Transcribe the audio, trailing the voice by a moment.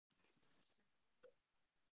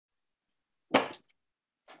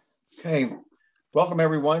Okay, welcome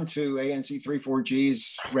everyone to ANC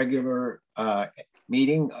 34G's regular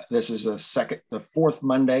meeting. This is the fourth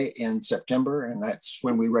Monday in September, and that's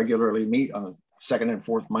when we regularly meet on the second and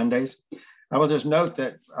fourth Mondays. I will just note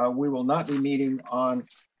that we will not be meeting on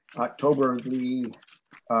October the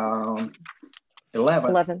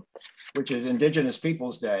 11th, which is Indigenous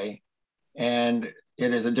Peoples Day, and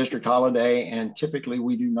it is a district holiday, and typically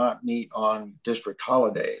we do not meet on district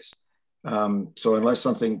holidays. So unless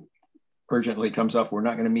something urgently comes up, we're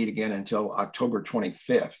not going to meet again until October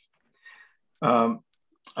 25th. I'm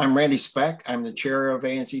Randy Speck. I'm the chair of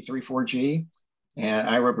ANC 34G, and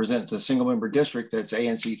I represent the single member district that's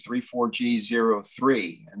ANC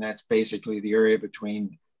 34G03, and that's basically the area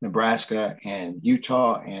between Nebraska and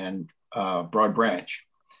Utah and Broad Branch.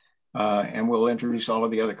 And we'll introduce all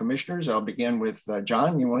of the other commissioners. I'll begin with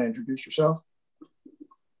John. You want to introduce yourself?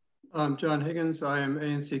 I'm John Higgins. I am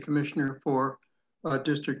ANC Commissioner for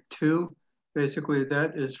District 2. Basically,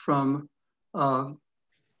 that is from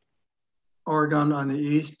Oregon on the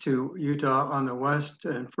east to Utah on the west,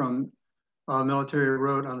 and from Military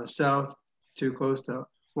Road on the south to close to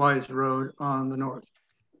Wise Road on the north.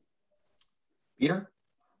 Peter?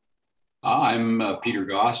 I'm Peter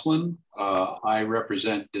Gosselin. I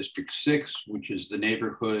represent District 6, which is the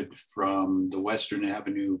neighborhood from the Western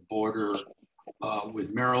Avenue border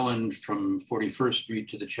with Maryland from 41st Street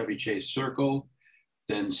to the Chevy Chase Circle,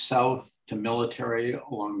 then south to Military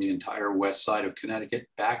along the entire west side of Connecticut,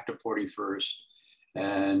 back to 41st,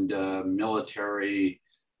 and Military,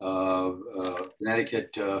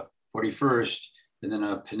 Connecticut, 41st, and then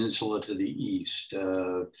a peninsula to the east,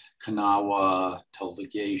 Kanawha to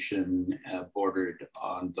Legation, bordered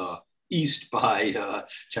on the east by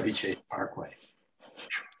Chevy Chase Parkway.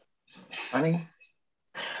 Connie?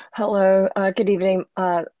 Hello, good evening.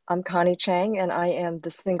 I'm Connie Chang, and I am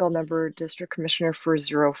the single member district commissioner for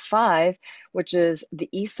 05, which is the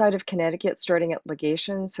east side of Connecticut, starting at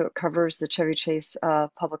Legation. So it covers the Chevy Chase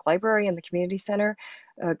Public Library and the community center,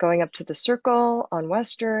 going up to the Circle on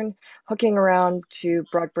Western, hooking around to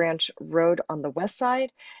Broad Branch Road on the west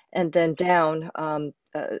side, and then down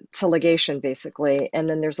to Legation, basically. And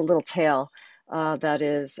then there's a little tail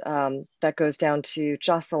that goes down to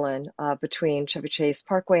Jocelyn between Chevy Chase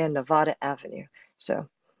Parkway and Nevada Avenue. So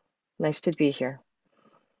nice to be here.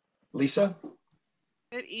 Lisa?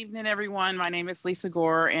 Good evening, everyone. My name is Lisa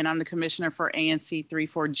Gore, and I'm the commissioner for ANC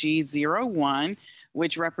 34G01,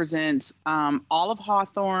 which represents all of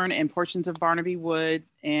Hawthorne and portions of Barnaby Wood.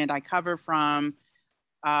 And I cover from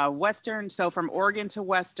Western, so from Oregon to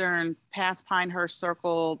Western, past Pinehurst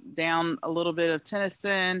Circle, down a little bit of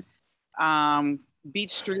Tennyson,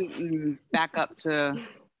 Beach Street, and back up to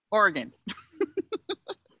Oregon.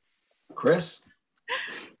 Chris?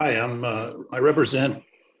 Hi, I represent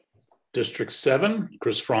District 7,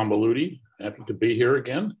 Chris Fromboludi. Happy to be here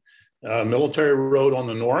again. Military Road on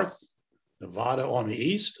the north, Nevada on the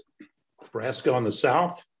east, Nebraska on the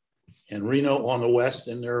south, and Reno on the west.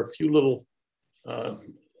 And there are a few little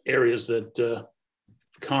areas that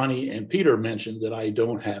Connie and Peter mentioned that I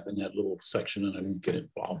don't have in that little section, and I won't get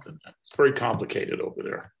involved in that. It's very complicated over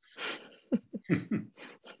there.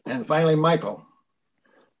 And finally, Michael.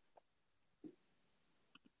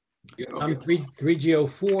 I'm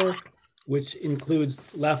 3G04, which includes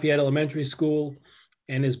Lafayette Elementary School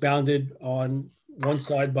and is bounded on one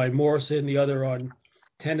side by Morrison, the other on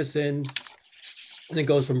Tennyson, and it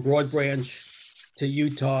goes from Broad Branch to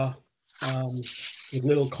Utah with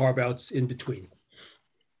little carve-outs in between.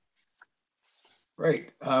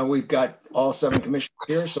 Great. We've got all 7 commissioners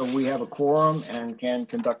here, so we have a quorum and can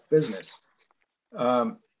conduct business.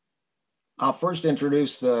 I'll first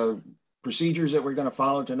introduce the procedures that we're going to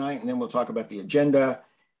follow tonight, and then we'll talk about the agenda,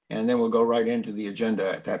 and then we'll go right into the agenda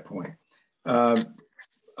at that point.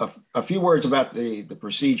 A few words about the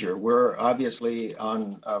procedure. We're obviously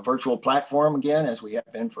on a virtual platform again, as we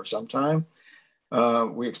have been for some time.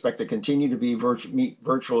 We expect to continue to be meet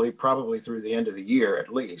virtually probably through the end of the year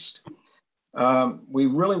at least. We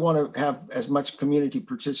really want to have as much community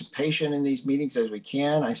participation in these meetings as we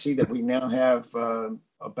can. I see that we now have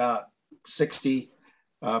about 60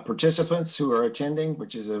 participants who are attending,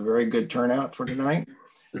 which is a very good turnout for tonight.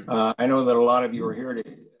 I know that a lot of you are here to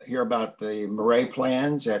hear about the Maret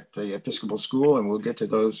plans at the Episcopal School, and we'll get to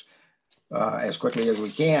those as quickly as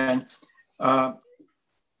we can.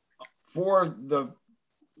 For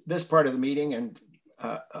this part of the meeting, and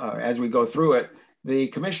as we go through it, the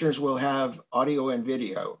commissioners will have audio and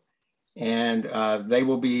video, and they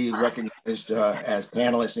will be recognized as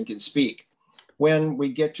panelists and can speak. When we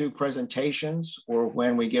get to presentations, or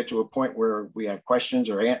when we get to a point where we have questions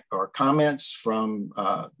or comments from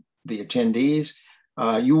the attendees,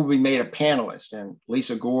 you will be made a panelist, and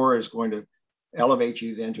Lisa Gore is going to elevate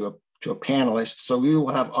you then to a panelist. So we will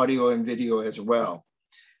have audio and video as well.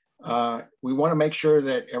 We want to make sure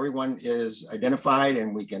that everyone is identified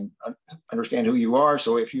and we can understand who you are.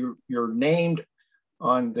 So if you're named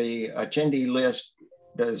on the attendee list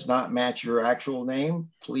does not match your actual name,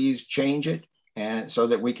 please change it, and so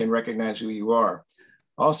that we can recognize who you are.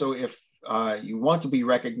 Also, if you want to be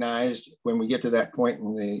recognized when we get to that point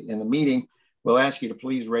in the meeting, we'll ask you to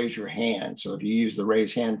please raise your hand. So if you use the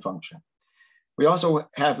raise hand function. We also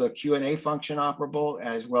have the Q&A function operable,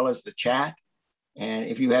 as well as the chat. And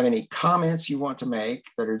if you have any comments you want to make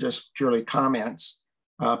that are just purely comments,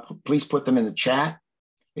 please put them in the chat.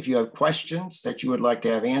 If you have questions that you would like to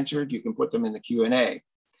have answered, you can put them in the Q&A.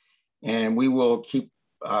 And we will keep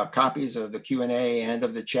copies of the Q&A and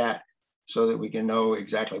of the chat so that we can know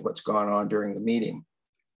exactly what's gone on during the meeting.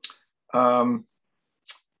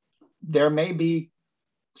 There may be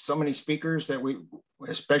so many speakers that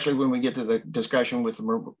especially when we get to the discussion with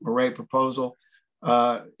the Maret proposal,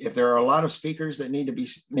 if there are a lot of speakers that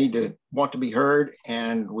want to be heard,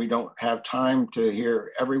 and we don't have time to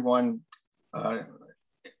hear everyone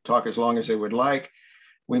talk as long as they would like,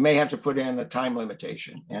 we may have to put in a time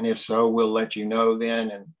limitation. And if so, we'll let you know then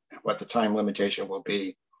and what the time limitation will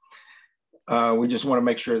be. We just want to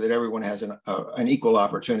make sure that everyone has an equal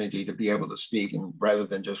opportunity to be able to speak, and rather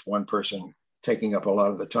than just one person taking up a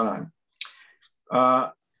lot of the time.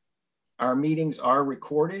 Our meetings are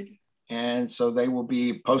recorded, and so they will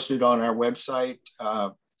be posted on our website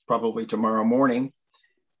probably tomorrow morning.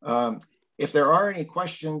 If there are any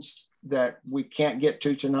questions that we can't get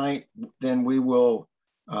to tonight, then we will,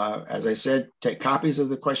 as I said, take copies of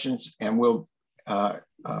the questions, and we'll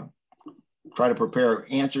try to prepare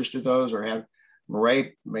answers to those, or have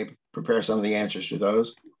Maret may prepare some of the answers to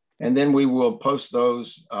those. And then we will post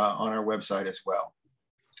those on our website as well.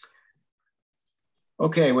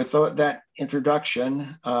 Okay, with that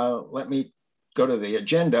introduction, let me go to the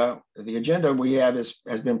agenda. The agenda we have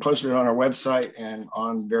has been posted on our website and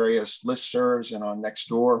on various listservs and on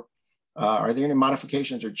Nextdoor. Are there any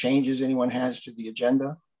modifications or changes anyone has to the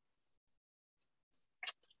agenda?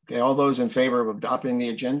 Okay, all those in favor of adopting the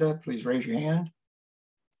agenda, please raise your hand.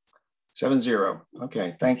 7-0.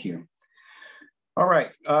 Okay, thank you. All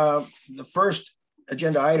right, the first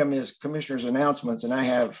agenda item is commissioners' announcements, and I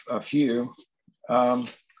have a few.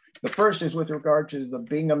 The first is with regard to the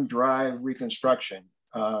Bingham Drive reconstruction.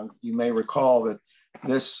 You may recall that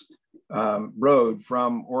this road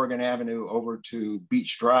from Oregon Avenue over to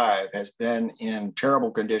Beach Drive has been in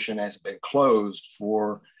terrible condition, has been closed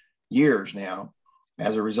for years now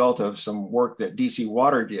as a result of some work that DC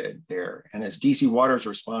Water did there. And it's DC Water's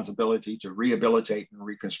responsibility to rehabilitate and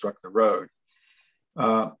reconstruct the road.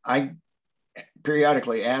 I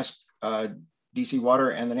periodically ask DC Water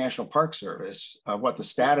and the National Park Service what the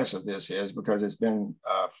status of this is, because it's been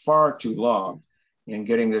far too long in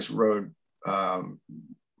getting this road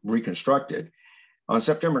reconstructed. On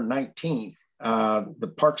September 19th,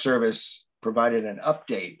 the Park Service provided an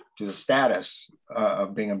update to the status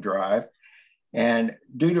of Bingham Drive. And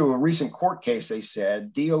due to a recent court case, they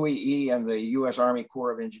said, DOEE and the U.S. Army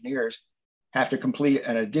Corps of Engineers have to complete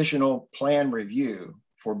an additional plan review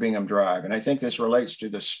for Bingham Drive. And I think this relates to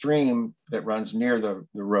the stream that runs near the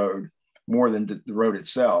road more than the road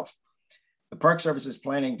itself. The Park Service is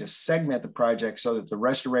planning to segment the project so that the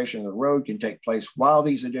restoration of the road can take place while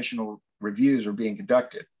these additional reviews are being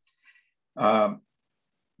conducted. The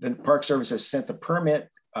Park Service has sent the permit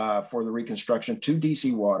for the reconstruction to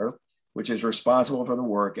DC Water, which is responsible for the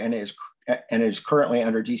work and is currently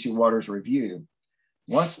under DC Water's review.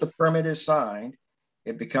 Once the permit is signed,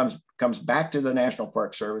 it comes back to the National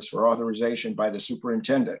Park Service for authorization by the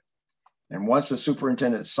superintendent. And once the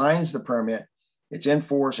superintendent signs the permit, it's in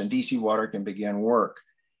force and DC Water can begin work.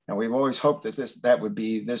 And we've always hoped that that would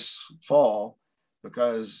be this fall,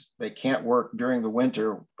 because they can't work during the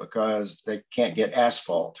winter because they can't get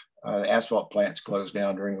asphalt. The asphalt plants close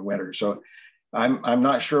down during the winter. So I'm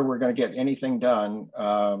not sure we're going to get anything done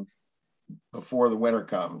before the winter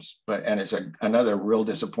comes, and it's another real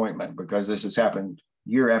disappointment, because this has happened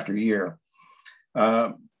year after year.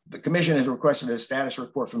 The commission has requested a status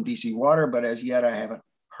report from DC Water, but as yet I haven't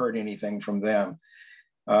heard anything from them.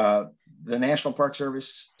 The National Park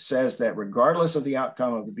Service says that regardless of the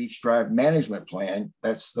outcome of the Beach Drive management plan,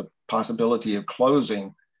 that's the possibility of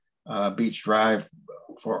closing Beach Drive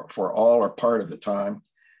for all or part of the time,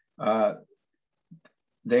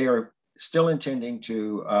 they are still intending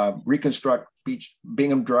to reconstruct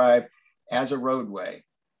Bingham Drive as a roadway.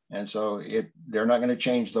 And so they're not going to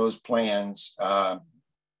change those plans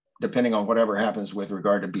depending on whatever happens with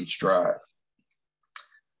regard to Beach Drive.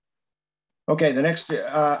 Okay, the next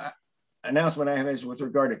announcement I have is with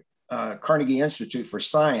regard to Carnegie Institute for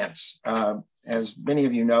Science. As many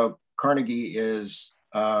of you know, Carnegie is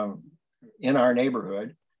in our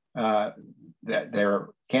neighborhood. That their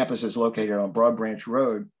campus is located on Broad Branch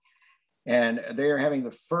Road, and they are having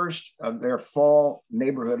the first of their fall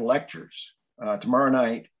neighborhood lectures tomorrow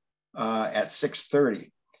night at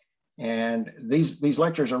 6:30. And these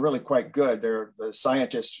lectures are really quite good. They're the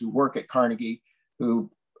scientists who work at Carnegie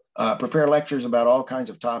who prepare lectures about all kinds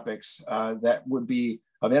of topics that would be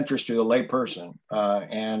of interest to a lay person.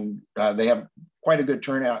 And they have quite a good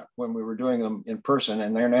turnout when we were doing them in person,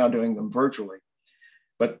 and they're now doing them virtually.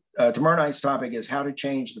 But tomorrow night's topic is how to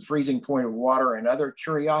change the freezing point of water and other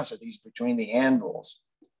curiosities between the anvils.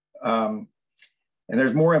 And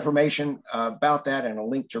there's more information about that, and a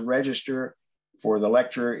link to register for the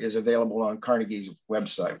lecture is available on Carnegie's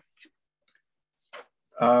website.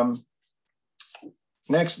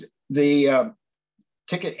 Next, the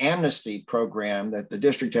ticket amnesty program that the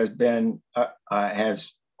district has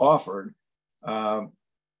offered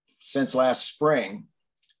since last spring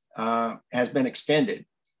has been extended.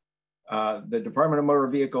 The Department of Motor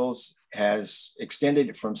Vehicles has extended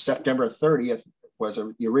it from September 30th, was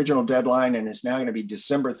the original deadline, and it's now going to be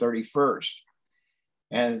December 31st.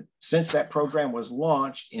 And since that program was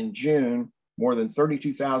launched in June, more than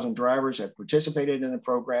 32,000 drivers have participated in the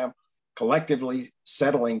program, collectively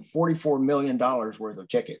settling $44 million worth of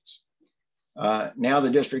tickets. Now the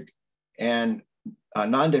district and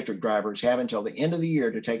non-district drivers have until the end of the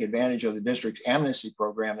year to take advantage of the district's amnesty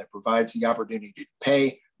program that provides the opportunity to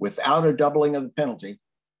pay without a doubling of the penalty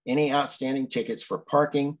any outstanding tickets for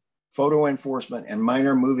parking, photo enforcement, and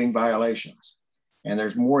minor moving violations. And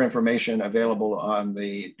there's more information available on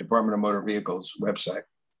the Department of Motor Vehicles website.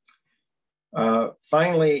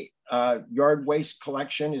 Finally, yard waste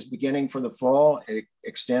collection is beginning for the fall. It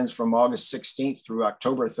extends from August 16th through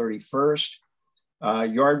October 31st.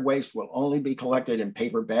 Yard waste will only be collected in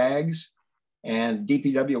paper bags, and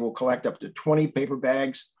DPW will collect up to 20 paper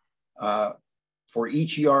bags for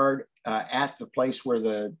each yard at the place where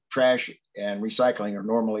the trash and recycling are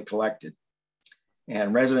normally collected.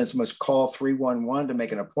 And residents must call 311 to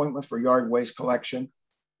make an appointment for yard waste collection,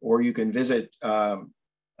 or you can visit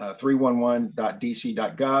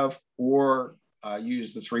 311.dc.gov or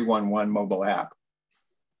use the 311 mobile app.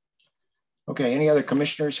 Okay, any other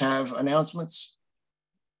commissioners have announcements?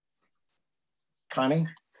 Connie?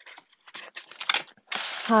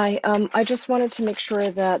 Hi, I just wanted to make sure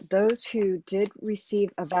that those who did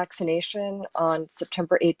receive a vaccination on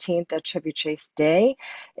September 18th at Chevy Chase Day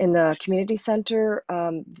in the community center,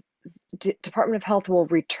 Department of Health will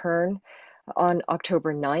return on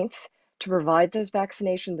October 9th to provide those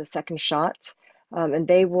vaccinations, the second shot, and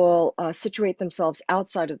they will situate themselves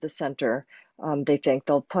outside of the center. They think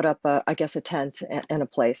they'll put up, I guess, a tent and a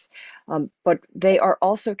place. But they are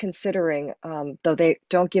also considering, though they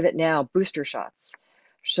don't give it now, booster shots.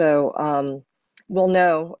 So we'll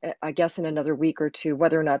know, I guess, in another week or two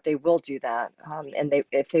whether or not they will do that, and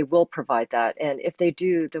if they will provide that. And if they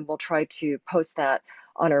do, then we'll try to post that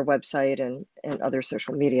on our website and other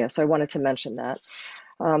social media. So I wanted to mention that.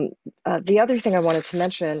 The other thing I wanted to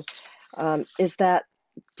mention is that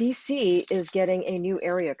DC is getting a new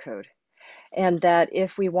area code, and that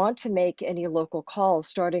if we want to make any local calls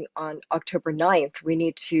starting on October 9th, we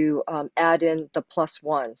need to add in the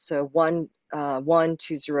 +1, so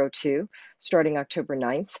 1202 starting October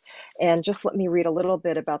 9th. And just let me read a little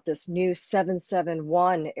bit about this new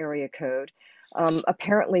 771 area code.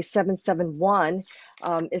 Apparently 771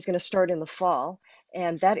 is going to start in the fall.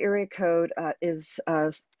 And that area code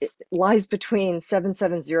lies between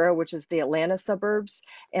 770, which is the Atlanta suburbs,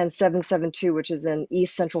 and 772, which is in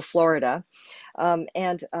East Central Florida.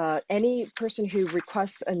 And any person who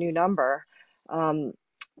requests a new number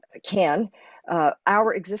can.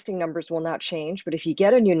 Our existing numbers will not change, but if you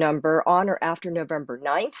get a new number on or after November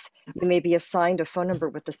 9th, you may be assigned a phone number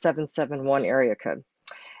with the 771 area code.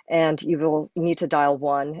 And you will need to dial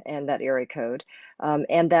 1 and that area code.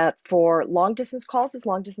 And that for long distance calls is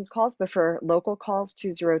long distance calls, but for local calls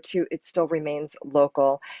 202, it still remains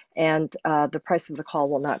local, and the price of the call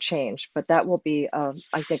will not change. But that will be, I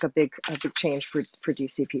think, a big change for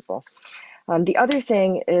DC people. The other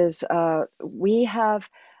thing is we have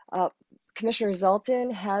Commissioner Zelton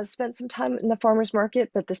has spent some time in the farmers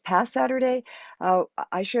market, but this past Saturday,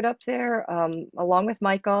 I showed up there along with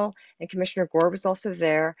Michael, and Commissioner Gore was also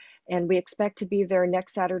there. And we expect to be there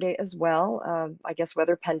next Saturday as well, I guess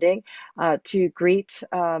weather pending, to greet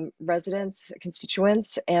residents,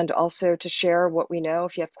 constituents, and also to share what we know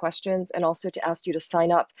if you have questions, and also to ask you to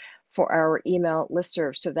sign up for our email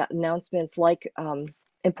listserv so that announcements like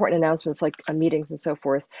important announcements like meetings and so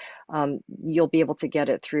forth, you'll be able to get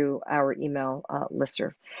it through our email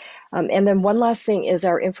listserv. And then one last thing is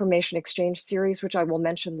our information exchange series, which I will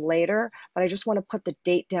mention later, but I just want to put the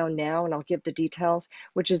date down now and I'll give the details,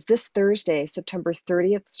 which is this Thursday, September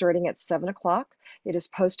 30th, starting at 7 o'clock. It is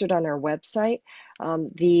posted on our website.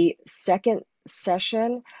 The second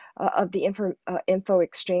session of the info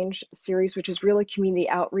exchange series, which is really community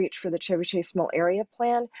outreach for the Chevy Chase Small Area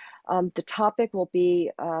Plan. The topic will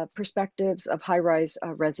be perspectives of high-rise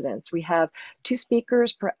residents. We have 2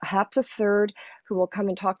 speakers, perhaps a third, who will come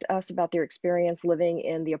and talk to us about their experience living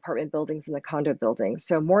in the apartment buildings and the condo buildings.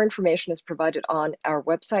 So more information is provided on our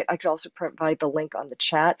website. I could also provide the link on the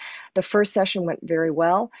chat. The first session went very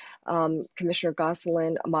well. Commissioner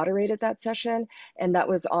Gosselin moderated that session, and that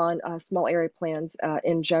was on small area plans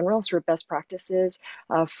in general, sort of best practices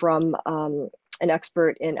from an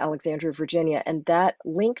expert in Alexandria, Virginia. And that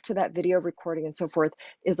link to that video recording and so forth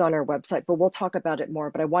is on our website, but we'll talk about it more.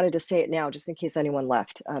 But I wanted to say it now just in case anyone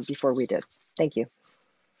left before we did. Thank you.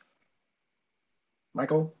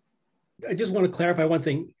 Michael? I just want to clarify one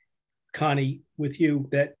thing, Connie, with you,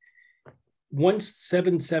 that once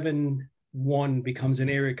 771 becomes an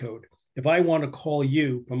area code, if I want to call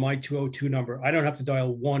you from my 202 number, I don't have to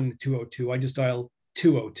dial 1202. I just dial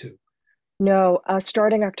 202. No,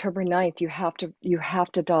 starting October 9th, you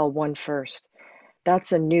have to dial 1 first.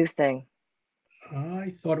 That's a new thing.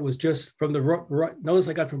 I thought it was just from the notice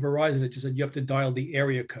I got from Verizon. It just said you have to dial the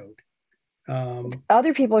area code.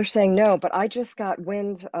 Other people are saying no, but I just got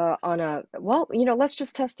wind on a, well, let's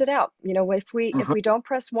just test it out. If we don't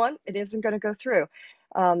press 1, it isn't going to go through.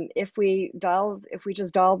 If we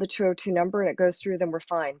just dial the 202 number and it goes through, then we're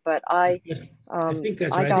fine. But I think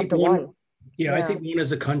that's right. I got the 1. Yeah, I think 1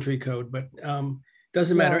 is a country code, but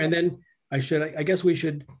doesn't matter. And then I guess we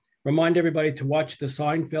should remind everybody to watch the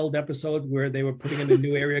Seinfeld episode where they were putting in a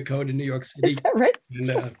new area code in New York City. Is that right?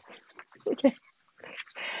 And, okay.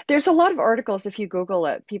 There's a lot of articles, if you Google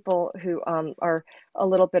it, people who are a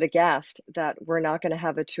little bit aghast that we're not going to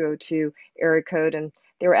have a 202 area code. And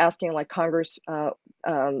they were asking like Congress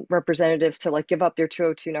representatives to like give up their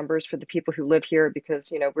 202 numbers for the people who live here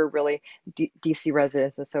because, we're really DC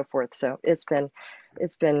residents and so forth. So it's been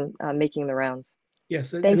making the rounds.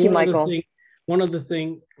 Yes. Thank you, Michael. One other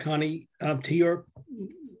thing, Connie, to your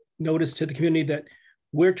notice to the community that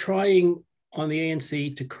we're trying on the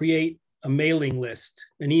ANC to create a mailing list,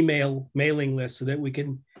 an email mailing list, so that we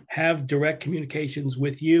can have direct communications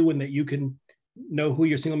with you and that you can know who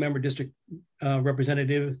your single member district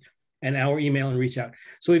representative and our email and reach out.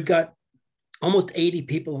 So we've got almost 80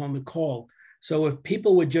 people on the call. So if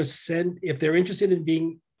people would just send, if they're interested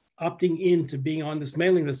in opting into being on this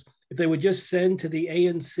mailing list, if they would just send to the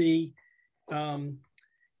ANC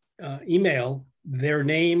email their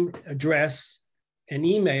name, address, and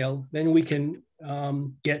email, then we can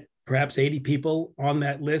get perhaps 80 people on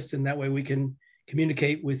that list. And that way we can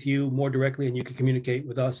communicate with you more directly and you can communicate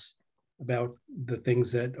with us about the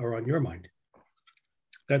things that are on your mind.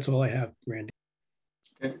 That's all I have, Randy.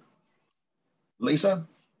 Okay. Lisa?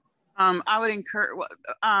 I would encourage,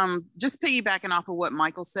 just piggybacking off of what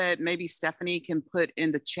Michael said, maybe Stephanie can put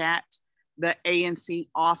in the chat the ANC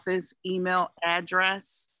office email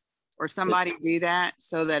address, or somebody do that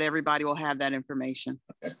so that everybody will have that information.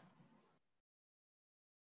 Okay.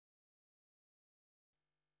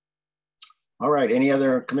 All right, any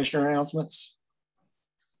other commissioner announcements?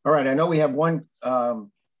 All right, I know we have one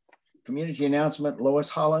community announcement. Lois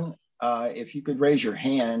Holland, if you could raise your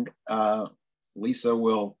hand, Lisa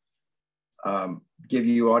will give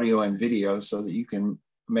you audio and video so that you can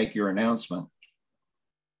make your announcement.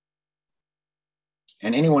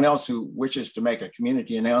 And anyone else who wishes to make a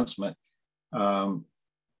community announcement,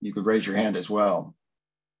 you could raise your hand as well.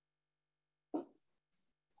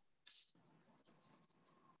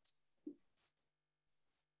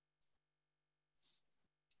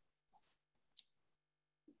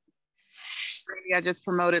 I just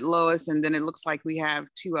promoted Lois, and then it looks like we have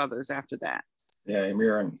 2 others after that. Yeah,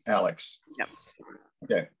 Amir and Alex. Yep.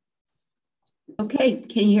 Okay. Okay,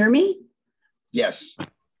 can you hear me? Yes.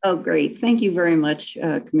 Oh, great. Thank you very much,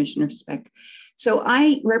 Commissioner Speck. So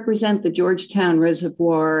I represent the Georgetown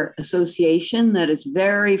Reservoir Association that is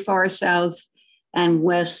very far south and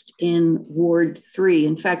west in Ward 3.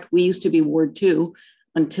 In fact, we used to be Ward 2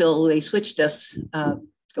 until they switched us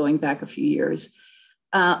going back a few years.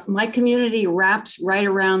 My community wraps right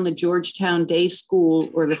around the Georgetown Day School,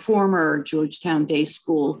 or the former Georgetown Day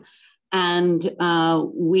School. And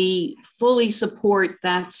we fully support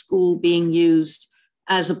that school being used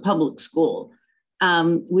as a public school.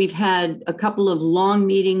 We've had a couple of long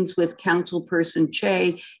meetings with Councilperson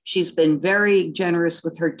Che. She's been very generous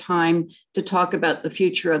with her time to talk about the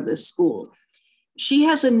future of this school. She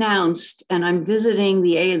has announced, and I'm visiting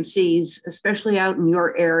the ANCs, especially out in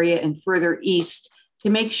your area and further east, to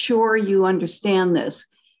make sure you understand this.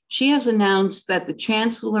 She has announced that the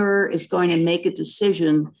chancellor is going to make a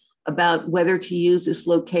decision about whether to use this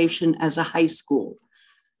location as a high school.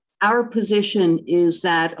 Our position is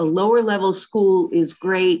that a lower level school is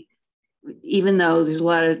great, even though there's a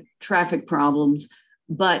lot of traffic problems,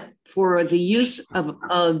 but for the use of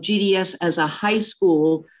GDS as a high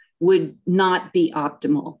school would not be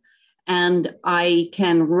optimal. And I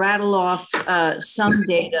can rattle off some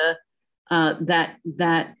data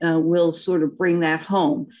that will sort of bring that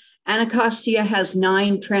home. Anacostia has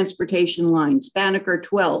 9 transportation lines, Banneker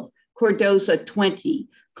 12, Cordoza 20,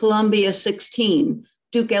 Columbia 16,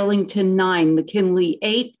 Duke Ellington 9, McKinley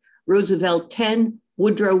 8, Roosevelt 10,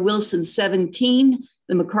 Woodrow Wilson 17.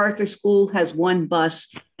 The MacArthur School has 1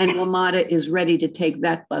 bus, and WMATA is ready to take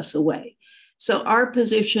that bus away. So our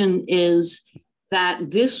position is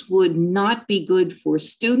that this would not be good for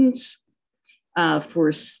students,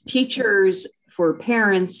 for teachers, for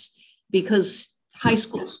parents, because high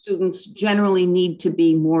school students generally need to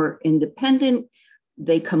be more independent.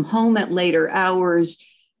 They come home at later hours,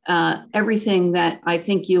 everything that I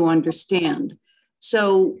think you understand.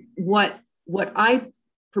 So what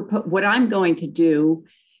I'm going to do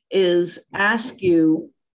is ask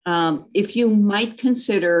you if you might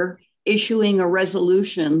consider issuing a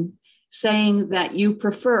resolution saying that you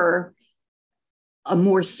prefer a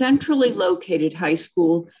more centrally located high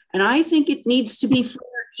school. And I think it needs to be further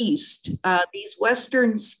east. These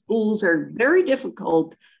Western schools are very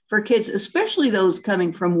difficult for kids, especially those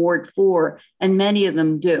coming from Ward 4, and many of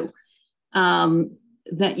them do.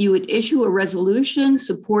 That you would issue a resolution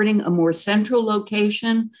supporting a more central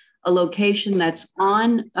location, a location that's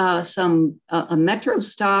on a metro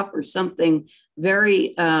stop or something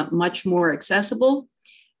very much more accessible.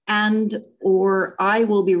 Or I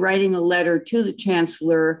will be writing a letter to the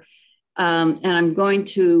chancellor, and I'm going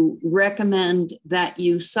to recommend that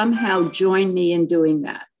you somehow join me in doing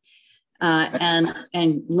that,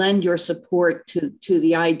 and lend your support to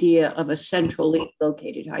the idea of a centrally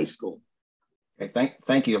located high school. Okay,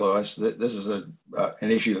 thank you, Lois. This is an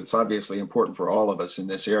issue that's obviously important for all of us in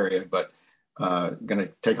this area, but going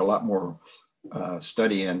to take a lot more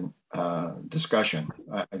study and discussion,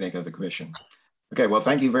 I think, of the commission. Okay, well,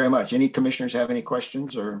 thank you very much. Any commissioners have any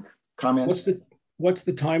questions or comments? What's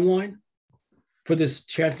the timeline for this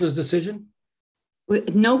chancellor's decision?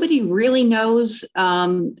 Nobody really knows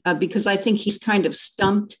because I think he's kind of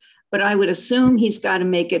stumped, but I would assume he's got to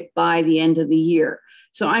make it by the end of the year.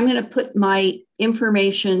 So I'm going to put my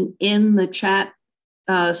information in the chat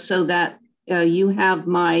so that you have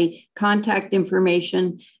my contact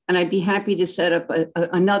information, and I'd be happy to set up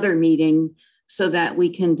another meeting so that we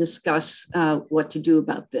can discuss what to do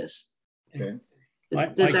about this. Okay.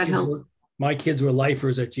 Does that help? My kids were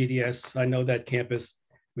lifers at GDS. I know that campus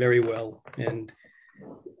very well, and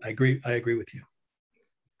I agree with you.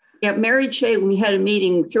 Yeah, Mary Che, when we had a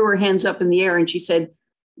meeting, threw her hands up in the air and she said,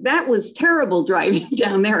 that was terrible driving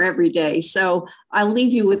down there every day. So I'll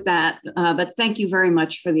leave you with that. But thank you very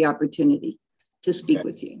much for the opportunity to speak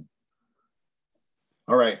with you.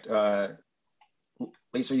 All right.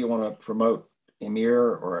 Lisa, you want to promote Emir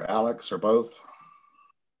or Alex or both?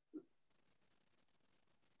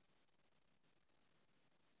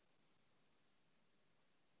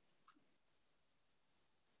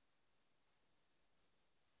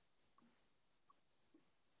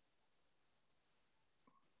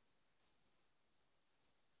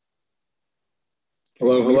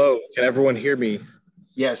 Hello. Can everyone hear me?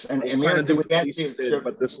 Yes, and Emir,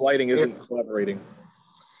 but this lighting isn't collaborating.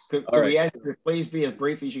 Could we ask you to please be as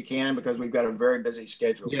brief as you can, because we've got a very busy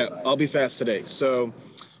schedule tonight. I'll be fast today. So,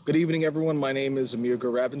 good evening, everyone. My name is Amir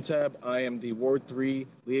Gurabantab. I am the Ward 3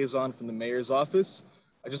 liaison from the mayor's office.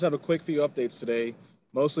 I just have a quick few updates today,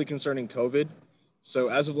 mostly concerning COVID. So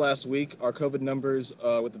as of last week, our COVID numbers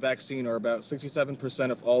with the vaccine are about 67%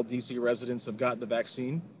 of all DC residents have gotten the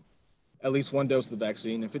vaccine, at least 1 dose of the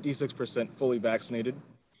vaccine, and 56% fully vaccinated.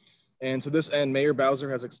 And to this end, Mayor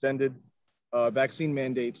Bowser has extended vaccine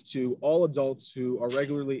mandates to all adults who are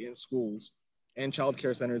regularly in schools and child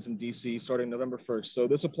care centers in DC starting November 1st. So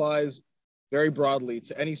this applies very broadly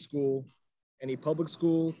to any school, any public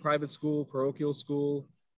school, private school, parochial school,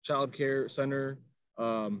 child care center,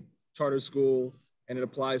 charter school, and it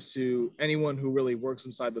applies to anyone who really works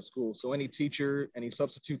inside the school. So any teacher, any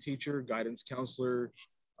substitute teacher, guidance counselor,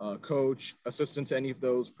 coach, assistant to any of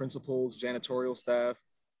those, principals, janitorial staff,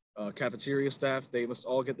 cafeteria staff, they must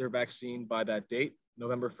all get their vaccine by that date,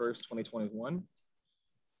 November 1st, 2021.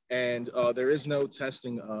 And there is no test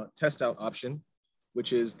out option,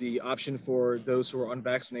 which is the option for those who are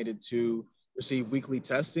unvaccinated to receive weekly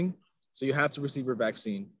testing. So you have to receive your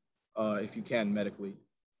vaccine if you can medically.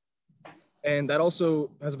 And that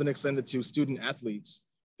also has been extended to student athletes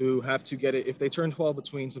who have to get it. If they turn 12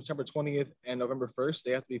 between September 20th and November 1st,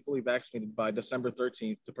 they have to be fully vaccinated by December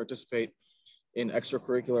 13th to participate in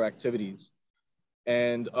extracurricular activities.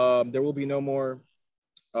 And there will be no more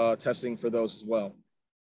testing for those as well.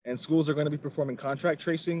 And schools are going to be performing contract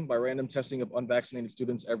tracing by random testing of unvaccinated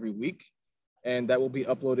students every week. And that will be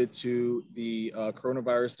uploaded to the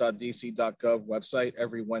coronavirus.dc.gov website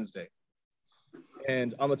every Wednesday.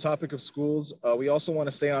 And on the topic of schools, we also want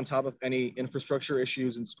to stay on top of any infrastructure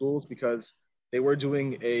issues in schools because they were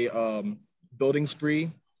doing a building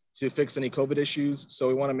spree to fix any COVID issues. So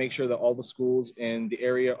we want to make sure that all the schools in the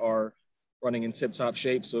area are running in tip-top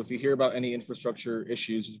shape. So if you hear about any infrastructure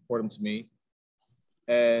issues, report them to me.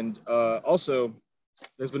 And also,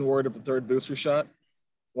 there's been word of the third booster shot.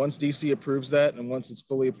 Once DC approves that, and once it's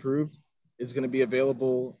fully approved, it's going to be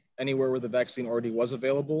available anywhere where the vaccine already was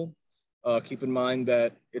available. Keep in mind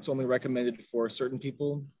that it's only recommended for certain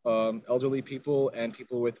people, elderly people, and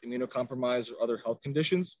people with immunocompromised or other health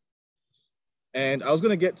conditions. And I was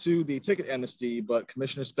going to get to the ticket amnesty, but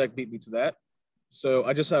Commissioner Speck beat me to that. So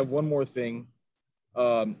I just have one more thing.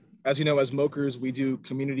 As you know, as Mokers, we do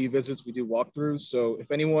community visits, we do walkthroughs. So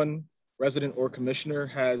if anyone, resident or commissioner,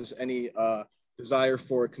 has any desire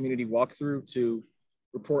for a community walkthrough to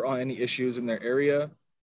report on any issues in their area,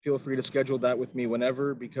 feel free to schedule that with me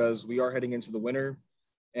whenever, because we are heading into the winter.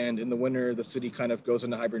 And in the winter, the city kind of goes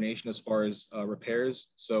into hibernation as far as repairs.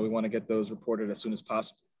 So we want to get those reported as soon as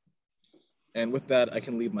possible. And with that, I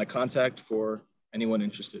can leave my contact for anyone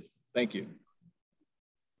interested. Thank you.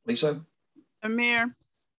 Lisa? Amir?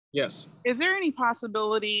 Yes. Is there any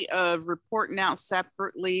possibility of reporting out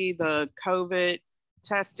separately the COVID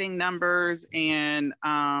testing numbers and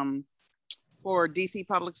for DC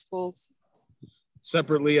public schools?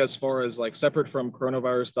 Separately, as far as like separate from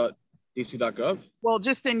coronavirus.dc.gov? Well,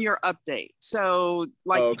 just in your update. So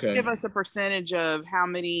like okay. Give us a percentage of how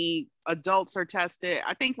many adults are tested.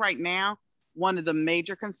 I think right now, one of the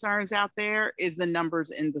major concerns out there is the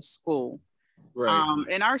numbers in the school. Right.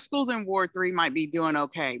 And our schools in Ward 3 might be doing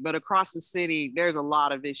okay, but across the city, there's a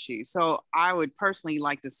lot of issues. So I would personally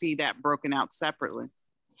like to see that broken out separately.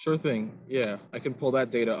 Sure thing. Yeah, I can pull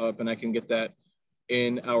that data up and I can get that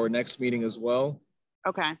in our next meeting as well.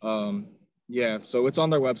 Okay. Yeah, so it's on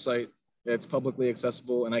their website. It's publicly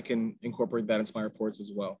accessible and I can incorporate that into my reports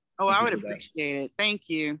as well. Oh, I would appreciate it. Thank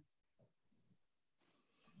you.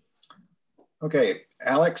 Okay,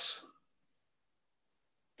 Alex.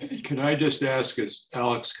 Could I just ask, as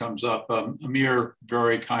Alex comes up, Amir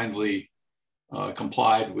very kindly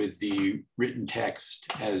complied with the written text,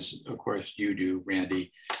 as of course you do,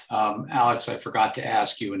 Randy. Alex, I forgot to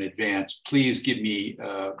ask you in advance, please give me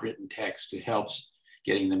written text. It helps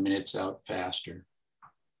getting the minutes out faster.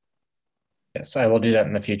 Yes, I will do that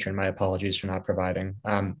in the future, and my apologies for not providing.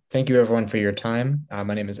 Thank you everyone for your time.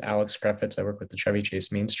 My name is Alex Griffiths. I work with the Chevy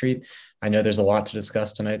Chase Main Street. I know there's a lot to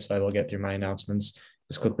discuss tonight, so I will get through my announcements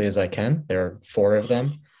as quickly as I can. There are 4 of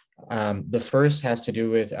them. The first has to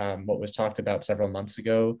do with what was talked about several months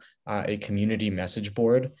ago, a community message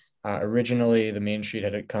board. Originally, the Main Street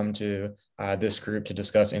had come to this group to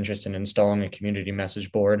discuss interest in installing a community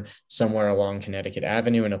message board somewhere along Connecticut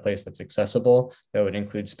Avenue in a place that's accessible, that would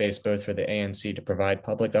include space both for the ANC to provide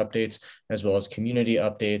public updates, as well as community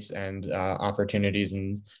updates and opportunities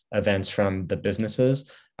and events from the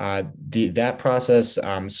businesses. That process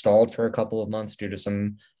stalled for a couple of months due to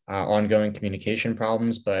some ongoing communication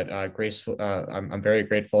problems, but I'm very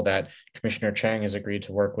grateful that Commissioner Chang has agreed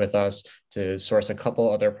to work with us to source a couple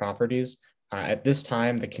other properties. At this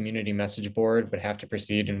time, the community message board would have to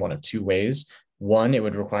proceed in one of 2 ways. One, it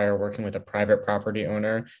would require working with a private property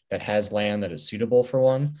owner that has land that is suitable for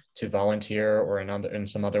one to volunteer or in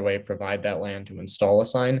some other way provide that land to install a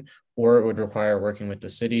sign, or it would require working with the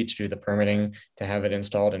city to do the permitting to have it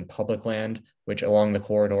installed in public land, which along the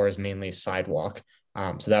corridor is mainly sidewalk.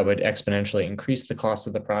 So that would exponentially increase the cost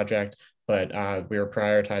of the project, but we were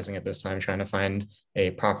prioritizing at this time trying to find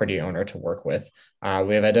a property owner to work with.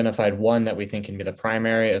 We have identified one that we think can be the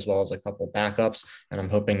primary, as well as a couple backups, and I'm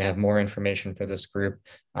hoping to have more information for this group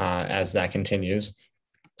as that continues.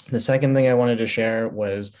 The second thing I wanted to share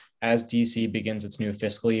was, as DC begins its new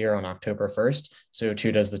fiscal year on October 1st, so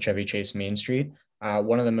too does the Chevy Chase Main Street.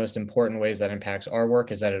 One of the most important ways that impacts our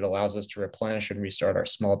work is that it allows us to replenish and restart our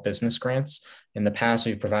small business grants. In the past,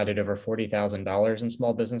 we've provided over $40,000 in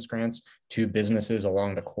small business grants to businesses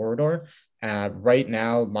along the corridor. Right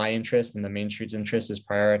now, my interest and the Main Street's interest is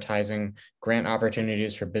prioritizing grant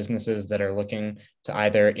opportunities for businesses that are looking to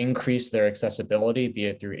either increase their accessibility, be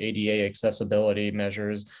it through ADA accessibility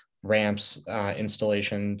measures, ramps,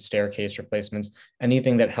 installation, staircase replacements,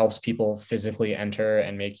 anything that helps people physically enter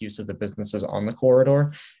and make use of the businesses on the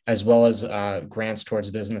corridor, as well as grants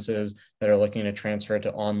towards businesses that are looking to transfer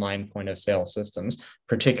to online point of sale systems,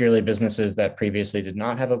 particularly businesses that previously did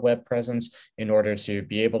not have a web presence, in order to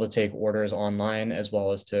be able to take orders online, as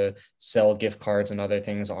well as to sell gift cards and other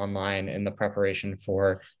things online in the preparation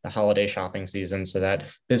for the holiday shopping season, so that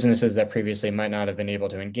businesses that previously might not have been able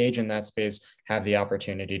to engage in that space have the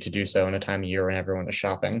opportunity to do so in a time of year when everyone is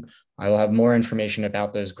shopping. I will have more information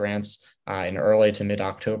about those grants in early to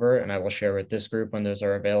mid-October, and I will share with this group when those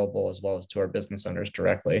are available, as well as to our business owners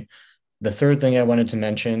directly. The third thing I wanted to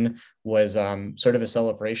mention was sort of a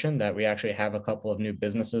celebration that we actually have a couple of new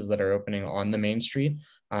businesses that are opening on the Main Street.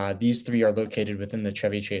 These three are located within the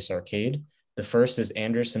Chevy Chase Arcade. The first is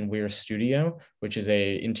Anderson Weir Studio, which is an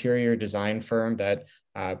interior design firm that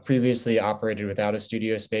previously operated without a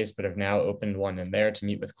studio space, but have now opened one in there to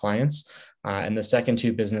meet with clients. And the second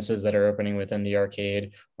two businesses that are opening within the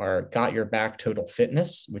arcade are Got Your Back Total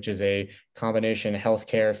Fitness, which is a combination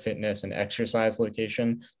healthcare, fitness, and exercise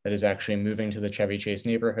location that is actually moving to the Chevy Chase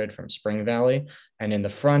neighborhood from Spring Valley. And in the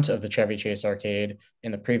front of the Chevy Chase arcade,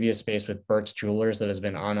 in the previous space with Burt's Jewelers that has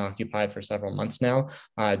been unoccupied for several months now,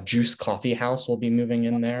 Juice Coffee House will be moving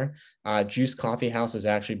in there. Juice Coffee House is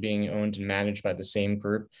actually being owned and managed by the same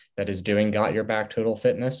group that is doing Got Your Back Total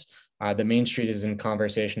Fitness. The Main Street is in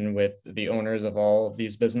conversation with the owners of all of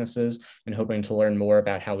these businesses and hoping to learn more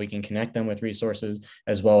about how we can connect them with resources,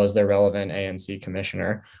 as well as their relevant ANC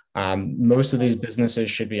commissioner. Most of these businesses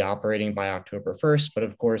should be operating by October 1st, but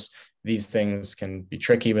of course, these things can be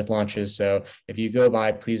tricky with launches. So if you go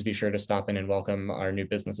by, please be sure to stop in and welcome our new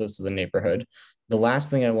businesses to the neighborhood. The last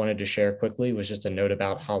thing I wanted to share quickly was just a note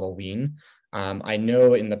about Halloween. I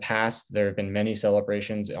know in the past, there have been many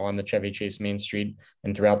celebrations on the Chevy Chase Main Street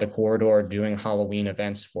and throughout the corridor doing Halloween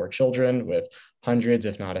events for children with hundreds,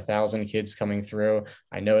 if not 1,000 kids coming through.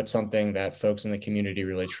 I know it's something that folks in the community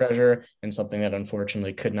really treasure and something that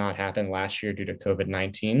unfortunately could not happen last year due to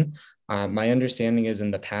COVID-19. My understanding is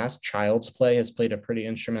in the past, Child's Play has played a pretty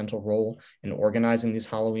instrumental role in organizing these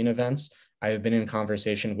Halloween events. I have been in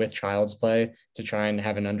conversation with Child's Play to try and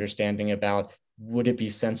have an understanding about, would it be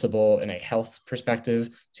sensible in a health perspective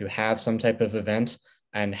to have some type of event,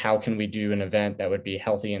 and how can we do an event that would be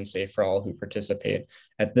healthy and safe for all who participate?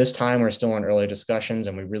 At this time, we're still in early discussions,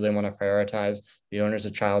 and we really want to prioritize. The owners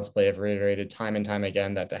of Child's Play have reiterated time and time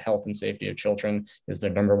again that the health and safety of children is their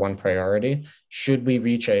 #1 priority. Should we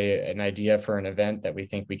reach an idea for an event that we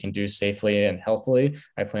think we can do safely and healthily,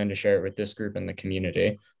 I plan to share it with this group and the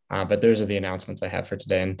community. But those are the announcements I have for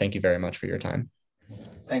today, and thank you very much for your time.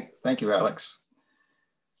 Thank you, Alex.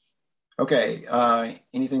 Okay,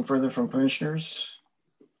 anything further from commissioners?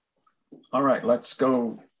 All right, let's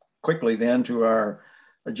go quickly then to our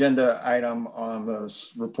agenda item on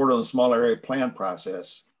the report on the small area plan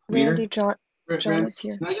process. Randy, John is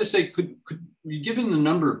here. Can I just say, could given the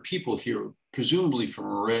number of people here, presumably from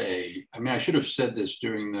Array, I mean, I should have said this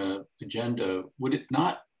during the agenda, would it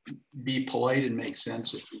not be polite and make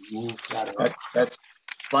sense if we move that up? That's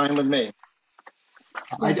fine with me.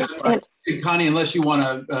 Connie, unless you want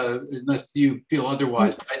to, unless you feel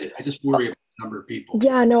otherwise, I just worry about the number of people.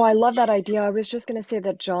 Yeah, no, I love that idea. I was just going to say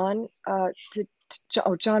that John,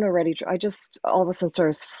 John already, I just all of a sudden saw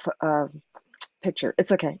his picture.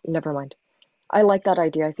 It's okay, never mind. I like that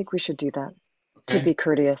idea. I think we should do that to be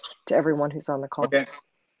courteous to everyone who's on the call. Okay.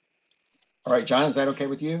 All right, John, is that okay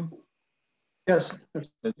with you? Yes.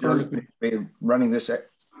 You're running this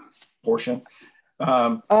portion.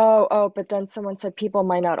 But then someone said people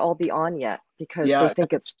might not all be on yet because they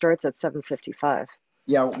think it starts at 7:55.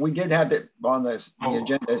 Yeah, we did have it on the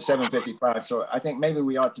agenda at 7:55, so I think maybe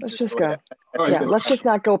we ought to just go. Yeah, let's just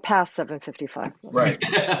not go past 7:55. Right.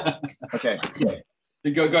 Okay.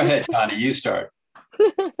 Go ahead, Connie. You start.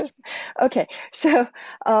 Okay, so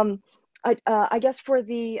I guess for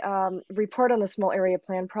the report on the small area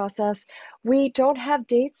plan process, we don't have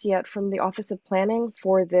dates yet from the Office of Planning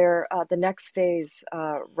for their the next phase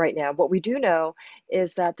right now. What we do know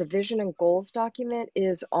is that the vision and goals document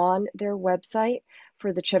is on their website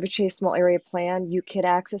for the Chevy Chase small area plan. You could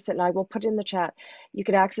access it, and I will put it in the chat. You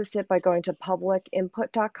could access it by going to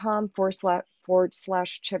publicinput.com/plan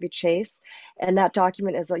Chevy Chase. And that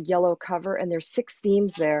document is a yellow cover, and there's 6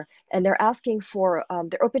 themes there. And they're asking for,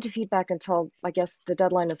 they're open to feedback until, I guess the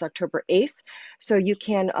deadline is October 8th. So you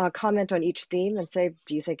can comment on each theme and say,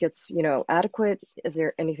 do you think it's, adequate? Is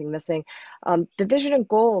there anything missing? The vision and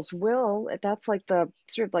goals that's like the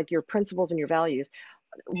sort of like your principles and your values,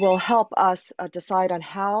 will help us decide on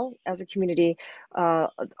how, as a community,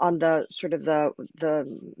 on the sort of the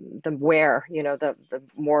where, the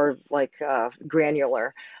more like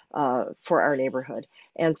granular for our neighborhood.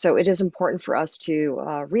 And so it is important for us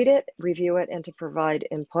to read it, review it, and to provide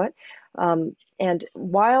input. And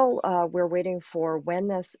while we're waiting for when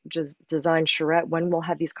this design charrette, when we'll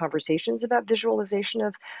have these conversations about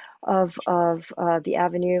visualization of the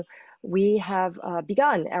avenue, we have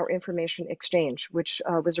begun our information exchange, which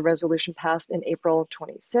was a resolution passed in April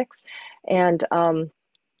 26. And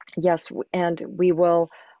yes, and we will,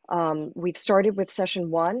 we've started with session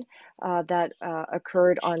 1 that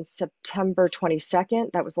occurred on September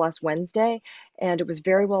 22nd. That was last Wednesday, and it was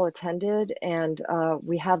very well attended. And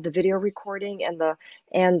we have the video recording and the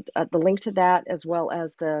link to that, as well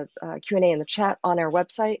as the Q&A in the chat on our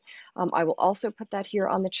website. I will also put that here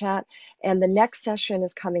on the chat. And the next session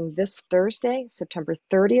is coming this Thursday, September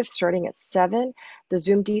 30th, starting at 7. The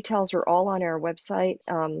Zoom details are all on our website,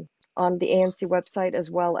 on the ANC website, as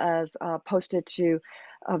well as posted to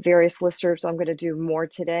various listservs. I'm going to do more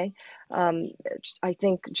today. I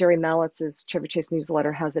think Jerry Malletz's Chevy Chase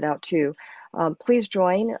newsletter has it out too. Please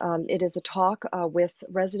join. It is a talk with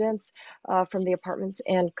residents from the apartments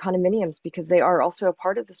and condominiums, because they are also a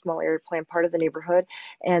part of the small area plan, part of the neighborhood,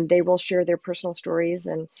 and they will share their personal stories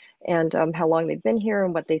and how long they've been here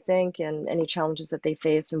and what they think and any challenges that they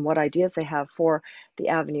face and what ideas they have for the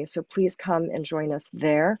avenue. So please come and join us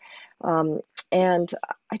there. And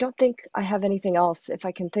I don't think I have anything else. If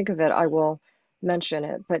I can think of it, I will mention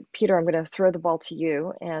it. But Peter, I'm going to throw the ball to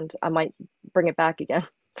you, and I might bring it back again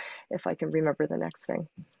if I can remember the next thing.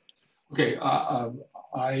 Okay, all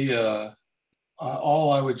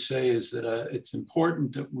I would say is that it's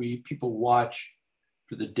important that people watch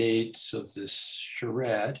for the dates of this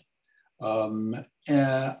charrette,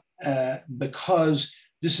 because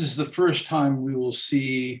this is the first time we will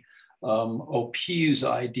see OP's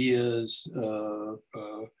ideas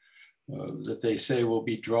that they say will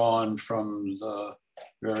be drawn from the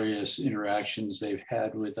various interactions they've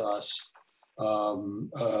had with us, of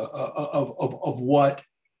what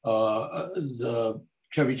the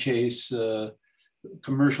Chevy Chase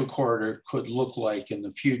commercial corridor could look like in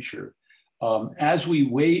the future. As we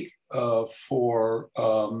wait for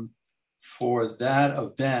that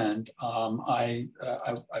event, I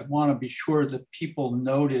want to be sure that people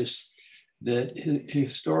notice that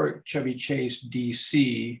historic Chevy Chase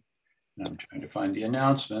DC, and I'm trying to find the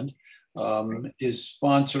announcement, is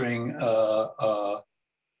sponsoring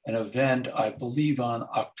an event, I believe, on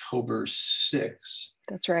October 6th.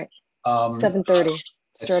 That's right. 7:30.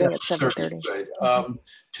 Starting at 7:30.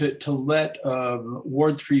 Right. To let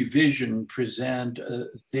Ward 3 Vision present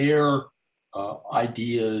their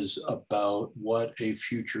ideas about what a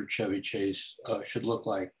future Chevy Chase should look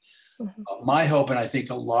like. My hope, and I think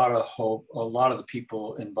a lot of the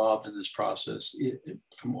people involved in this process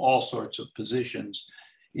from all sorts of positions,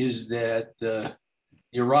 is that the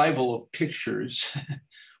arrival of pictures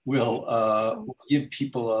will give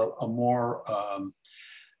people a more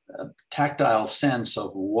tactile sense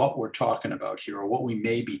of what we're talking about here, or what we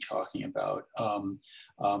may be talking about.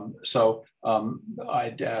 So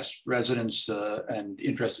I'd ask residents and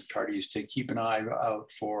interested parties to keep an eye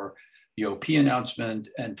out for the OP announcement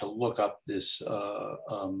and to look up this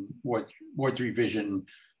Ward 3 Vision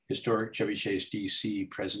Historic Chevy Chase DC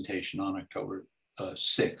presentation on October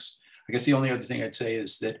 6th. I guess the only other thing I'd say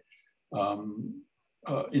is that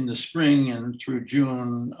in the spring and through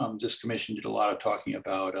June, this commission did a lot of talking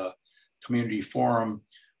about a community forum.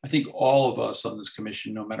 I think all of us on this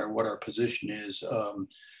commission, no matter what our position is,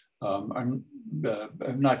 I'm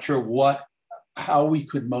not sure how we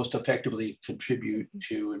could most effectively contribute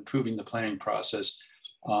to improving the planning process.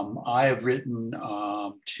 I have written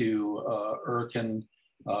to Erkin,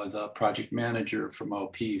 the project manager from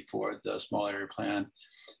OP for the small area plan,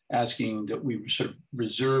 asking that we sort of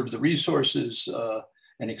reserve the resources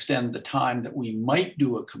and extend the time that we might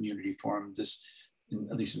do a community forum. This,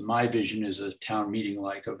 at least in my vision, is a town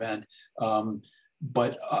meeting-like event.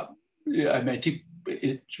 But I think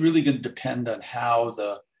it's really going to depend on how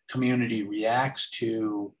the community reacts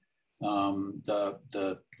to the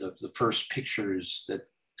first pictures that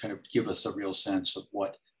kind of give us a real sense of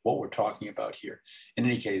what what we're talking about here. In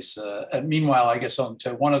any case, and meanwhile, I guess on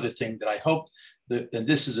to one other thing that I hope that, and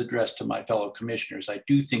this is addressed to my fellow commissioners, I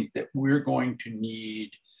do think that we're going to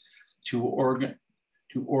need to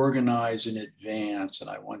organize in advance, and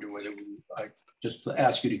I wonder whether I just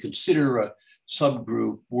ask you to consider a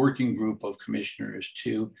subgroup, working group of commissioners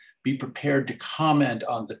to be prepared to comment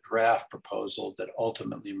on the draft proposal that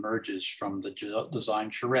ultimately emerges from the design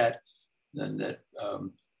charrette and that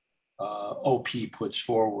OP puts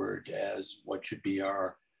forward as what should be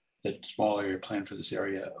the small area plan for this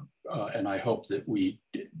area. And I hope that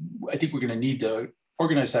I think we're going to need to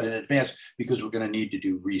organize that in advance because we're going to need to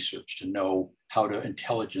do research to know how to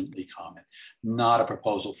intelligently comment, not a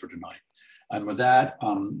proposal for tonight. And with that,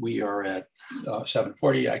 we are at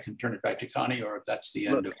 7:40. I can turn it back to Connie, or if that's the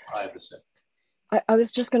end of what I have to say. I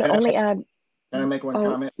was just going to only add. Can I make one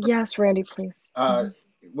comment? Yes, Randy, please.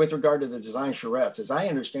 With regard to the design charrettes, as I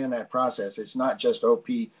understand that process, it's not just OP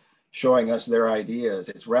showing us their ideas.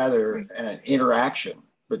 It's rather an interaction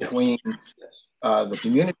between the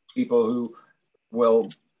community people who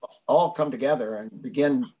will all come together and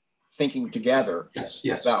begin thinking together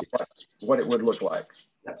about what it would look like.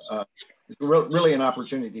 It's really an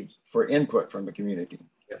opportunity for input from the community.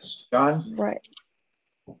 Yes. John? Right.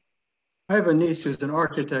 I have a niece who's an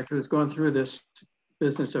architect who's gone through this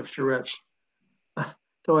business of charrettes.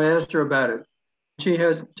 So I asked her about it. She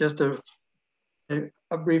had just a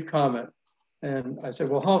brief comment. And I said,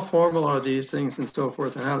 well, how formal are these things and so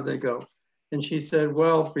forth, and how do they go? And she said,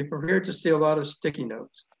 well, be prepared to see a lot of sticky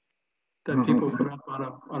notes that people put up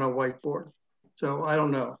on a whiteboard. So I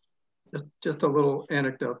don't know, just a little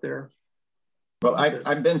anecdote there. Well,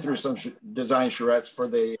 I've been through some design charrettes for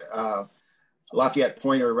the Lafayette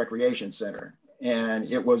Pointer Recreation Center. And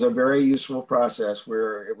it was a very useful process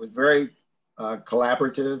where it was very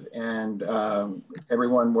collaborative and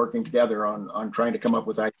everyone working together on trying to come up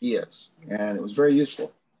with ideas. And it was very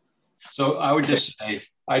useful. So I would just say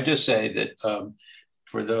that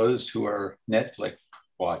for those who are Netflix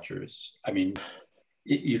watchers, I mean,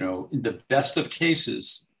 you know, in the best of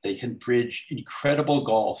cases, they can bridge incredible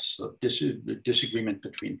gulfs of disagreement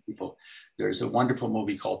between people. There's a wonderful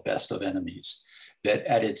movie called Best of Enemies that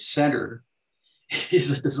at its center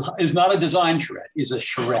is not a design charrette, is a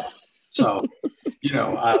charrette. So, you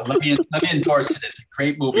know, let me endorse it. It's a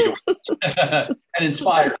great movie to watch and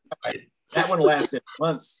inspired. Right? That one lasted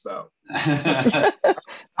months, though.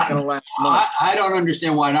 I don't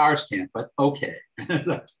understand why ours can't, but okay.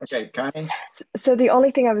 Okay, Connie? So the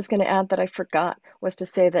only thing I was going to add that I forgot was to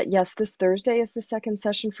say that, yes, this Thursday is the second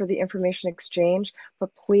session for the information exchange,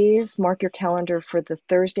 but please mark your calendar for the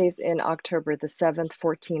Thursdays in October, the 7th,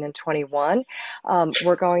 14, and 21.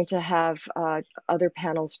 We're going to have other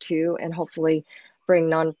panels too, and hopefully bring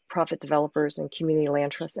nonprofit developers and community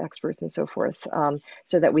land trust experts and so forth,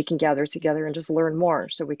 so that we can gather together and just learn more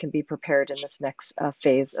so we can be prepared in this next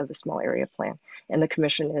phase of the small area plan. And the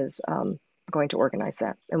commission is going to organize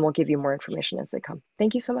that, and we'll give you more information as they come.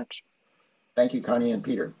 Thank you so much. Thank you, Connie and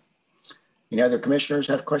Peter. Any other commissioners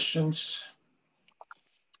have questions?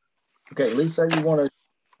 Okay, Lisa, you want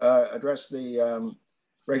to address the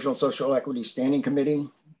Regional Social Equity Standing Committee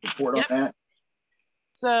report on that?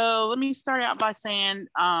 So let me start out by saying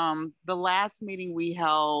the last meeting we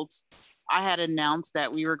held, I had announced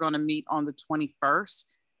that we were going to meet on the 21st.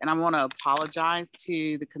 And I want to apologize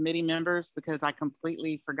to the committee members because I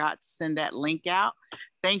completely forgot to send that link out.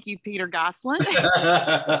 Thank you, Peter Goslin. It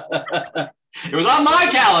was on my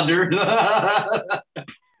calendar.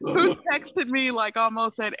 Who texted me like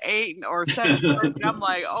almost at 8 or 7:30? I'm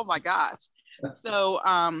like, oh my gosh. So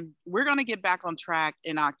we're going to get back on track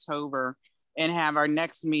in October and have our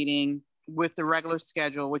next meeting with the regular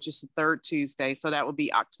schedule, which is the third Tuesday. So that will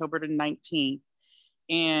be October the 19th.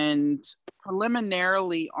 And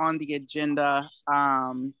preliminarily on the agenda,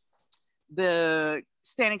 the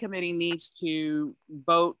standing committee needs to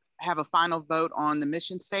have a final vote on the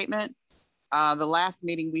mission statement. The last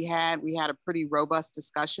meeting we had a pretty robust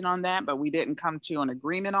discussion on that, but we didn't come to an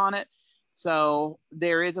agreement on it. So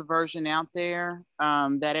there is a version out there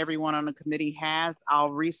that everyone on the committee has. I'll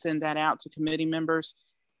resend that out to committee members,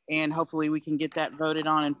 and hopefully we can get that voted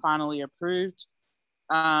on and finally approved.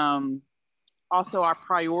 Also our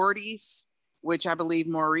priorities, which I believe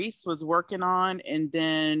Maurice was working on, and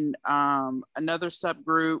then another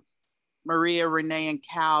subgroup, Maria, Renee, and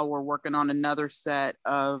Cal were working on another set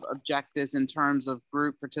of objectives in terms of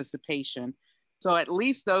group participation. So at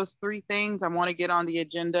least those three things I want to get on the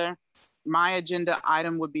agenda. My agenda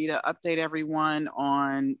item would be to update everyone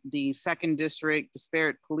on the 2nd District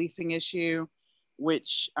disparate policing issue,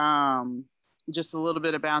 which just a little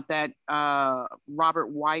bit about that. Robert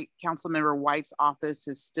White, Councilmember White's office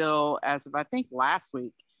is still, as of I think last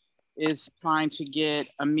week, is trying to get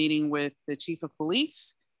a meeting with the chief of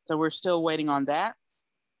police. So we're still waiting on that.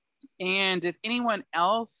 And if anyone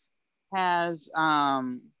else has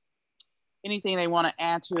anything they want to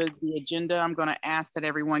add to the agenda, I'm going to ask that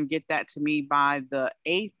everyone get that to me by the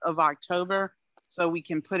 8th of October so we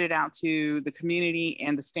can put it out to the community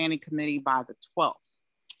and the standing committee by the 12th.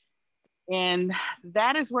 And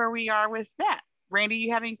that is where we are with that. Randy,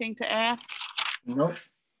 you have anything to add? Nope,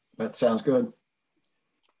 that sounds good.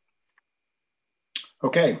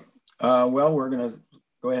 Okay, well, we're going to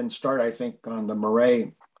go ahead and start, I think, on the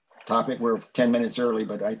Maret topic. We're 10 minutes early,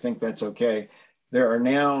 but I think that's okay. There are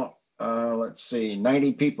now, let's see,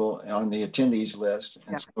 90 people on the attendees list.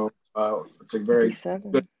 And so it's a very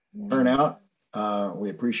good turnout. We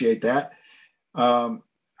appreciate that.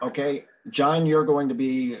 Okay, John, you're going to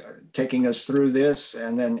be taking us through this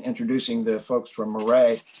and then introducing the folks from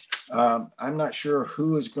Maret. I'm not sure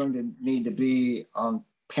who is going to need to be on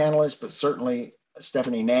panelists, but certainly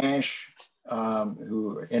Stephanie Nash,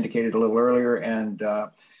 who indicated a little earlier, and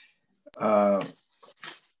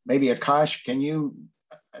maybe Akash, can you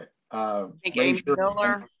raise your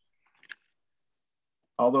hand?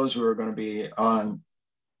 All those who are going to be on.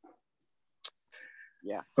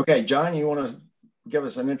 Yeah. Okay, John, you want to give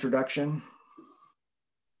us an introduction?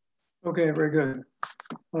 Okay, very good.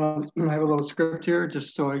 I have a little script here,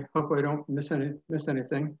 just so I hope I don't miss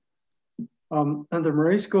anything. The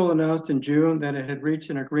Maret School announced in June that it had reached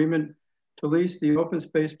an agreement to lease the open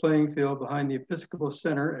space playing field behind the Episcopal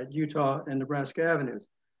Center at Utah and Nebraska Avenues.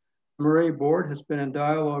 The Maret board has been in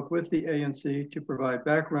dialogue with the ANC to provide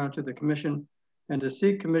background to the commission and to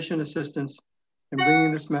seek commission assistance in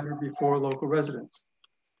bringing this matter before local residents.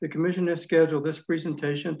 The commission has scheduled this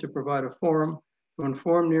presentation to provide a forum to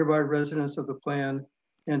inform nearby residents of the plan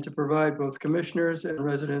and to provide both commissioners and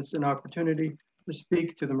residents an opportunity to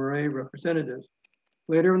speak to the Maret representatives.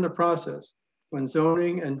 Later in the process, when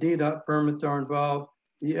zoning and DDOT permits are involved,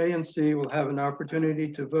 the ANC will have an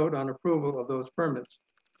opportunity to vote on approval of those permits,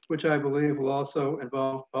 which I believe will also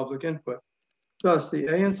involve public input. Thus, the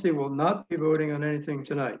ANC will not be voting on anything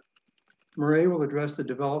tonight. Maret will address the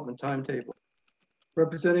development timetable.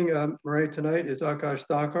 Representing Maret tonight is Akash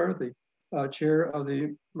Thakkar, the chair of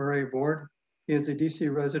the Maret board. He is a DC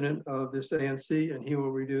resident of this ANC, and he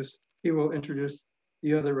will introduce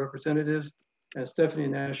the other representatives, and Stephanie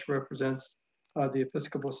Nash represents the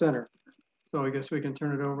Episcopal Center. So I guess we can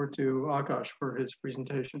turn it over to Akash for his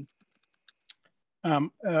presentation.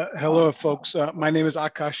 Hello, folks. My name is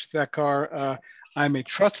Akash Thakkar. I'm a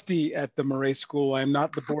trustee at the Maret School. I'm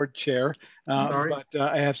not the board chair, but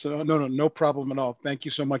I have some, no problem at all. Thank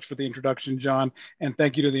you so much for the introduction, John. And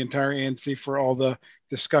thank you to the entire ANC for all the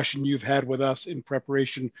discussion you've had with us in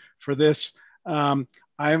preparation for this. I'm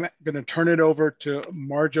going to turn it over to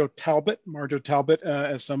Marjo Talbot. Marjo Talbot,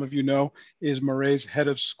 as some of you know, is Maret's head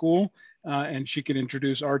of school, and she can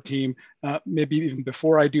introduce our team. Maybe even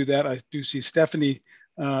before I do that, I do see Stephanie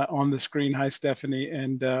on the screen. Hi, Stephanie,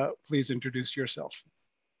 and please introduce yourself.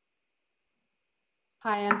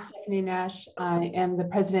 Hi, I'm Stephanie Nash. I am the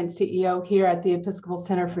president and CEO here at the Episcopal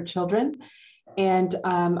Center for Children. And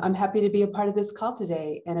I'm happy to be a part of this call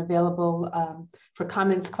today and available for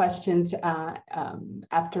comments, questions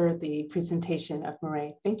after the presentation of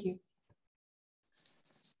Maret. Thank you.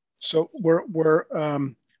 So we're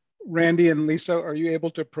Randy and Lisa, are you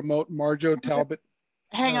able to promote Marjo Talbot?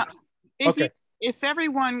 Hang on. If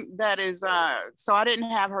everyone that is, so I didn't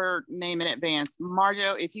have her name in advance.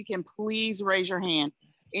 Marjo, if you can please raise your hand.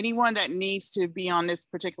 Anyone that needs to be on this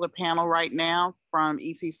particular panel right now from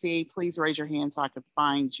ECC, please raise your hand so I could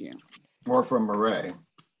find you. Or from Maret.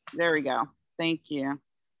 There we go. Thank you.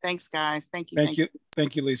 Thanks, guys. Thank you. Thank you.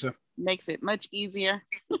 Thank you, Lisa. Makes it much easier.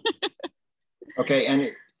 Okay, and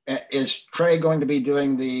is Trey going to be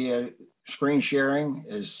doing the screen sharing?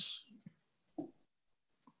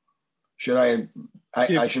 Should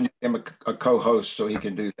I should make him a co-host so he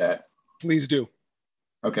can do that? Please do.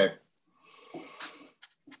 Okay.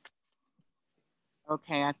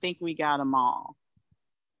 Okay, I think we got them all.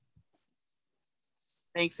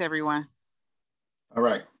 Thanks, everyone. All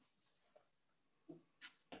right.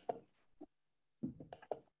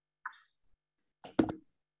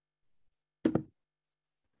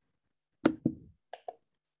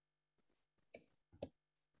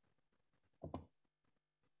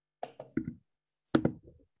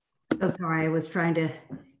 So sorry, I was trying to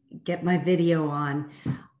get my video on.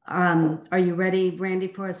 Are you ready, Randy,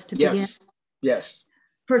 for us to begin? Yes.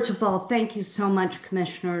 First of all, thank you so much,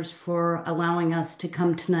 commissioners, for allowing us to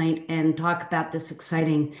come tonight and talk about this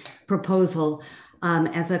exciting proposal.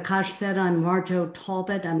 As Akash said, I'm Marjo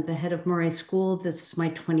Talbot. I'm the head of Maret School. This is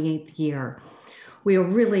my 28th year. We are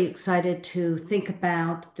really excited to think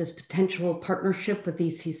about this potential partnership with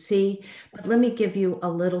ECC, but let me give you a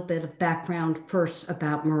little bit of background first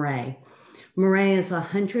about Maret. Maret is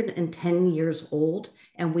 110 years old,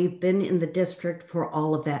 and we've been in the district for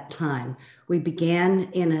all of that time. We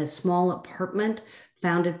began in a small apartment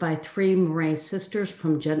founded by 3 Maret sisters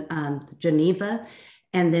from Geneva,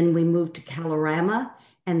 and then we moved to Kalorama,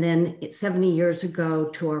 and then 70 years ago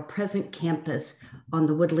to our present campus on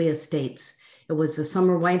the Woodley Estates. It was the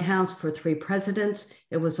summer White House for 3 presidents.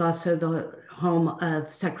 It was also the home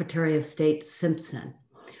of Secretary of State Simpson.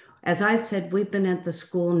 As I said, we've been at the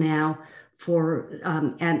school now for,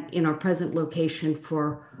 and in our present location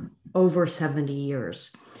for over 70 years.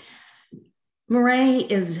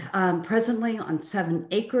 Maret is presently on 7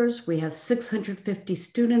 acres. We have 650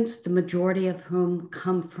 students, the majority of whom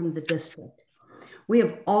come from the district. We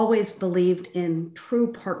have always believed in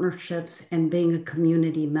true partnerships and being a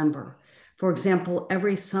community member. For example,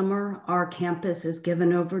 every summer, our campus is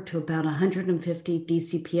given over to about 150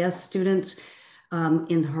 DCPS students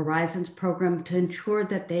in the Horizons program to ensure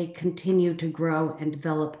that they continue to grow and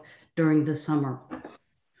develop during the summer.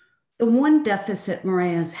 The one deficit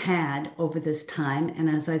Maret has had over this time, and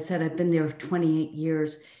as I said, I've been there for 28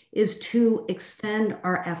 years, is to extend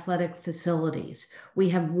our athletic facilities. We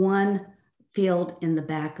have 1 field in the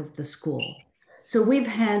back of the school. So we've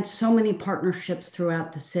had so many partnerships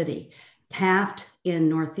throughout the city. Taft in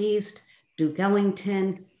Northeast, Duke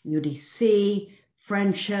Ellington, UDC,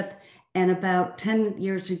 Friendship, and about 10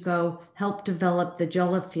 years ago, helped develop the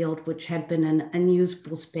Jella Field, which had been an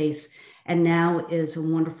unusable space and now is a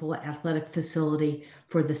wonderful athletic facility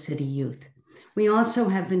for the city youth. We also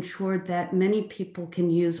have ensured that many people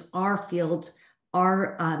can use our fields,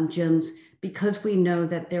 our gyms, because we know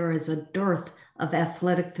that there is a dearth of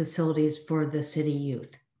athletic facilities for the city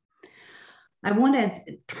youth. I want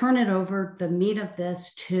to turn it over, the meat of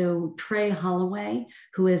this, to Trey Holloway,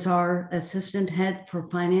 who is our assistant head for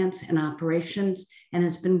finance and operations and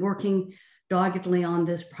has been working doggedly on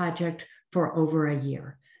this project for over a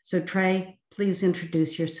year. So Trey, please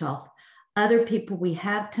introduce yourself. Other people we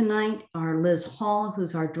have tonight are Liz Hall,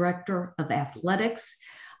 who's our director of athletics,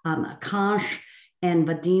 Akash and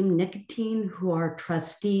Vadim Nicotine, who are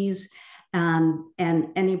trustees, and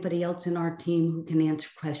anybody else in our team who can answer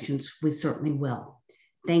questions, we certainly will.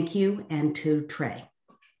 Thank you, and to Trey.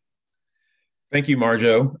 Thank you,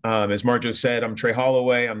 Marjo. As Marjo said, I'm Trey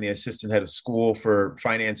Holloway. I'm the assistant head of school for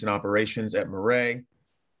finance and operations at Maret.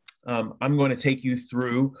 I'm going to take you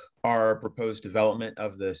through our proposed development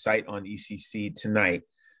of the site on ECC tonight.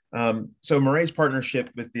 So Maret's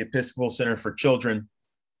partnership with the Episcopal Center for Children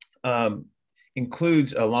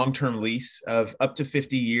includes a long-term lease of up to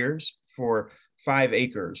 50 years for 5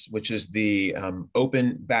 acres, which is the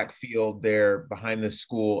open backfield there behind the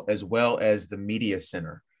school, as well as the media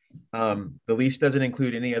center. The lease doesn't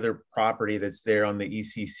include any other property that's there on the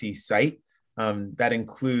ECC site. That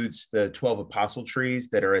includes the 12 apostle trees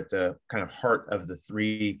that are at the kind of heart of the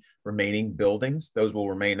 3 remaining buildings. Those will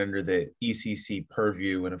remain under the ECC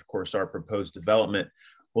purview. And of course, our proposed development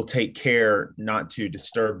will take care not to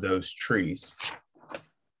disturb those trees.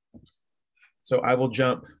 So I will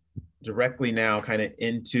jump directly now kind of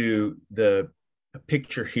into the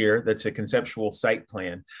picture here. That's a conceptual site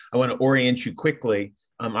plan. I want to orient you quickly.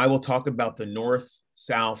 I will talk about the north,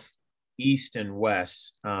 south, east, and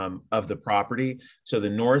west of the property. So the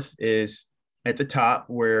north is at the top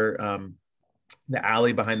where the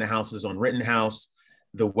alley behind the house is on Rittenhouse.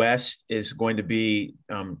 The west is going to be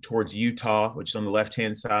towards Utah, which is on the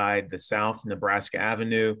left-hand side, the south, Nebraska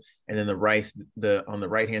Avenue, and then on the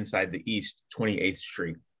right-hand side, the east, 28th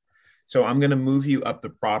Street. So I'm going to move you up the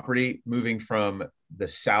property, moving from the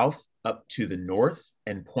south up to the north,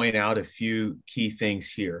 and point out a few key things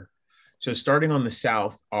here. So starting on the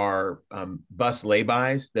south are bus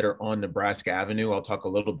laybys that are on Nebraska Avenue. I'll talk a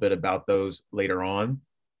little bit about those later on.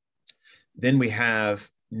 Then we have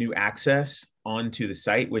new access onto the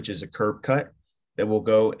site, which is a curb cut that will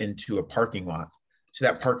go into a parking lot. So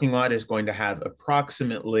that parking lot is going to have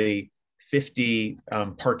approximately 50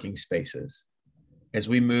 parking spaces. As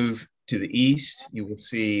we move to the east, you will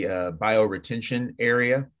see a bioretention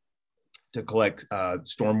area to collect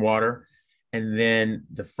stormwater. And then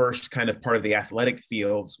the first kind of part of the athletic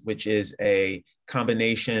fields, which is a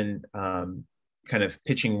combination kind of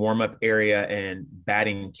pitching warm-up area and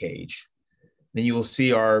batting cage. Then you will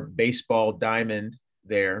see our baseball diamond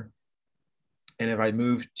there. And if I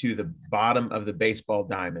move to the bottom of the baseball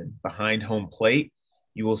diamond behind home plate,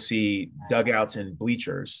 you will see dugouts and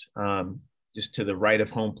bleachers just to the right of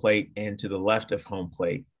home plate and to the left of home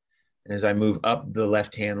plate. And as I move up the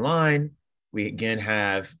left-hand line, we again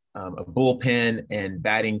have a bullpen and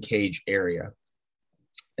batting cage area.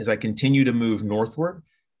 As I continue to move northward,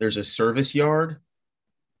 there's a service yard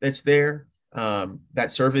that's there.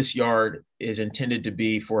 That service yard is intended to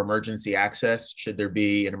be for emergency access should there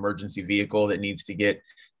be an emergency vehicle that needs to get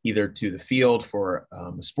either to the field for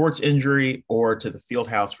a sports injury or to the field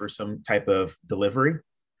house for some type of delivery.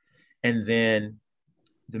 And then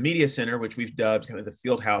the media center, which we've dubbed kind of the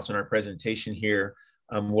field house in our presentation here,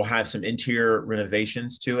 will have some interior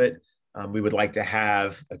renovations to it. We would like to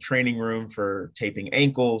have a training room for taping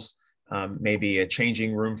ankles, maybe a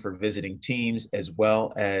changing room for visiting teams, as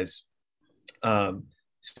well as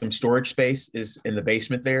some storage space is in the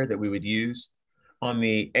basement there that we would use. On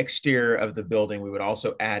the exterior of the building, we would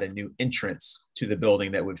also add a new entrance to the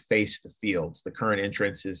building that would face the fields. The current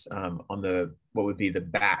entrance is on what would be the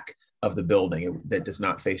back of the building that does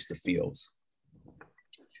not face the fields.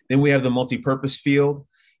 Then we have the multi-purpose field.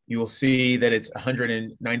 You will see that it's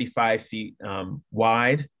 195 feet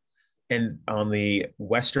wide. And on the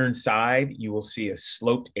western side, you will see a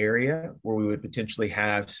sloped area where we would potentially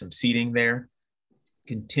have some seating there.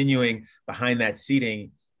 Continuing behind that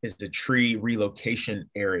seating is the tree relocation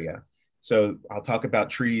area. So I'll talk about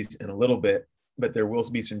trees in a little bit, but there will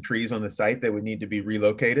be some trees on the site that would need to be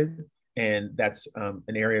relocated. And that's an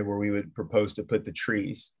area where we would propose to put the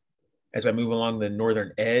trees. As I move along the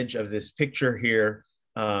northern edge of this picture here,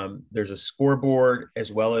 there's a scoreboard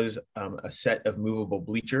as well as a set of movable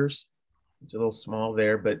bleachers. It's a little small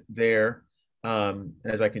there, but there,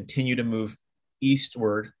 as I continue to move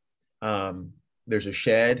eastward, there's a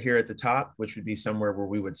shed here at the top, which would be somewhere where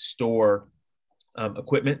we would store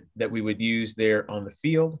equipment that we would use there on the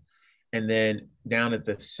field. And then down at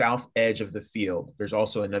the south edge of the field, there's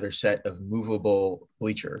also another set of movable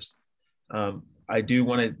bleachers. I do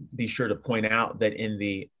want to be sure to point out that in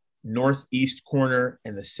the northeast corner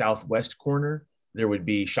and the southwest corner, there would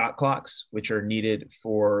be shot clocks, which are needed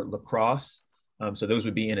for lacrosse. So those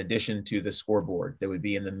would be in addition to the scoreboard that would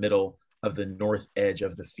be in the middle of the north edge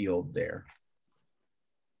of the field there.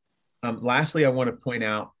 Lastly, I want to point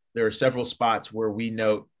out there are several spots where we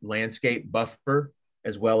note landscape buffer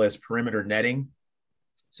as well as perimeter netting.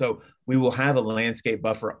 So we will have a landscape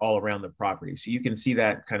buffer all around the property. So you can see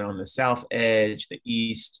that kind of on the south edge, the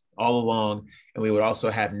east, all along. And we would also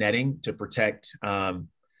have netting to protect,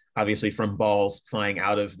 obviously, from balls flying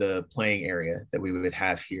out of the playing area that we would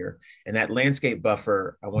have here. And that landscape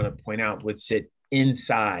buffer, I want to point out, would sit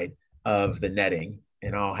inside of the netting.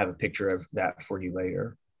 And I'll have a picture of that for you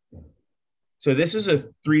later. So this is a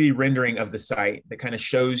 3D rendering of the site that kind of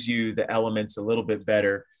shows you the elements a little bit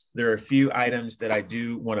better. There are a few items that I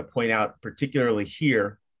do want to point out, particularly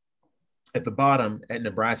here at the bottom at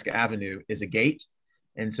Nebraska Avenue is a gate.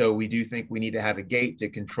 And so we do think we need to have a gate to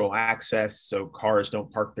control access so cars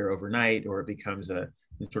don't park there overnight or it becomes a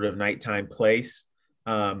sort of nighttime place.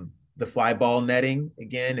 The fly ball netting,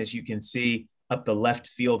 again, as you can see up the left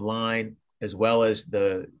field line, as well as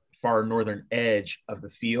the far northern edge of the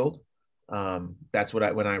field. That's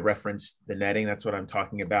what when I reference the netting, that's what I'm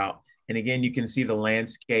talking about. And again, you can see the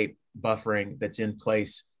landscape buffering that's in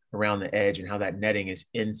place around the edge and how that netting is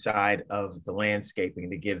inside of the landscaping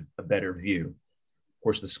to give a better view. Of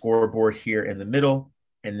course, the scoreboard here in the middle,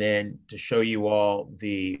 and then to show you all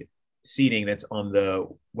the seating that's on the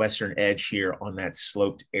western edge here on that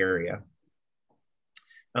sloped area.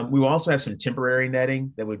 We will also have some temporary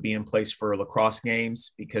netting that would be in place for lacrosse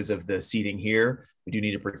games because of the seating here. We do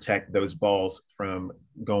need to protect those balls from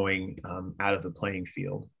going out of the playing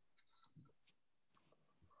field.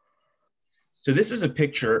 So this is a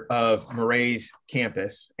picture of Maret's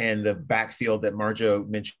campus and the backfield that Marjo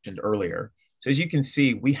mentioned earlier. So as you can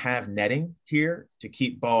see, we have netting here to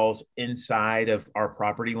keep balls inside of our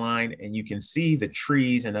property line. And you can see the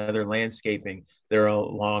trees and other landscaping that are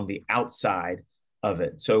along the outside of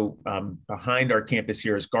it. So behind our campus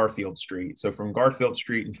here is Garfield Street. So from Garfield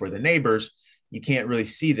Street and for the neighbors, you can't really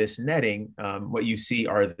see this netting. What you see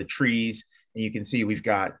are the trees, and you can see we've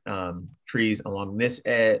got trees along this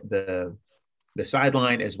edge, the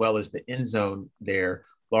sideline, as well as the end zone there,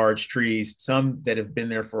 large trees, some that have been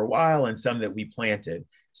there for a while and some that we planted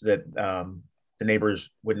so that the neighbors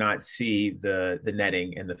would not see the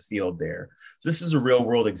netting in the field there. So this is a real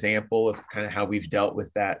world example of kind of how we've dealt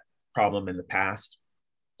with that problem in the past.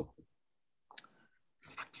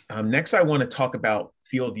 Next, I want to talk about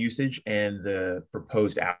field usage and the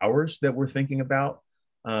proposed hours that we're thinking about.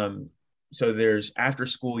 So there's after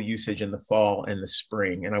school usage in the fall and the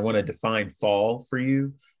spring. And I want to define fall for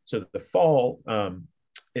you. So the fall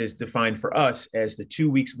is defined for us as the 2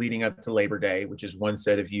 weeks leading up to Labor Day, which is one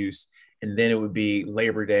set of use. And then it would be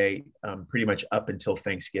Labor Day pretty much up until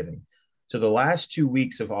Thanksgiving. So the last 2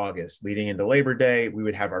 weeks of August leading into Labor Day, we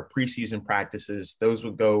would have our preseason practices. Those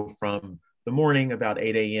would go from the morning about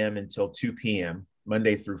 8 a.m. until 2 p.m.,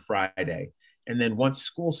 Monday through Friday. And then once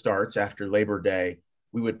school starts after Labor Day,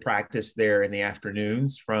 we would practice there in the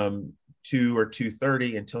afternoons from 2 or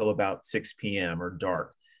 2:30 until about 6 p.m. or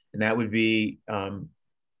dark. And that would be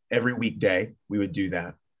every weekday, we would do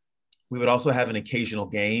that. We would also have an occasional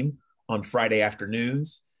game on Friday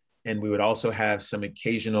afternoons, and we would also have some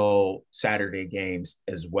occasional Saturday games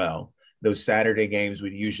as well. Those Saturday games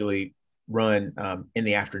would usually run in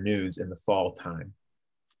the afternoons in the fall time.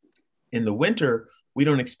 In the winter, we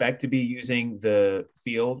don't expect to be using the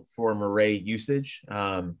field for Maret usage.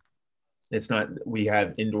 It's not, we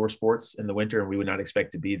have indoor sports in the winter and we would not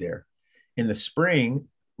expect to be there. In the spring,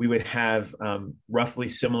 we would have roughly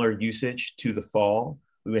similar usage to the fall.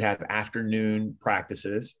 We would have afternoon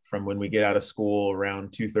practices from when we get out of school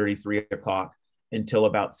around 2:30, 3 o'clock until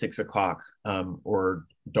about 6 o'clock or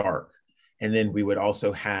dark. And then we would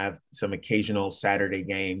also have some occasional Saturday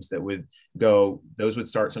games that would go, those would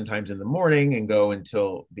start sometimes in the morning and go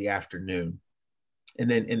until the afternoon. And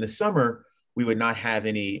then in the summer, we would not have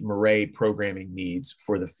any Maret programming needs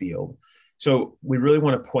for the field. So we really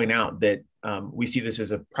want to point out that we see this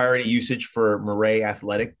as a priority usage for Maret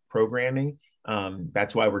athletic programming.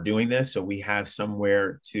 That's why we're doing this. So we have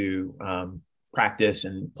somewhere to practice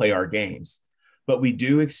and play our games. But we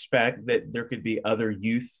do expect that there could be other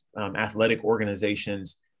youth athletic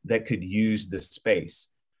organizations that could use this space.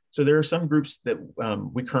 So there are some groups that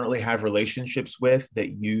we currently have relationships with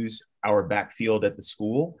that use our backfield at the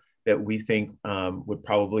school that we think would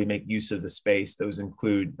probably make use of the space. Those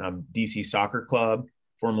include DC Soccer Club,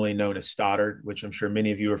 formerly known as Stoddard, which I'm sure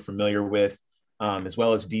many of you are familiar with, as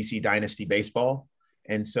well as DC Dynasty Baseball.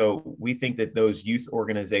 And so we think that those youth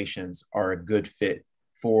organizations are a good fit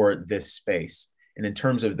for this space. And in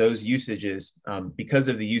terms of those usages, because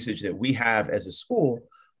of the usage that we have as a school,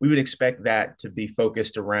 we would expect that to be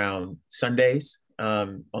focused around Sundays,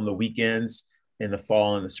 on the weekends, in the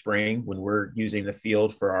fall and the spring when we're using the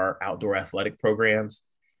field for our outdoor athletic programs.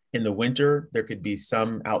 In the winter, there could be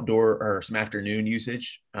some outdoor or some afternoon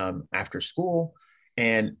usage after school.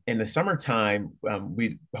 And in the summertime,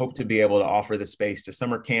 we hope to be able to offer the space to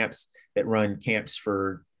summer camps that run camps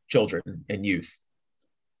for children and youth.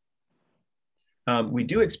 We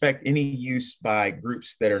do expect any use by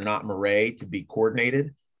groups that are not Maret to be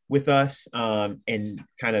coordinated with us and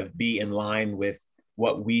kind of be in line with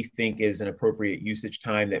what we think is an appropriate usage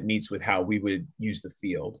time that meets with how we would use the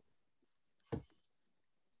field.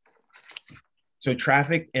 So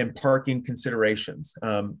traffic and parking considerations.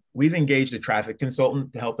 We've engaged a traffic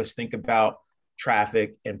consultant to help us think about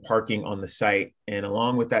traffic and parking on the site. And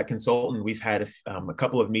along with that consultant, we've had a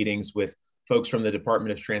couple of meetings with folks from the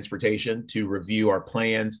Department of Transportation to review our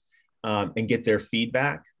plans and get their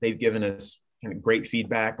feedback. They've given us kind of great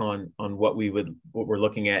feedback on what we're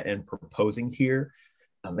looking at and proposing here.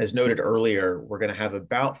 As noted earlier, we're going to have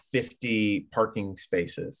about 50 parking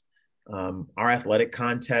spaces. Our athletic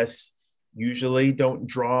contests usually don't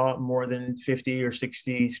draw more than 50 or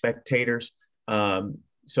 60 spectators.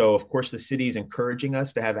 So of course the city is encouraging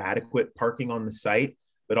us to have adequate parking on the site,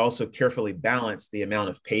 but also carefully balance the amount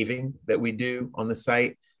of paving that we do on the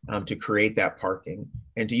site to create that parking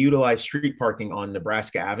and to utilize street parking on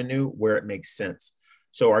Nebraska Avenue where it makes sense.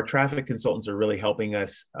 So our traffic consultants are really helping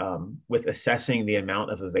us with assessing the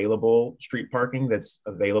amount of available street parking that's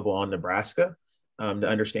available on Nebraska to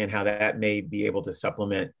understand how that may be able to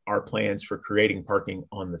supplement our plans for creating parking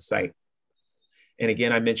on the site. And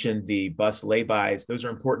again, I mentioned the bus laybys. Those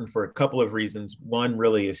are important for a couple of reasons. One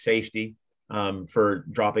really is safety for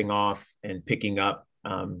dropping off and picking up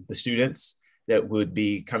the students that would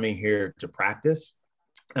be coming here to practice.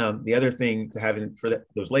 The other thing to have for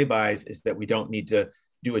those laybys is that we don't need to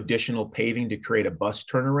do additional paving to create a bus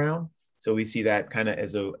turnaround. So we see that kind of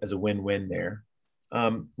as a win-win there.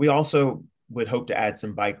 We also would hope to add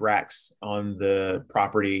some bike racks on the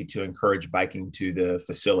property to encourage biking to the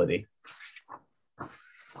facility.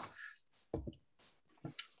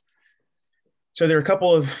 So there are a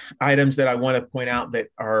couple of items that I want to point out that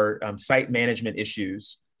are site management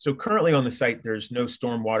issues. So currently on the site, there's no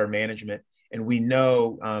stormwater management, and we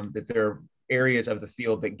know that there are areas of the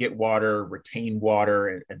field that get water, retain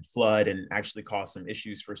water, and flood, and actually cause some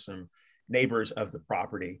issues for some neighbors of the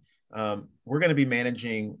property. We're going to be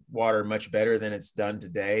managing water much better than it's done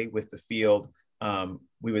today with the field.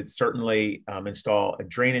 We would certainly install a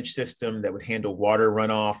drainage system that would handle water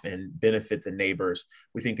runoff and benefit the neighbors.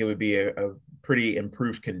 We think it would be a pretty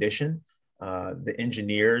improved condition. The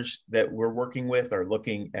engineers that we're working with are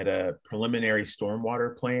looking at a preliminary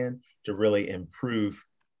stormwater plan to really improve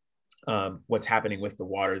what's happening with the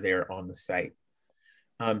water there on the site.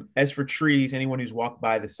 As for trees, anyone who's walked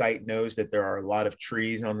by the site knows that there are a lot of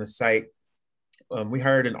trees on the site. We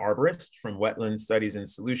hired an arborist from Wetland Studies and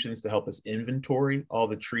Solutions to help us inventory all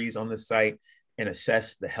the trees on the site and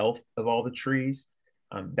assess the health of all the trees.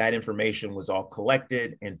 That information was all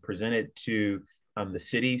collected and presented to the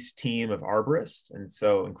city's team of arborists. And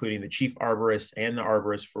so including the chief arborist and the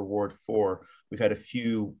arborist for Ward 4, we've had a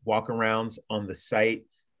few walkarounds on the site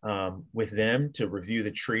with them to review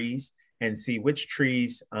the trees and see which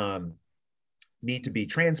trees need to be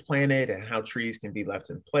transplanted and how trees can be left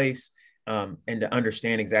in place, and to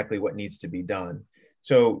understand exactly what needs to be done.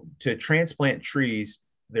 So to transplant trees,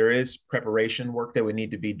 there is preparation work that would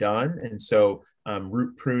need to be done. And so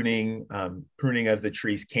root pruning, pruning of the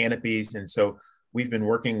tree's canopies. And so we've been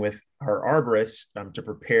working with our arborists to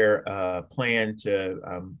prepare a plan to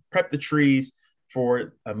prep the trees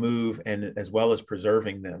for a move, and as well as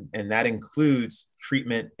preserving them. And that includes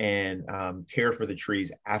treatment and care for the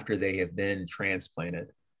trees after they have been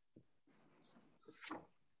transplanted.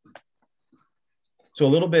 So a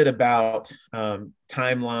little bit about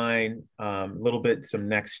timeline, a little bit some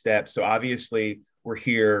next steps. So obviously we're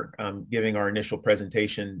here giving our initial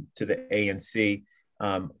presentation to the ANC.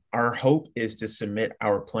 Our hope is to submit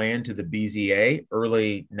our plan to the BZA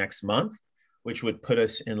early next month, which would put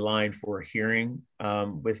us in line for a hearing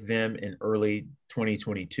with them in early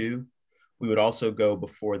 2022. We would also go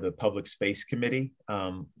before the Public Space Committee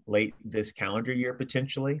late this calendar year,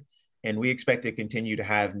 potentially. And we expect to continue to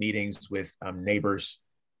have meetings with neighbors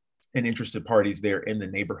and interested parties there in the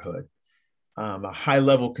neighborhood. A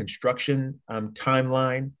high-level construction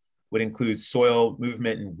timeline would include soil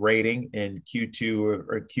movement and grading in Q2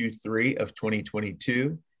 or Q3 of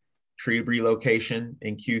 2022, tree relocation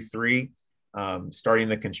in Q3, starting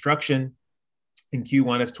the construction in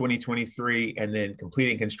Q1 of 2023, and then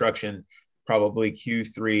completing construction probably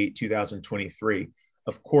Q3 2023.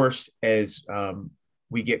 Of course, as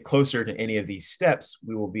we get closer to any of these steps,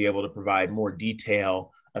 we will be able to provide more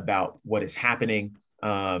detail about what is happening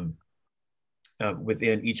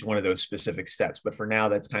within each one of those specific steps. But for now,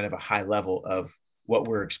 that's kind of a high level of what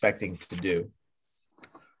we're expecting to do.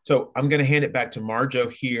 So I'm going to hand it back to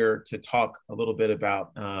Marjo here to talk a little bit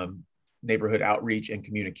about neighborhood outreach and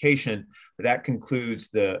communication. But that concludes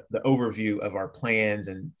the overview of our plans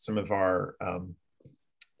and some of our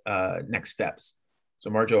next steps. So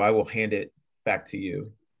Marjo, I will hand it back to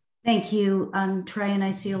you. Thank you, Trey, and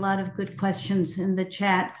I see a lot of good questions in the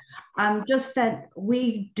chat. Just that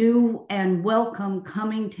we do and welcome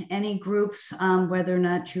coming to any groups, whether or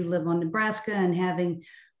not you live on Nebraska, and having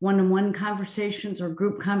one-on-one conversations or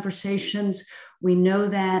group conversations. We know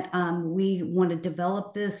that we want to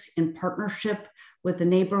develop this in partnership with the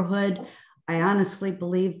neighborhood. I honestly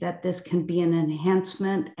believe that this can be an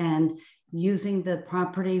enhancement, and using the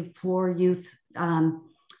property for youth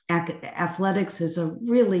athletics is a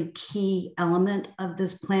really key element of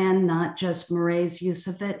this plan, not just Maret's use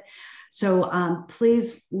of it. So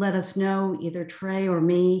please let us know, either Trey or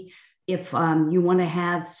me, if you want to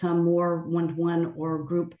have some more one-to-one or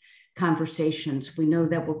group conversations. We know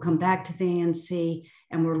that we'll come back to the ANC,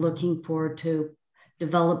 and we're looking forward to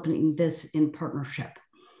developing this in partnership.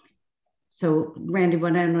 So Randy,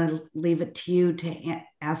 why don't I leave it to you to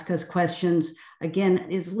ask us questions. Again,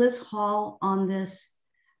 is Liz Hall on this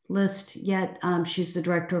list yet? She's the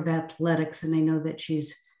director of athletics, and I know that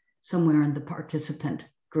she's somewhere in the participant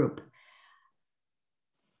group.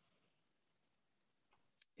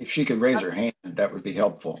 If she could raise her hand, that would be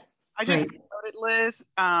helpful. I just promoted Liz.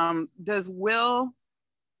 Does Will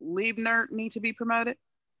Liebner need to be promoted?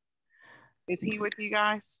 Is he with you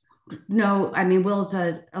guys? No, I mean, Will's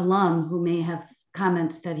an alum who may have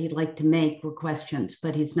comments that he'd like to make or questions,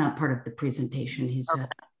 but he's not part of the presentation. He's okay.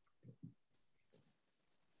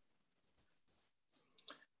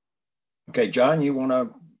 Okay, John, you want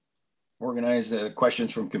to organize the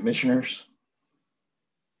questions from commissioners?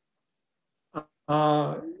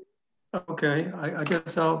 Okay, I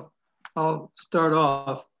guess I'll start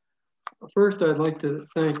off. First, I'd like to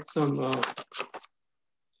thank some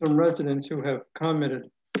residents who have commented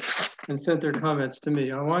and sent their comments to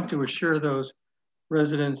me. I want to assure those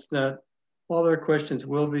residents that all their questions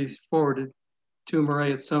will be forwarded to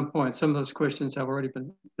Maret at some point. Some of those questions have already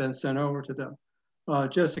been sent over to them.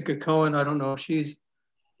 Jessica Cohen, I don't know if she's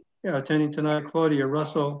attending tonight. Claudia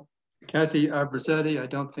Russell, Kathy Abrazetti, I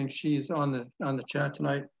don't think she's on the chat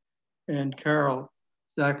tonight, and Carol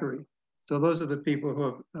Zachary. So those are the people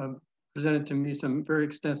who have presented to me some very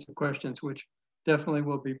extensive questions, which definitely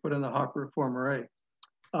will be put in the hopper for Maret.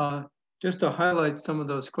 Just to highlight some of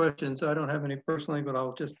those questions, I don't have any personally, but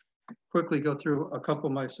I'll just quickly go through a couple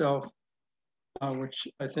myself, which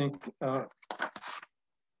I think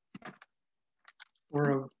were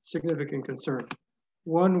of significant concern.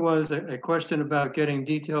 One was a question about getting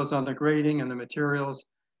details on the grading and the materials,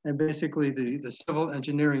 and basically the civil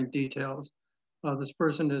engineering details. This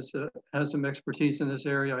person has some expertise in this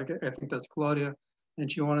area. I think that's Claudia,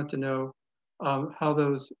 and she wanted to know how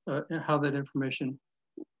that information,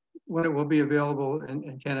 when it will be available,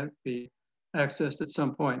 and can it be accessed at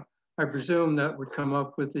some point. I presume that would come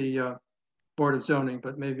up with the Board of Zoning,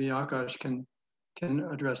 but maybe Akash can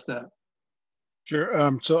address that.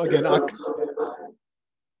 Sure. So again,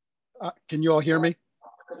 can you all hear me?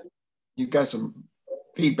 You've got some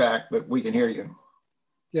feedback, but we can hear you.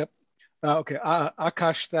 Yep. Okay.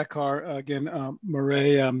 Akash Thakkar, again,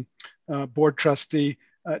 Maret, board trustee.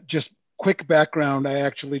 Just quick background, I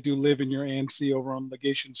actually do live in your ANC over on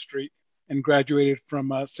Legation Street and graduated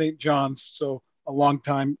from St. John's, so a long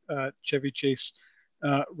time Chevy Chase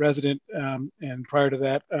resident, and prior to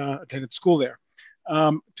that, attended school there.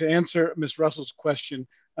 To answer Ms. Russell's question,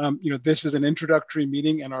 this is an introductory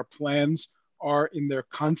meeting and our plans are in their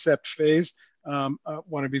concept phase. I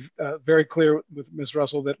want to be very clear with Ms.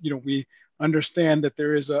 Russell that we understand that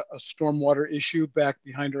there is a stormwater issue back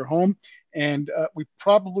behind her home, and we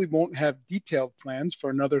probably won't have detailed plans for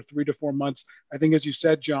another 3 to 4 months. I think, as you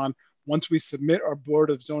said, John, once we submit our Board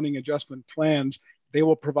of Zoning Adjustment plans, they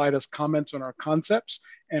will provide us comments on our concepts.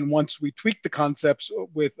 And once we tweak the concepts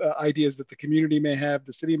with ideas that the community may have,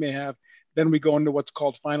 the city may have, then we go into what's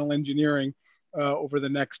called final engineering over the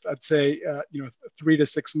next, I'd say, 3 to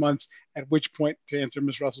 6 months, at which point, to answer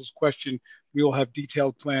Ms. Russell's question, we will have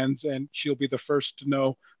detailed plans and she'll be the first to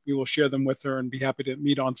know. We will share them with her and be happy to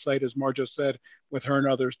meet on site, as Marjo said, with her and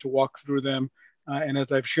others to walk through them. And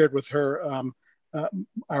as I've shared with her,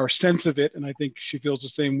 our sense of it, and I think she feels the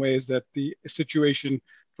same way, is that the situation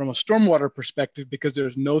from a stormwater perspective, because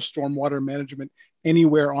there's no stormwater management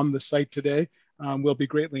anywhere on the site today, will be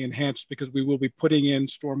greatly enhanced because we will be putting in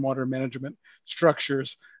stormwater management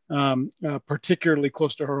structures, particularly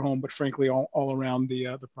close to her home, but frankly, all around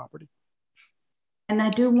the property. And I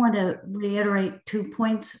do want to reiterate 2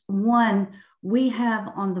 points. One, we have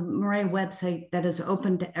on the Maret website that is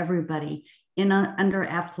open to everybody under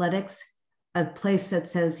athletics, a place that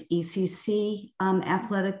says ECC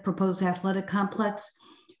proposed athletic complex.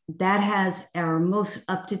 That has our most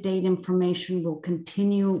up-to-date information. We'll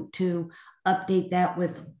continue to update that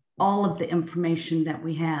with all of the information that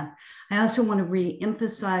we have. I also want to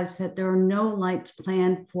re-emphasize that there are no lights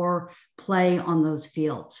planned for play on those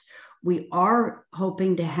fields. We are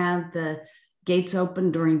hoping to have the gates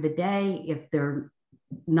open during the day if there are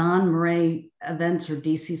non-Maret events or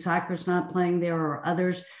DC Soccer's not playing there or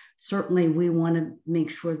others. Certainly we want to make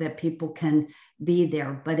sure that people can be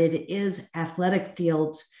there, but it is athletic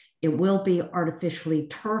fields. It will be artificially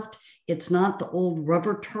turfed. It's not the old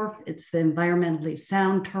rubber turf. It's the environmentally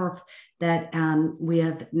sound turf that we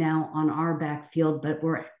have now on our backfield, but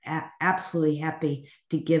we're absolutely happy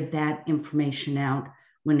to give that information out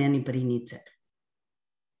when anybody needs it.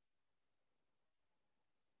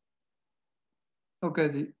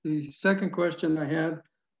 Okay, the second question I had,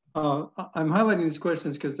 I'm highlighting these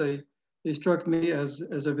questions because they struck me as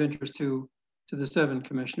of interest to the 7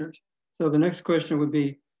 commissioners. So the next question would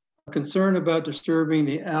be a concern about disturbing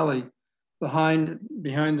the alley behind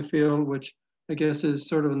the field, which I guess is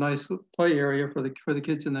sort of a nice play area for the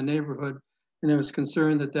kids in the neighborhood. And there was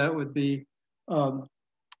concern that would be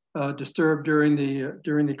disturbed during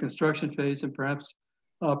the construction phase and perhaps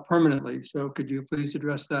permanently. So could you please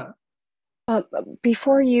address that?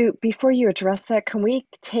 Before you address that, can we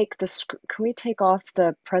take off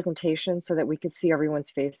the presentation so that we can see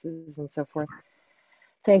everyone's faces and so forth?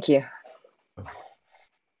 Thank you.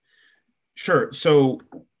 Sure. So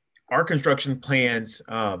our construction plans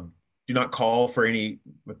do not call for any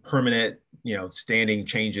permanent, standing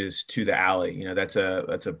changes to the alley. That's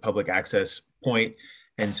a public access point.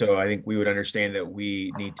 And so I think we would understand that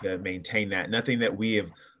we need to maintain that. Nothing that we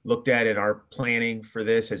have looked at in our planning for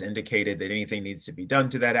this has indicated that anything needs to be done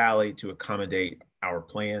to that alley to accommodate our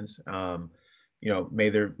plans.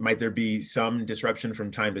 Might there be some disruption from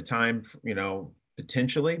time to time,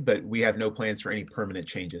 potentially, but we have no plans for any permanent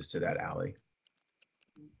changes to that alley.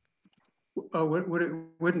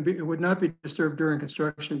 It would not be disturbed during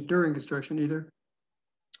construction either?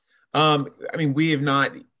 We have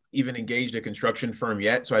not even engaged a construction firm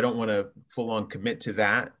yet, so I don't want to full on commit to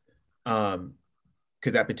that.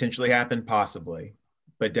 Could that potentially happen? Possibly,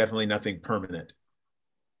 but definitely nothing permanent.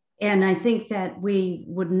 And I think that we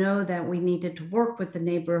would know that we needed to work with the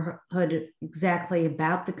neighborhood exactly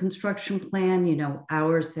about the construction plan, you know,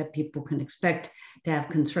 hours that people can expect to have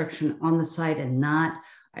construction on the site and not.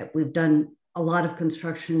 We've done a lot of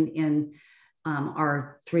construction in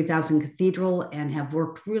our 3000 Cathedral and have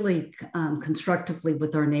worked really constructively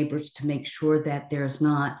with our neighbors to make sure that there's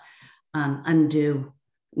not undue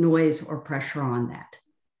noise or pressure on that.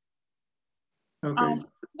 Okay.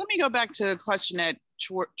 Let me go back to a question that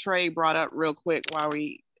Trey brought up real quick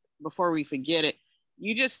before we forget it.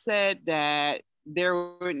 You just said that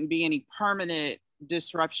there wouldn't be any permanent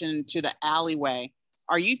disruption to the alleyway.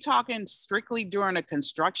 Are you talking strictly during a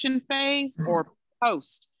construction phase or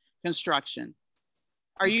post construction?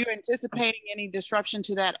 Are you anticipating any disruption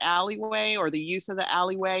to that alleyway or the use of the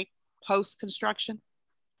alleyway post construction?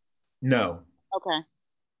 No. Okay.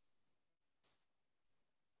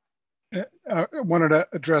 I wanted to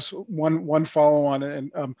address one follow on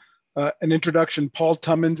and an introduction. Paul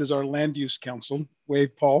Tummins is our land use counsel.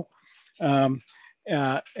 Wave, Paul. And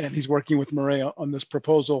he's working with Maret on this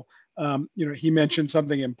proposal. You know, he mentioned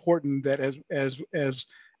something important that as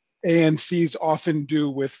ANCs often do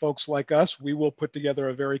with folks like us, we will put together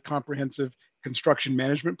a very comprehensive construction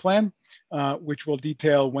management plan, which will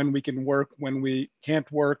detail when we can work, when we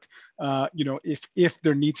can't work, you know, if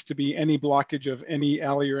there needs to be any blockage of any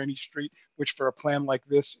alley or any street, which for a plan like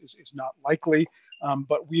this is not likely.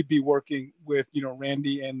 But we'd be working with, you know,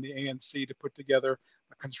 Randy and the ANC to put together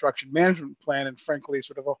a construction management plan and frankly,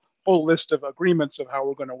 sort of a whole list of agreements of how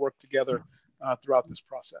we're going to work together throughout this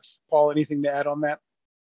process. Paul, anything to add on that?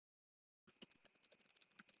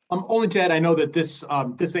 Only to add, I know that this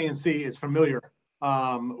ANC is familiar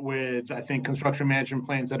with, I think, construction management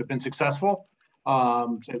plans that have been successful.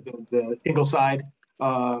 The Ingleside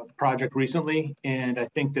project recently, and I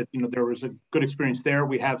think that, you know, there was a good experience there.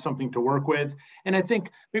 We have something to work with, and I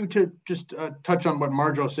think maybe to just touch on what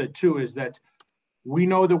Marjo said too is that we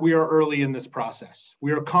know that we are early in this process.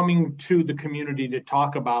 We are coming to the community to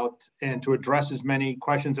talk about and to address as many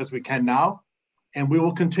questions as we can now, and we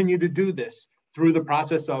will continue to do this through the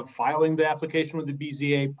process of filing the application with the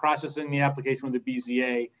BZA, processing the application with the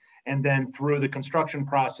BZA, and then through the construction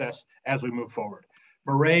process as we move forward.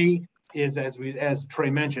 Maret is, as Trey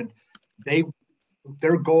mentioned,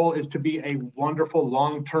 their goal is to be a wonderful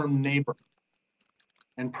long-term neighbor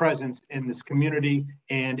and presence in this community,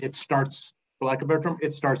 and it starts, for lack of a better term,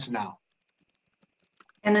 it starts now.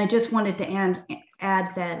 And I just wanted to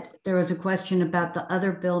add that there was a question about the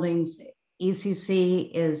other buildings.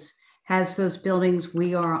 ECC has those buildings.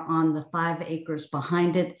 We are on the 5 acres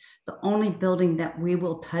behind it. The only building that we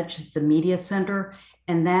will touch is the media center,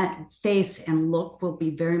 and that face and look will be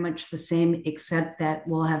very much the same, except that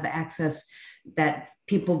we'll have access that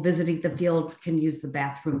people visiting the field can use the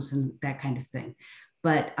bathrooms and that kind of thing.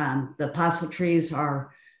 But the apostle trees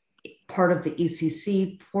are part of the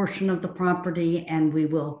ECC portion of the property, and we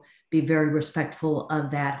will be very respectful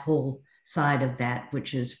of that whole side of that,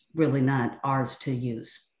 which is really not ours to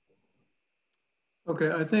use.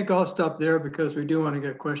 Okay, I think I'll stop there because we do want to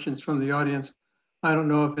get questions from the audience. I don't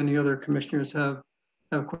know if any other commissioners have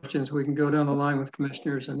questions. We can go down the line with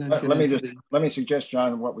commissioners and then let me suggest,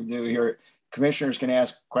 John, what we do here. Commissioners can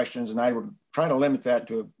ask questions, and I would try to limit that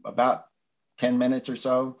to about 10 minutes or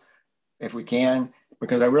so, if we can,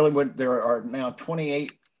 because I really would. There are now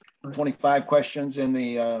 25 questions in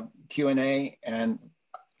the Q&A, and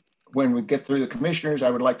when we get through the commissioners,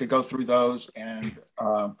 I would like to go through those and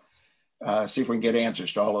see if we can get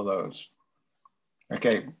answers to all of those.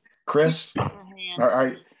 Okay, Chris,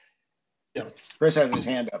 Chris has his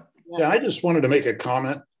hand up. Yeah, I just wanted to make a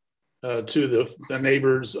comment to the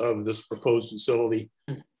neighbors of this proposed facility,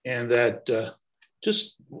 and that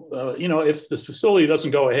you know, if the facility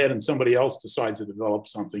doesn't go ahead and somebody else decides to develop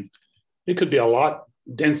something, it could be a lot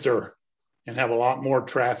denser and have a lot more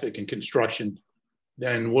traffic and construction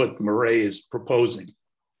than what Maret is proposing.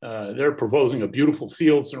 They're proposing a beautiful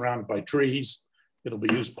field surrounded by trees. It'll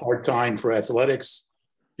be used part-time for athletics.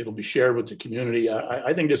 It'll be shared with the community.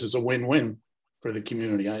 I think this is a win-win for the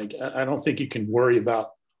community. I don't think you can worry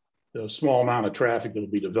about the small amount of traffic that will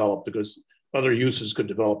be developed, because other uses could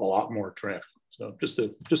develop a lot more traffic. So just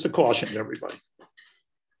a caution to everybody.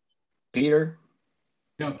 Peter?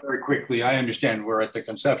 Yeah, very quickly, I understand we're at the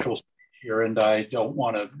conceptual stage here, and I don't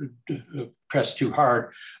want to press too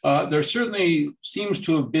hard. There certainly seems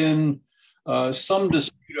to have been some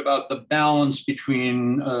dispute about the balance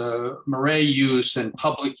between Maret use and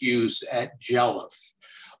public use at Jelliff.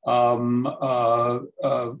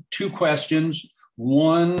 Two questions.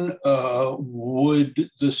 One, would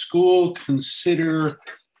the school consider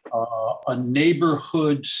a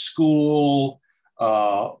neighborhood school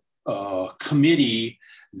committee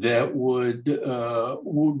that would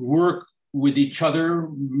work with each other,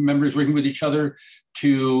 members working with each other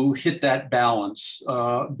to hit that balance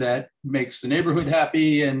that makes the neighborhood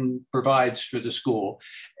happy and provides for the school?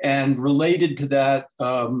 And related to that,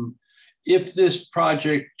 if this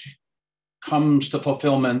project comes to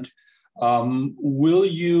fulfillment, will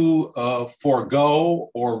you forego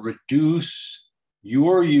or reduce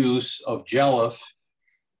your use of Jelliff,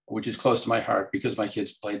 which is close to my heart because my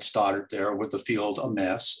kids played Stoddard there with the field a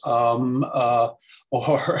mess, or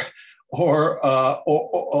do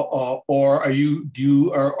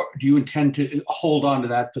you intend to hold on to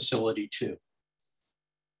that facility too?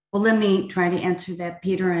 Well, let me try to answer that,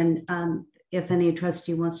 Peter, and if any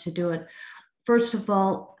trustee wants to do it. First of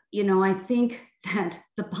all, I think that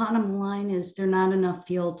the bottom line is there are not enough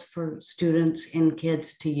fields for students and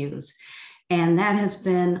kids to use. And that has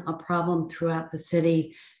been a problem throughout the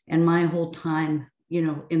city and my whole time,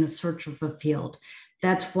 in a search of a field.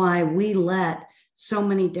 That's why we let so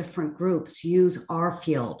many different groups use our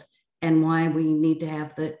field and why we need to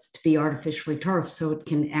have to be artificially turfed so it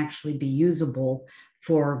can actually be usable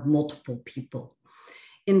for multiple people.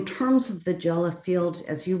 In terms of the Jelliff field,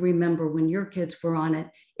 as you remember, when your kids were on it,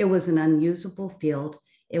 it was an unusable field.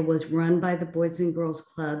 It was run by the Boys and Girls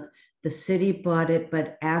Club. The city bought it,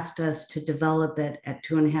 but asked us to develop it at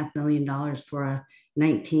 $2.5 million for a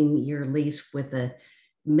 19-year lease with a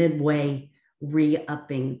midway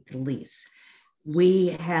re-upping the lease.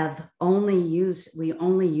 We only use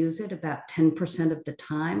it about 10% of the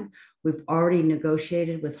time. We've already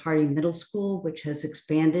negotiated with Hardy Middle School, which has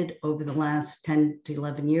expanded over the last 10 to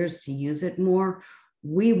 11 years to use it more.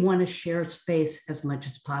 We want to share space as much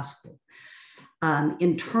as possible.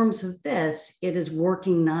 In terms of this, it is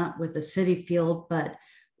working not with the city field, but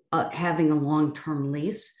having a long-term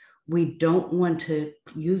lease. We don't want to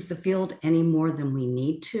use the field any more than we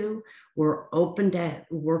need to. We're open to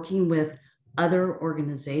working with other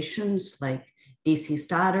organizations like DC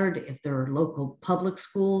Stoddard, if there are local public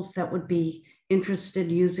schools that would be interested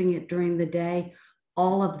in using it during the day.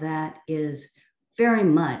 All of that is very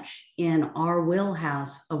much in our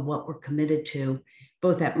wheelhouse of what we're committed to,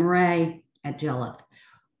 both at Maret, at Jelliff.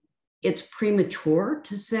 It's premature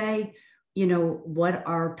to say, what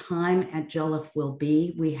our time at Jelliff will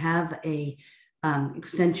be. We have a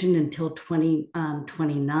extension until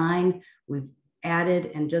 2029. We've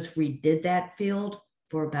added and just redid that field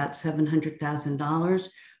for about $700,000,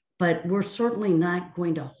 but we're certainly not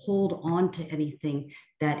going to hold on to anything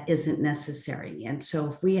that isn't necessary. And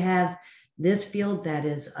so if we have this field that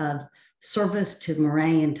is of service to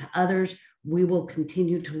Maret and to others, we will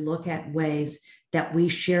continue to look at ways that we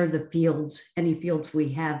share the fields, any fields we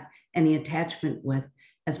have any attachment with,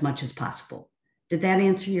 as much as possible. Did that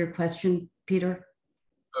answer your question, Peter?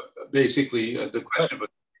 Basically, the question of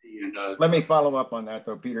let me follow up on that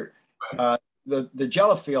though, Peter. The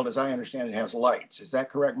Jelliff field, as I understand it, has lights. Is that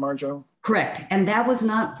correct, Marjo? Correct. And that was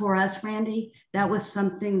not for us, Randy. That was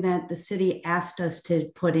something that the city asked us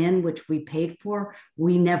to put in, which we paid for.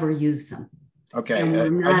 We never used them. Okay.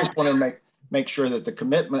 I just want to make sure that the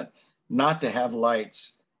commitment not to have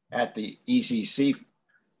lights at the ECC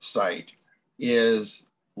site is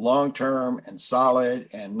long-term and solid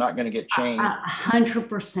and not going to get changed.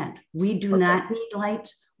 100%. We do not need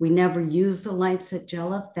lights. We never use the lights at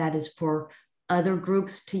Jelliff. That is for other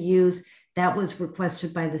groups to use. That was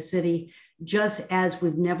requested by the city, just as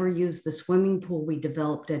we've never used the swimming pool we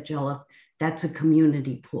developed at Jelliff. That's a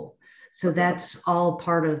community pool. So that's all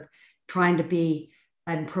part of trying to be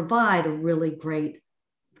and provide a really great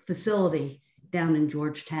facility down in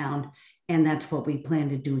Georgetown. And that's what we plan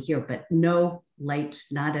to do here, but no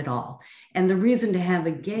lights, not at all. And the reason to have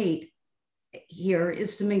a gate here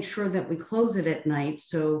is to make sure that we close it at night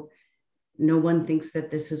so no one thinks that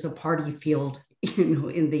this is a party field,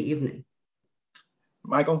 in the evening.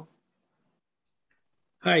 Michael?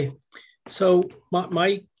 Hi. So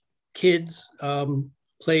my kids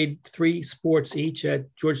played 3 sports each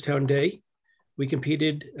at Georgetown Day. We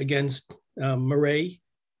competed against Maret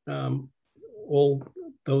all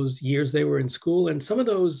those years they were in school. And some of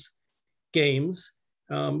those games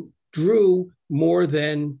drew more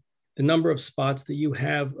than the number of spots that you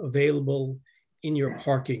have available in your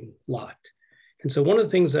parking lot. And so one of the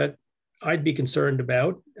things that I'd be concerned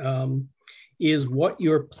about is what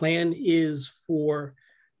your plan is for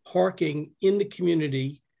parking in the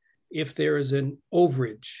community if there is an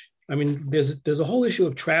overage. I mean, there's a whole issue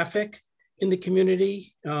of traffic in the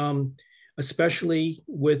community. especially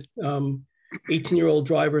with 18-year-old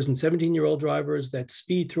drivers and 17-year-old drivers that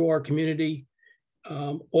speed through our community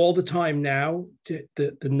all the time now.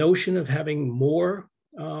 The notion of having more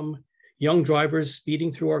young drivers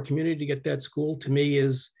speeding through our community to get that school, to me,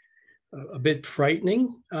 is a bit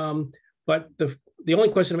frightening. But the only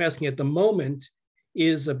question I'm asking at the moment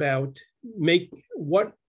is about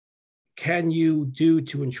what can you do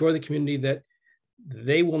to ensure the community that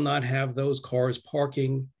they will not have those cars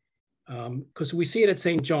parking, because we see it at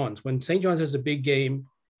St. John's. When St. John's has a big game,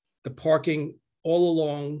 the parking all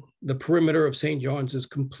along the perimeter of St. John's is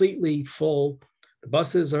completely full. The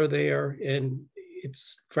buses are there, and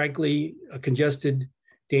it's frankly a congested,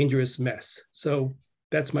 dangerous mess. So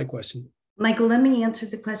that's my question. Michael, let me answer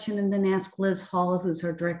the question and then ask Liz Hall, who's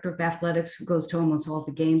our director of athletics, who goes to almost all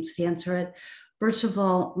the games, to answer it. First of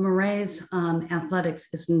all, Maret's athletics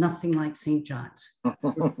is nothing like St. John's,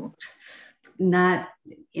 not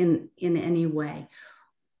in any way.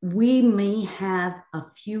 We may have a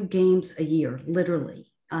few games a year,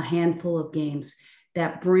 literally a handful of games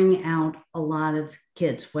that bring out a lot of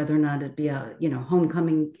kids, whether or not it be a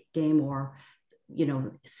homecoming game or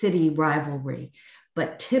city rivalry.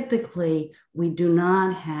 But typically, we do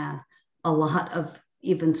not have a lot of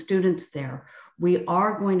even students there. We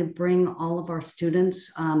are going to bring all of our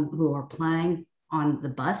students who are playing on the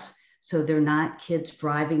bus, so they're not kids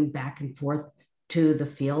driving back and forth to the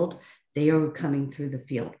field. They are coming through the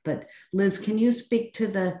field. But Liz, can you speak to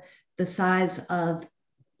the size of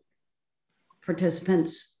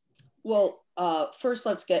participants? Well, first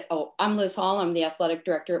I'm Liz Hall. I'm the athletic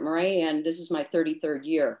director at Maret, and this is my 33rd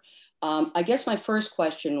year. I guess my first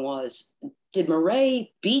question was, did Maret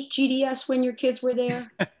beat GDS when your kids were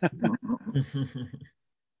there?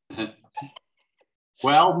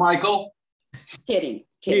 Well, Michael? Kidding.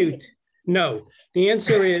 No, the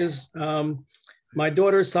answer is my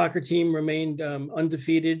daughter's soccer team remained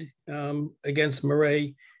undefeated against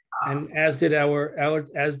Maret, and as did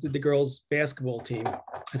the girls' basketball team.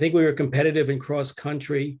 I think we were competitive in cross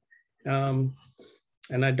country, and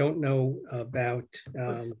I don't know about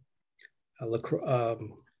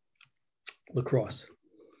lacrosse.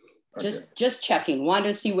 Just checking. Wanted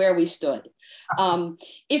to see where we stood.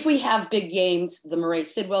 If we have big games, the Maret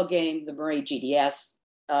Sidwell game, the Maret GDS,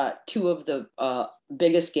 two of the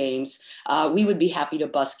biggest games, we would be happy to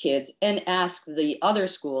bus kids and ask the other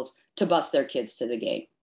schools to bus their kids to the game.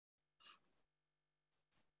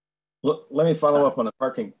 Let me follow up on the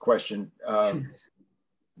parking question.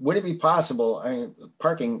 Would it be possible, I mean,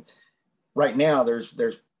 parking right now, there's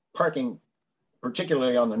parking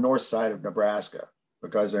particularly on the north side of Nebraska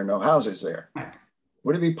because there are no houses there.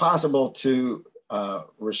 Would it be possible to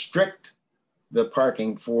restrict the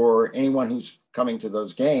parking for anyone who's coming to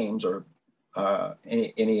those games or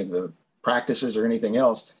any of the practices or anything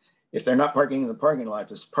else, if they're not parking in the parking lot,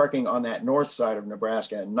 just parking on that north side of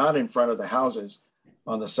Nebraska and not in front of the houses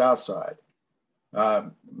on the south side?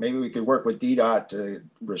 Maybe we could work with DDOT to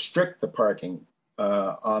restrict the parking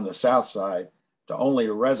on the south side to only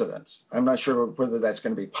residents. I'm not sure whether that's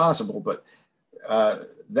going to be possible, but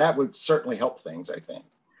that would certainly help things, I think.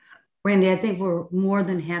 Randy, I think we're more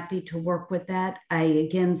than happy to work with that. I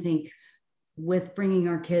again think with bringing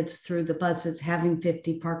our kids through the buses, having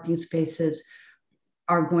 50 parking spaces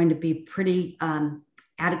are going to be pretty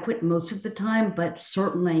adequate most of the time, but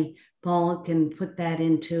certainly Paul can put that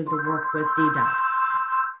into the work with DDOT.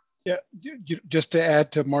 Yeah, just to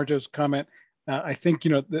add to Marjo's comment, I think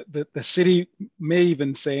the city may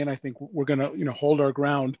even say, and I think we're going to hold our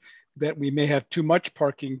ground, that we may have too much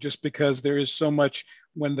parking just because there is so much.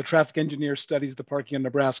 When the traffic engineer studies the parking in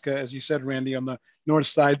Nebraska, as you said, Randy, on the north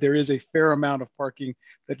side, there is a fair amount of parking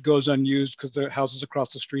that goes unused because the houses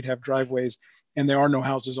across the street have driveways and there are no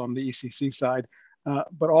houses on the ECC side.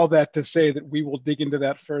 But all that to say that we will dig into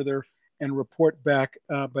that further and report back.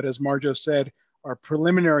 But as Marjo said, our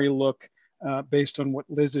preliminary look based on what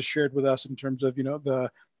Liz has shared with us in terms of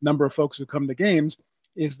the number of folks who come to games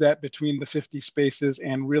is that between the 50 spaces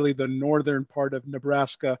and really the northern part of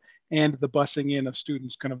Nebraska and the busing in of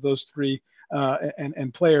students, kind of those three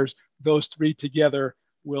and players, those three together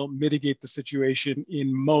will mitigate the situation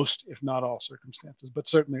in most, if not all circumstances. But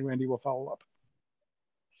certainly Randy will follow up.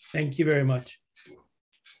 Thank you very much.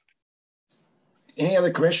 Any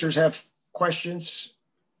other commissioners have questions?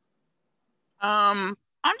 I'm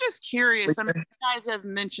just curious. I mean, you guys have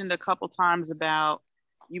mentioned a couple times about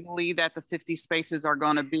you believe that the 50 spaces are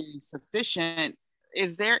going to be sufficient.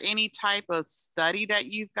 Is there any type of study that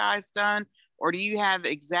you guys done, or do you have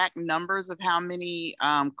exact numbers of how many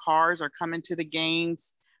cars are coming to the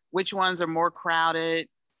games? Which ones are more crowded?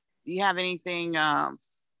 Do you have anything,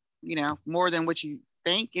 more than what you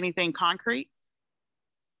think? Anything concrete?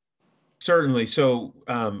 Certainly. So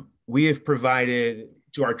we have provided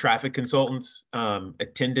to our traffic consultants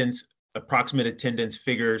approximate attendance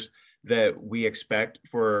figures that we expect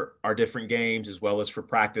for our different games as well as for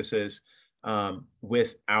practices.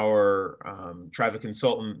 With our traffic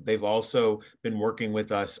consultant, they've also been working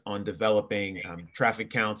with us on developing traffic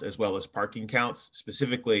counts as well as parking counts,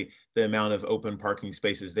 specifically the amount of open parking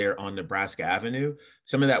spaces there on Nebraska Avenue.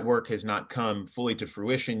 Some of that work has not come fully to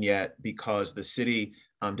fruition yet because the city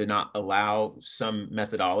did not allow some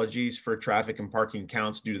methodologies for traffic and parking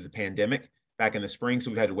counts due to the pandemic back in the spring.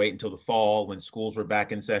 So we've had to wait until the fall when schools were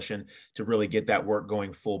back in session to really get that work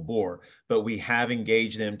going full bore. But we have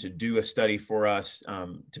engaged them to do a study for us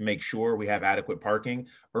to make sure we have adequate parking.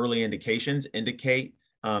 Early indications indicate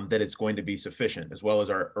that it's going to be sufficient, as well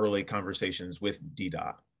as our early conversations with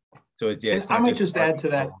DDOT. So I might just add to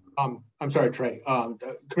that. I'm sorry, Trey.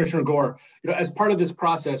 Commissioner Gore, as part of this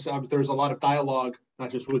process, there's a lot of dialogue,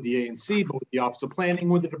 not just with the ANC, but with the Office of Planning,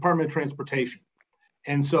 with the Department of Transportation.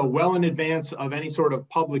 And so well in advance of any sort of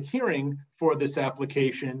public hearing for this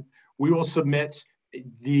application, we will submit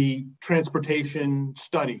the transportation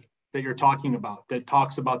study that you're talking about that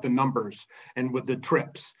talks about the numbers and with the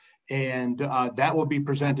trips. And that will be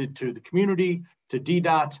presented to the community, to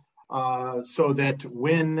DDOT, so that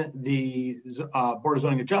when the Board of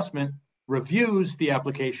Zoning Adjustment reviews the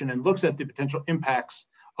application and looks at the potential impacts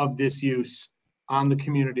of this use on the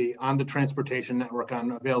community, on the transportation network,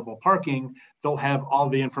 on available parking, they'll have all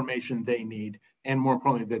the information they need, and more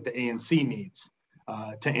importantly, that the ANC needs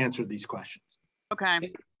to answer these questions.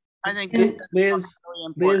 Okay. I think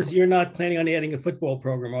Liz, you're not planning on adding a football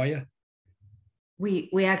program, are you?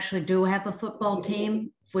 We actually do have a football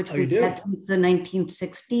team, which we've do? had since the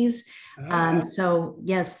 1960s. So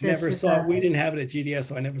yes, we didn't have it at GDS,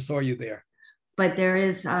 so I never saw you there. But there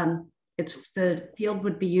is, the field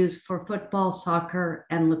would be used for football, soccer,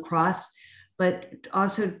 and lacrosse. But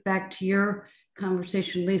also back to your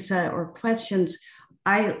conversation, Lisa, or questions,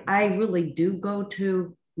 I really do go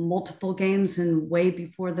to multiple games, and way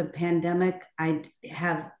before the pandemic,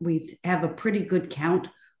 we have a pretty good count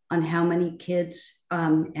on how many kids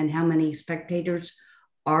and how many spectators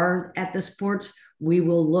are at the sports. We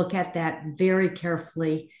will look at that very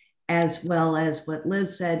carefully, as well as what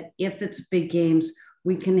Liz said. If it's big games,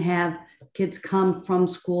 we can have kids come from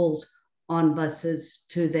schools on buses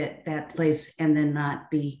to that place and then not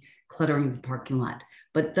be cluttering the parking lot.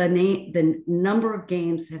 But the number of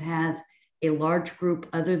games that has a large group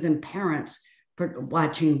other than parents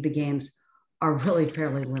watching the games are really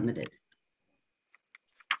fairly limited.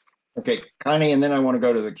 Okay, Connie, and then I want to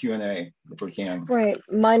go to the Q&A if we can. Right,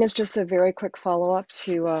 mine is just a very quick follow-up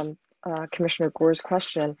to Commissioner Gore's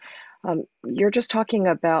question. You're just talking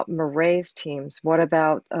about Maret's teams. What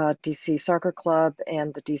about DC Soccer Club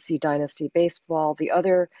and the DC Dynasty Baseball, the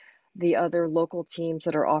other local teams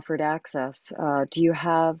that are offered access? Do you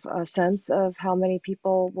have a sense of how many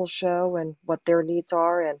people will show and what their needs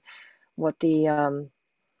are, and what the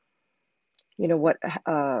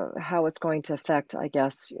how it's going to affect, I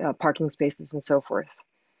guess, parking spaces and so forth?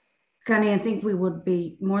 Connie, I think we would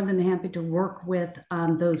be more than happy to work with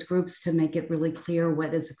those groups to make it really clear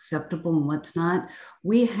what is acceptable and what's not.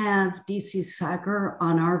 We have DC Soccer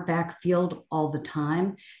on our backfield all the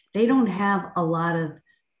time. They don't have a lot of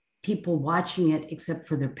people watching it except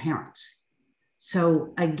for their parents.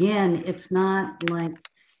 So again, it's not like,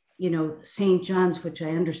 St. John's, which I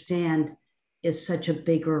understand is such a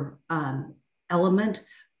bigger element.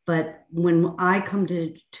 But when I come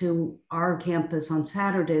to our campus on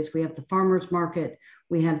Saturdays, we have the farmers market,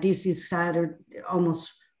 we have DC Saturday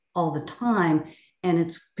almost all the time, and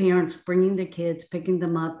it's parents bringing the kids, picking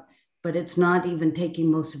them up, but it's not even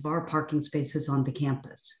taking most of our parking spaces on the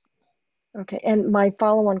campus. Okay, and my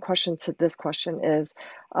follow-on question to this question is,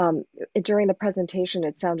 during the presentation,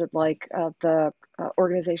 it sounded like the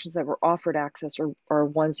organizations that were offered access are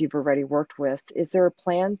ones you've already worked with. Is there a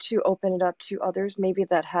plan to open it up to others, maybe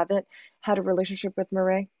that haven't had a relationship with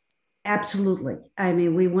Maret? Absolutely. I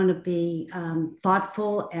mean, we want to be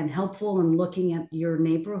thoughtful and helpful in looking at your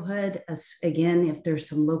neighborhood. Again, if there's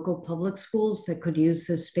some local public schools that could use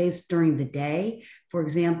this space during the day, for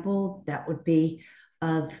example, that would be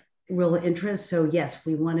of real interest. So yes,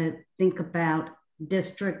 we want to think about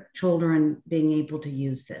district children being able to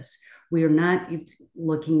use this. We are not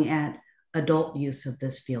looking at adult use of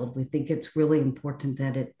this field. We think it's really important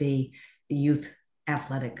that it be the youth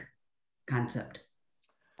athletic concept.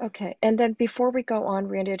 Okay, and then before we go on,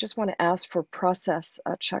 Randy, I just want to ask for process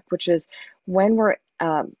check, which is when we're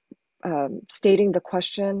stating the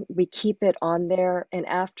question, we keep it on there, and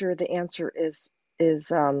after the answer is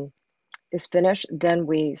is finished, then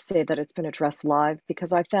we say that it's been addressed live,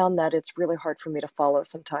 because I found that it's really hard for me to follow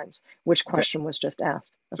sometimes which question was just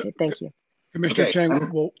asked. Okay, thank you. Commissioner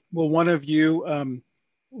Chang, will one of you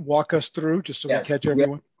walk us through just so we catch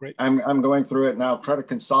everyone? Great. I'm going through it and I'll try to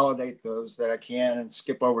consolidate those that I can and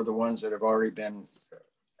skip over the ones that have already been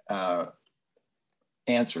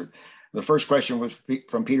answered. The first question was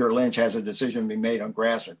from Peter Lynch: has a decision been made on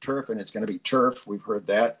grass or turf? And it's going to be turf. We've heard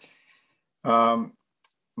that.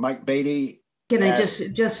 Mike Beatty. Can I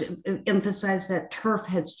just emphasize that turf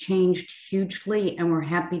has changed hugely, and we're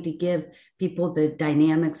happy to give people the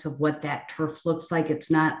dynamics of what that turf looks like. It's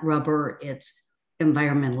not rubber, it's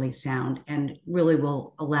environmentally sound, and really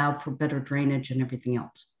will allow for better drainage and everything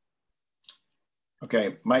else.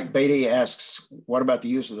 Okay, Mike Beatty asks, what about the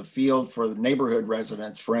use of the field for the neighborhood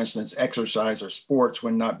residents, for instance, exercise or sports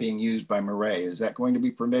when not being used by Maret? Is that going to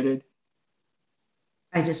be permitted?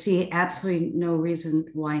 I just see absolutely no reason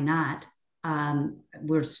why not.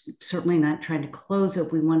 We're certainly not trying to close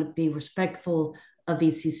it. We want to be respectful of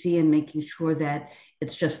ECC and making sure that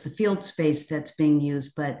it's just the field space that's being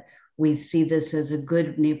used, but we see this as a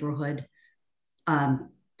good neighborhood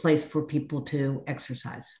place for people to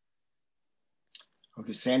exercise.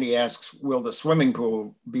 Okay, Sandy asks, will the swimming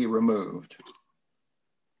pool be removed?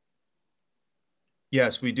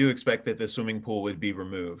 Yes, we do expect that the swimming pool would be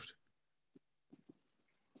removed.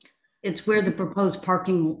 It's where the proposed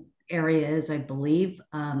parking area is, I believe,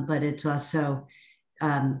 but it's also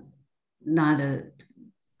not a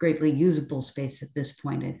greatly usable space at this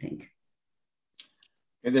point, I think.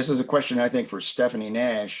 Okay, this is a question, I think, for Stephanie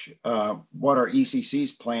Nash. What are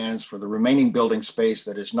ECC's plans for the remaining building space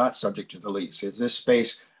that is not subject to the lease? Is this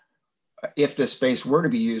space, if this space were to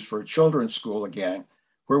be used for a children's school again,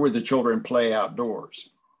 where would the children play outdoors?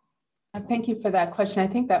 Thank you for that question. I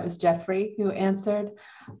think that was Jeffrey who answered.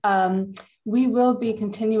 We will be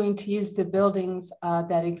continuing to use the buildings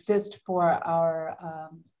that exist for our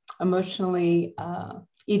emotionally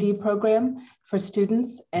ED program for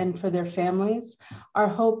students and for their families. Our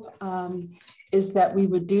hope is that we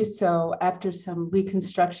would do so after some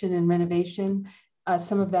reconstruction and renovation.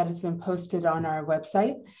 Some of that has been posted on our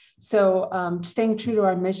website. So staying true to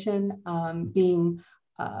our mission, being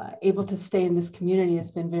able to stay in this community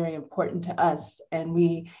has been very important to us, and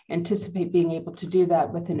we anticipate being able to do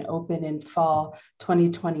that with an open in fall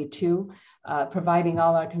 2022, providing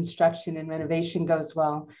all our construction and renovation goes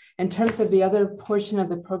well. In terms of the other portion of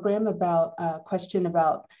the program about question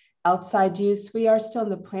about outside use, we are still in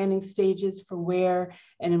the planning stages for where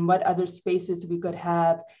and in what other spaces we could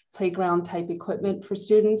have playground type equipment for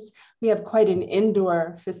students. We have quite an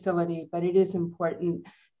indoor facility, but it is important,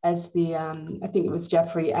 as the, I think it was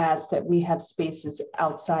Jeffrey asked, that we have spaces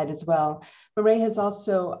outside as well. Maret has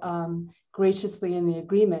also graciously in the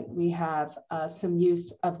agreement, we have some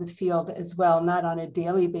use of the field as well, not on a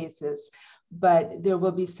daily basis, but there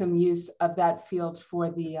will be some use of that field for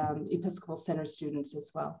the Episcopal Center students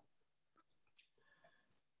as well.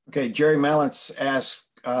 Okay, Jerry Mallance asked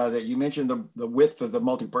that you mentioned the width of the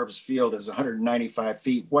multipurpose field is 195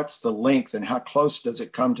 feet. What's the length and how close does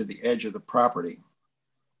it come to the edge of the property?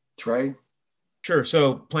 Trey? Sure.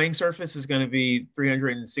 So playing surface is going to be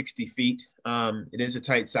 360 feet. It is a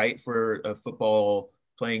tight site for a football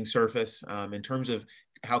playing surface. In terms of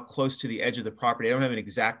how close to the edge of the property, I don't have an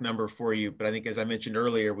exact number for you, but I think, as I mentioned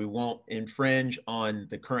earlier, we won't infringe on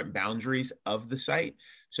the current boundaries of the site.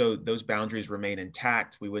 So those boundaries remain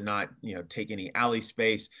intact. We would not, take any alley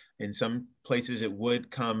space. In some places, it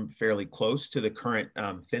would come fairly close to the current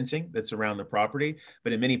fencing that's around the property.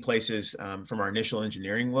 But in many places, from our initial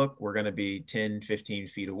engineering look, we're going to be 10, 15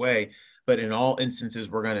 feet away. But in all instances,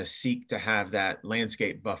 we're going to seek to have that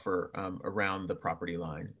landscape buffer around the property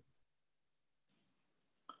line.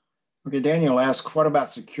 Okay, Daniel asks, what about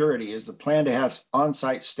security? Is the plan to have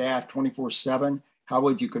on-site staff 24/7? How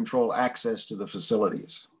would you control access to the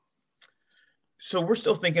facilities? So we're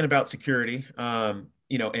still thinking about security,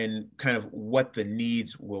 and kind of what the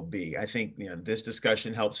needs will be. I think, this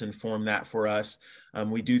discussion helps inform that for us.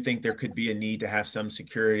 We do think there could be a need to have some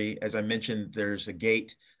security. As I mentioned, there's a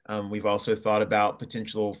gate. We've also thought about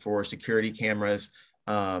potential for security cameras,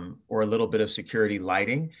 or a little bit of security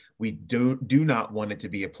lighting. We do not want it to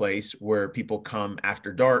be a place where people come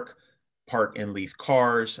after dark, park and leave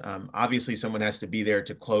cars. Obviously, someone has to be there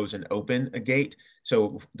to close and open a gate.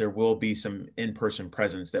 So there will be some in-person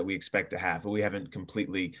presence that we expect to have, but we haven't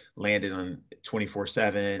completely landed on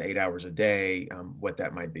 24/7, 8 hours a day, what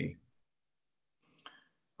that might be.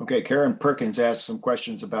 Okay, Karen Perkins asked some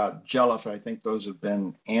questions about Jelliff. I think those have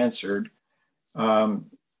been answered.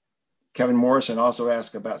 Kevin Morrison also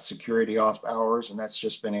asked about security off hours, and that's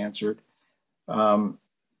just been answered.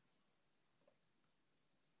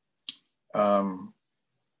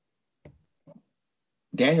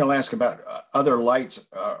 Daniel asked about other lights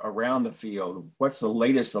around the field. What's the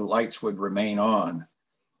latest the lights would remain on?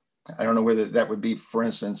 I don't know whether that would be, for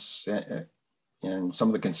instance, in some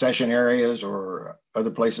of the concession areas or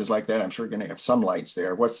other places like that. I'm sure you're going to have some lights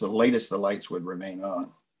there. What's the latest the lights would remain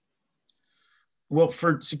on? Well,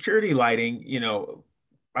 for security lighting, you know,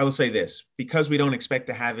 I will say this, because we don't expect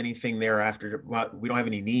to have anything there after, well, we don't have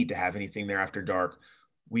any need to have anything there after dark.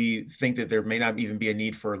 We think that there may not even be a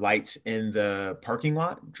need for lights in the parking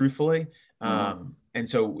lot, truthfully. And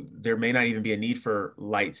so there may not even be a need for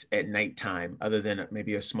lights at nighttime other than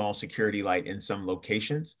maybe a small security light in some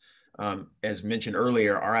locations. As mentioned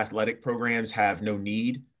earlier, our athletic programs have no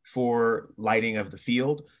need for lighting of the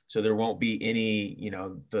field. So there won't be any, you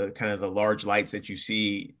know, the kind of the large lights that you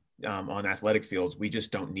see on athletic fields. We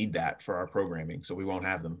just don't need that for our programming. So we won't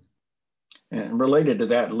have them. And related to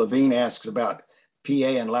that, Levine asks about PA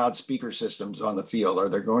and loudspeaker systems on the field. Are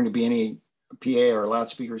there going to be any PA or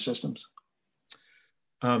loudspeaker systems?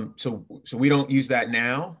 So we don't use that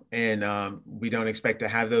now, and we don't expect to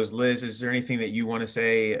have those. Liz, is there anything that you want to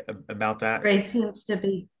say about that? Trey seems to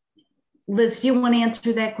be. Liz, do you want to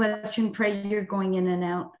answer that question? Trey, you're going in and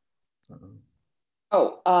out.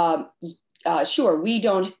 Sure. We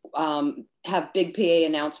don't have big PA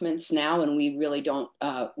announcements now, and we really don't,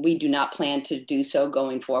 we do not plan to do so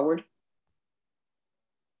going forward.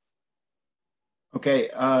 Okay,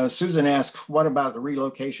 Susan asks, what about the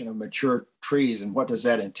relocation of mature trees and what does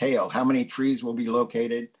that entail? How many trees will be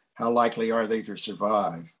located? How likely are they to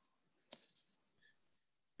survive?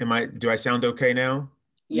 Do I sound okay now?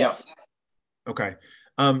 Yes. Okay.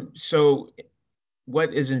 So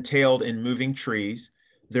what is entailed in moving trees?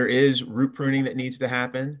 There is root pruning that needs to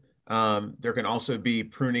happen. There can also be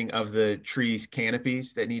pruning of the trees'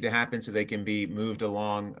 canopies that need to happen so they can be moved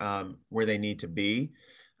along where they need to be.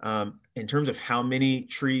 In terms of how many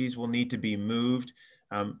trees will need to be moved,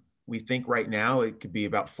 we think right now it could be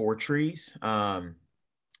about 4 trees.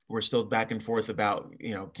 We're still back and forth about,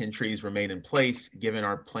 you know, can trees remain in place given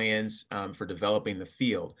our plans for developing the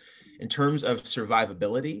field. In terms of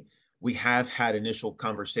survivability, we have had initial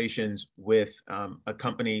conversations with a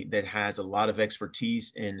company that has a lot of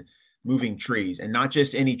expertise in moving trees, and not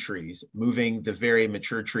just any trees, moving the very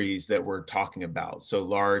mature trees that we're talking about. So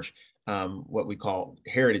large, what we call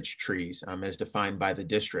heritage trees as defined by the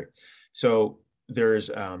district. So there's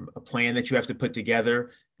a plan that you have to put together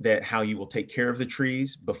that how you will take care of the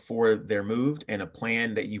trees before they're moved, and a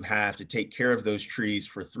plan that you have to take care of those trees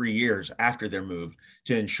for 3 years after they're moved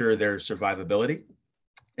to ensure their survivability.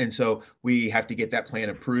 And so we have to get that plan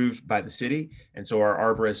approved by the city. And so our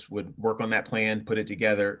arborist would work on that plan, put it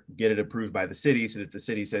together, get it approved by the city so that the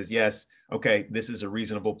city says, yes, okay, this is a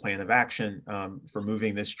reasonable plan of action for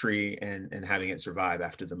moving this tree and having it survive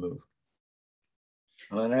after the move.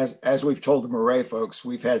 Well, and as we've told the Maret folks,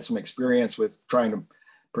 we've had some experience with trying to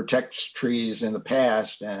protect trees in the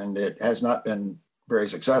past, and it has not been very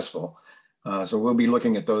successful. So we'll be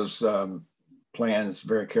looking at those plans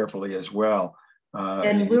very carefully as well.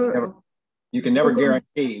 And you can never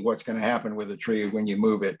guarantee what's going to happen with a tree when you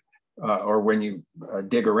move it or when you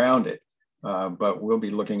dig around it, but we'll be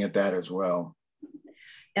looking at that as well.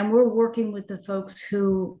 And we're working with the folks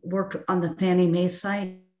who worked on the Fannie Mae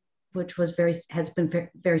site, which was has been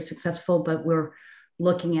very successful, but we're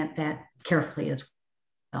looking at that carefully as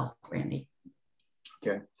well, Randy.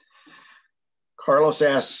 Okay. Carlos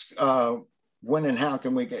asks, when and how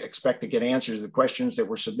can we expect to get answers to the questions that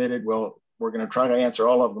were submitted? Well, we're going to try to answer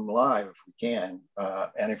all of them live if we can.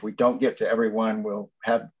 And if we don't get to everyone, we'll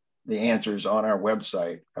have the answers on our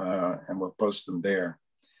website and we'll post them there.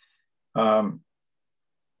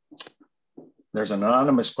 There's an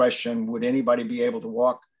anonymous question. Would anybody be able to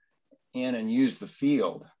walk in and use the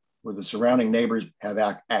field where the surrounding neighbors have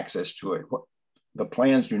access to it? The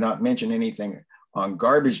plans do not mention anything on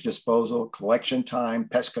garbage disposal, collection time,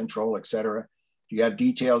 pest control, etc. Do you have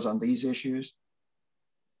details on these issues?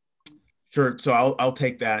 Sure. So I'll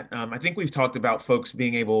take that. I think we've talked about folks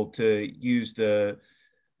being able to use the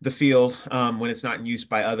field when it's not in use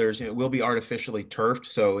by others. It will be artificially turfed,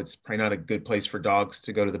 so it's probably not a good place for dogs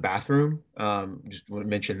to go to the bathroom. Just want to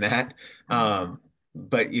mention that.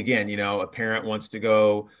 But again, you know, a parent wants to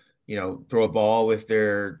go, you know, throw a ball with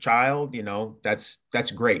their child. You know, that's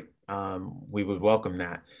great. We would welcome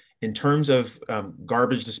that. In terms of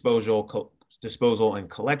garbage disposal and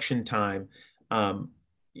collection time.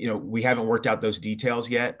 You know, we haven't worked out those details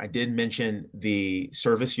yet. I did mention the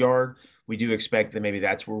service yard. We do expect that maybe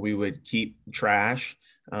that's where we would keep trash.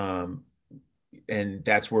 and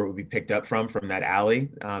that's where it would be picked up from that alley.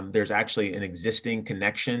 There's actually an existing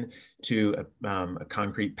connection to a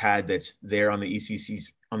concrete pad that's there on the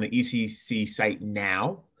ECC site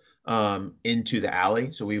now into the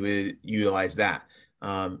alley. So we would utilize that.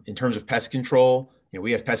 In terms of pest control,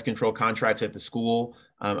 we have pest control contracts at the school.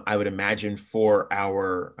 I would imagine for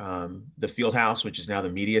our the field house, which is now the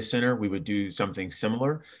media center, we would do something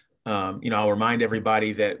similar. I'll remind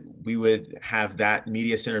everybody that we would have that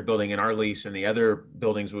media center building in our lease, and the other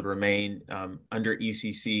buildings would remain under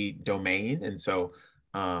ECC domain. And so,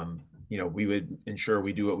 we would ensure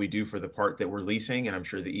we do what we do for the part that we're leasing, and I'm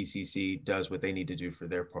sure the ECC does what they need to do for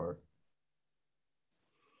their part.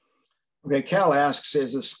 Okay, Cal asks,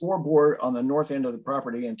 is the scoreboard on the north end of the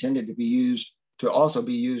property intended to also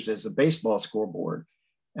be used as a baseball scoreboard,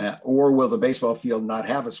 or will the baseball field not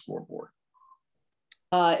have a scoreboard?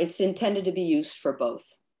 It's intended to be used for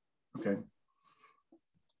both. Okay.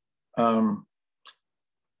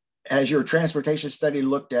 Has your transportation study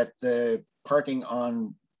looked at the parking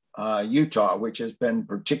on Utah, which has been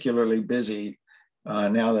particularly busy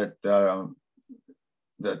now that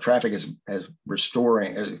the traffic is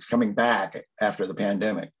coming back after the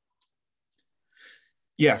pandemic?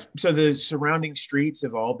 Yeah, so the surrounding streets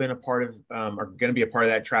have all been a part of, are going to be a part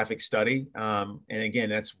of that traffic study. And again,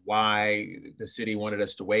 that's why the city wanted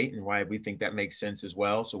us to wait, and why we think that makes sense as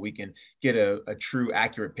well. So we can get a true,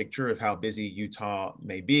 accurate picture of how busy Utah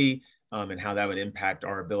may be, and how that would impact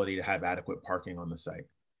our ability to have adequate parking on the site.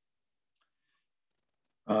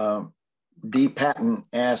 D. Patton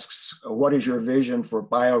asks, what is your vision for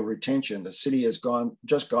bioretention? The city has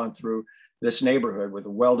just gone through this neighborhood with a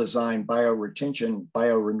well-designed bioretention,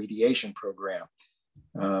 bioremediation program.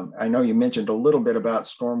 I know you mentioned a little bit about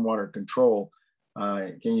stormwater control.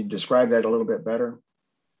 Can you describe that a little bit better?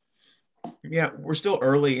 Yeah, we're still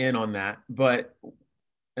early in on that, but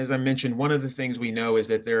as I mentioned, one of the things we know is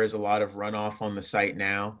that there is a lot of runoff on the site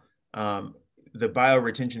now. The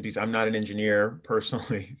bioretention piece, I'm not an engineer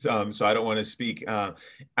personally, so I don't want to speak out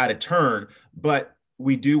of turn, but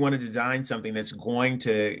we do want to design something that's going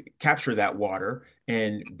to capture that water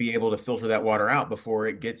and be able to filter that water out before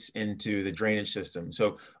it gets into the drainage system.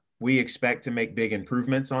 So we expect to make big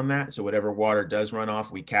improvements on that. So whatever water does run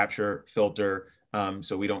off, we capture, filter,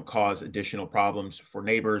 so we don't cause additional problems for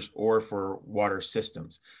neighbors or for water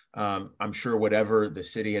systems. I'm sure whatever the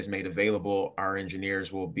city has made available, our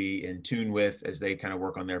engineers will be in tune with as they kind of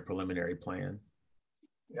work on their preliminary plan.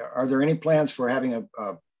 Are there any plans for having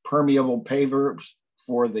a permeable paver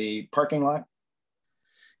for the parking lot?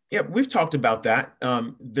 Yeah, we've talked about that.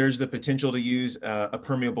 There's the potential to use a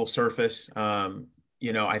permeable surface.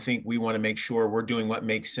 I think we want to make sure we're doing what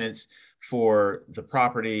makes sense for the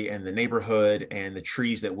property and the neighborhood and the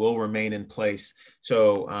trees that will remain in place.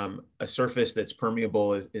 So a surface that's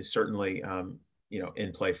permeable is certainly,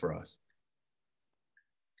 in play for us.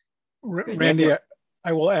 Randy,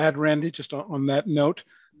 I will add, Randy, just on that note,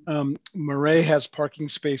 Maret has parking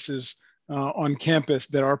spaces on campus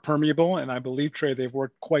that are permeable, and I believe, Trey, they've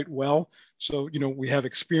worked quite well. So, we have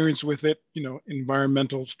experience with it.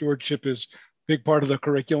 Environmental stewardship is a big part of the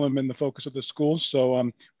curriculum and the focus of the school. So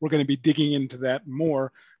we're going to be digging into that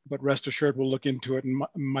more, but rest assured we'll look into it. And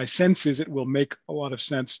my sense is it will make a lot of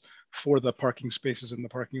sense for the parking spaces in the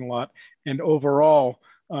parking lot. And overall,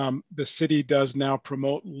 the city does now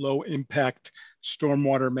promote low impact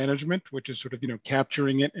stormwater management, which is sort of,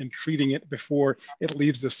 capturing it and treating it before it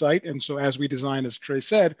leaves the site. And so as we design, as Trey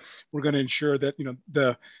said, we're going to ensure that,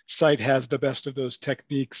 the site has the best of those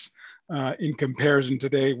techniques in comparison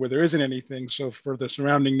today where there isn't anything. So for the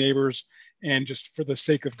surrounding neighbors and just for the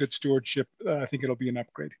sake of good stewardship, I think it'll be an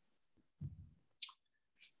upgrade.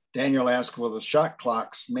 Daniel asked, will the shot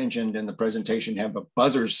clocks mentioned in the presentation have a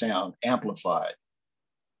buzzer sound amplified?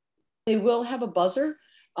 They will have a buzzer,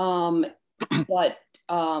 but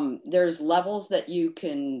there's levels that you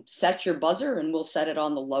can set your buzzer, and we'll set it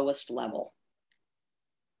on the lowest level.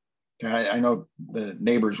 I know the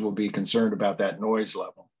neighbors will be concerned about that noise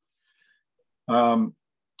level.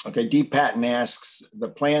 Okay, D. Patton asks, the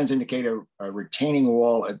plans indicate a retaining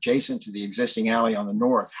wall adjacent to the existing alley on the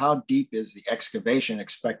north. How deep is the excavation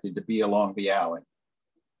expected to be along the alley?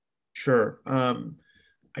 Sure.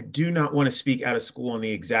 I do not want to speak out of school on the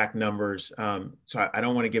exact numbers, so I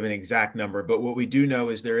don't want to give an exact number, but what we do know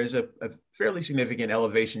is there is a fairly significant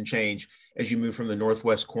elevation change as you move from the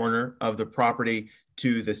northwest corner of the property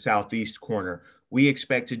to the southeast corner. We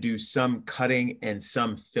expect to do some cutting and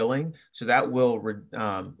some filling, so that will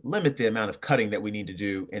limit the amount of cutting that we need to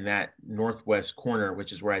do in that northwest corner,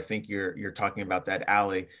 which is where I think you're talking about that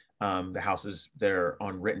alley. the houses that are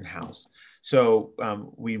on Rittenhouse. So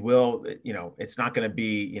we will, it's not going to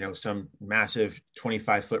be, some massive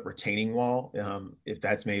 25-foot retaining wall, if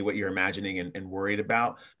that's maybe what you're imagining and worried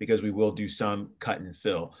about, because we will do some cut and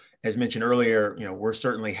fill. As mentioned earlier, we're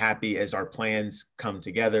certainly happy as our plans come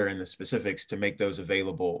together and the specifics to make those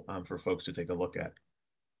available for folks to take a look at.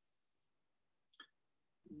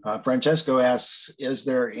 Francesco asks, is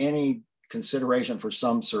there any consideration for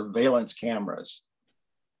some surveillance cameras?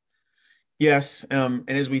 Yes, and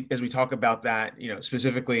as we talk about that,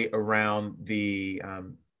 specifically around the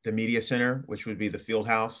media center, which would be the field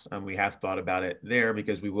house, we have thought about it there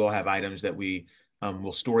because we will have items that we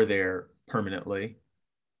will store there permanently.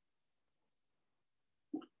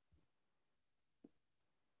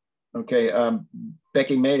 Okay,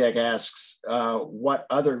 Becky Madek asks, when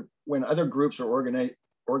other groups or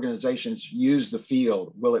organizations use the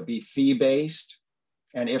field, will it be fee-based?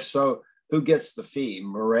 And if so, who gets the fee,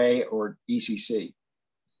 Maret or ECC?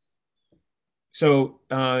 So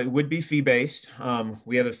it would be fee-based.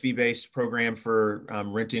 We have a fee-based program for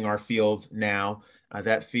renting our fields now.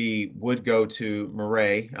 That fee would go to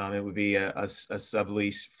Maret. It would be a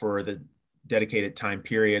sublease for the dedicated time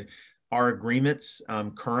period. Our agreements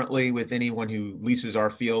currently with anyone who leases our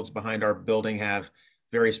fields behind our building have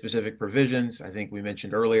very specific provisions. I think we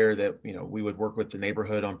mentioned earlier that we would work with the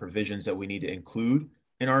neighborhood on provisions that we need to include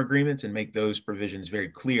in our agreements and make those provisions very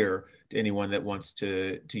clear to anyone that wants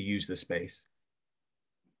to use the space.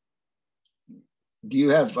 Do you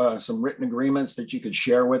have some written agreements that you could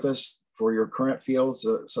share with us for your current fields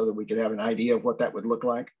so that we could have an idea of what that would look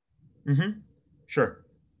like? Mm-hmm. Sure.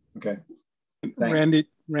 Okay.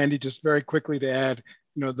 Randy, just very quickly to add,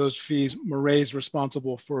 those fees, Maret is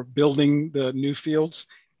responsible for building the new fields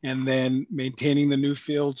and then maintaining the new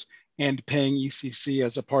fields and paying ECC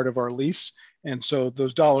as a part of our lease. And so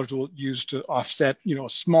those dollars will use to offset,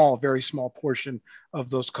 a very small portion of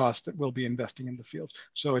those costs that we'll be investing in the fields.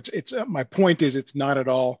 So it's my point is it's not at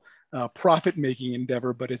all a profit-making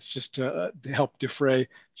endeavor, but it's just to help defray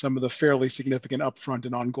some of the fairly significant upfront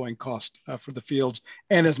and ongoing cost for the fields.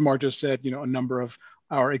 And as Marjo said, a number of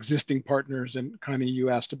our existing partners, and Connie, you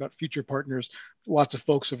asked about future partners, lots of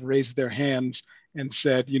folks have raised their hands and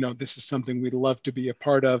said, this is something we'd love to be a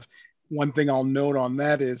part of. One thing I'll note on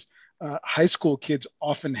that is high school kids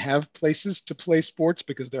often have places to play sports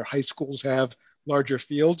because their high schools have larger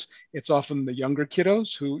fields. It's often the younger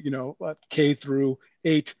kiddos who, K through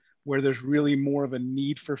 8, where there's really more of a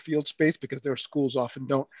need for field space because their schools often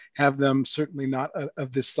don't have them, certainly not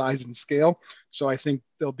of this size and scale. So I think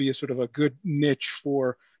there'll be a sort of a good niche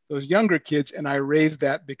for those younger kids. And I raised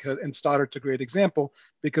that because, and Stoddart's a great example,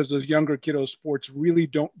 because those younger kiddos sports really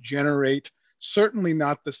don't generate, certainly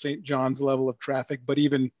not the St. John's level of traffic, but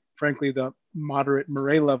even frankly, the moderate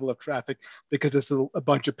Maret level of traffic, because it's a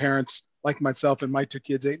bunch of parents like myself and my two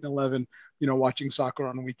kids, 8 and 11, watching soccer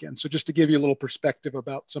on the weekend. So just to give you a little perspective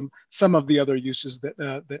about some of the other uses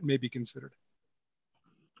that may be considered.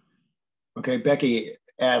 Okay, Becky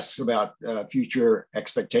asks about future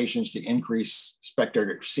expectations to increase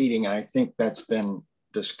spectator seating. I think that's been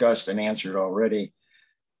discussed and answered already.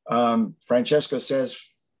 Francesco says,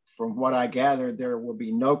 from what I gather, there will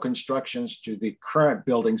be no constructions to the current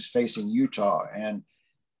buildings facing Utah. And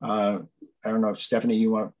I don't know if Stephanie,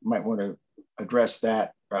 you might want to address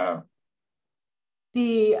that.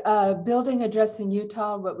 The building addressing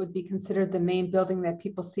Utah, what would be considered the main building that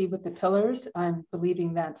people see with the pillars, I'm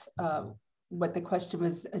believing that's what the question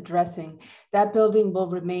was addressing. That building will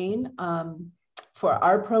remain for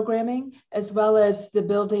our programming, as well as the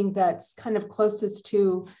building that's kind of closest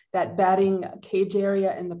to that batting cage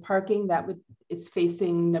area in the parking is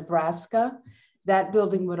facing Nebraska. That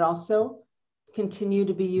building would also continue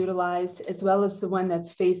to be utilized, as well as the one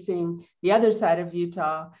that's facing the other side of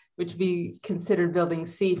Utah, which would be considered building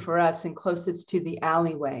C for us and closest to the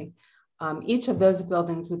alleyway. Each of those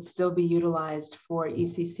buildings would still be utilized for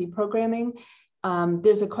ECC programming.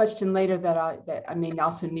 There's a question later that I may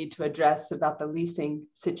also need to address about the leasing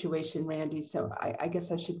situation, Randy. So I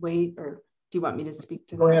guess I should wait, or do you want me to speak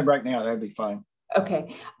to that? Go ahead right now, that'd be fine.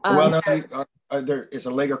 Okay. Well, no, there is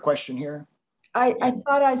a later question here. I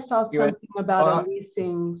thought I saw something about a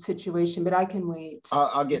leasing situation, but I can wait.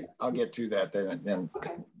 I'll get to that then.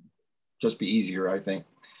 Okay. Just be easier, I think.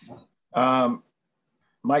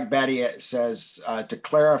 Mike Batty says, to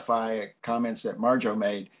clarify comments that Marjo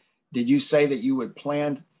made, did you say that you would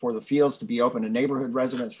plan for the fields to be open to neighborhood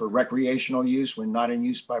residents for recreational use when not in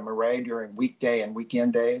use by Maret during weekday and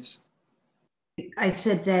weekend days? I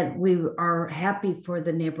said that we are happy for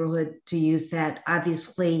the neighborhood to use that.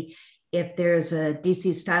 Obviously, if there's a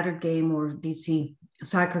DC Stoddard game or DC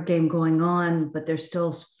soccer game going on, but there's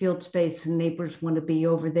still field space and neighbors want to be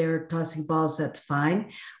over there tossing balls, that's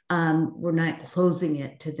fine. We're not closing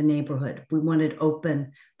it to the neighborhood. We want it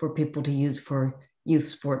open for people to use for youth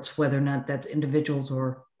sports, whether or not that's individuals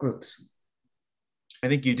or groups. I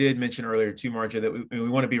think you did mention earlier too, Marja, that we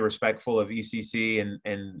want to be respectful of ECC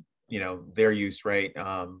and you know, their use, right?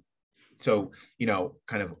 So, you know,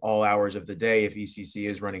 kind of all hours of the day, if ECC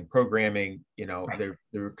is running programming, you know, there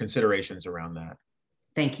are considerations around that.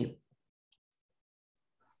 Thank you.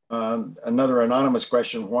 Another anonymous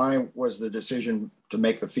question: why was the decision to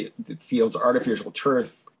make the fields artificial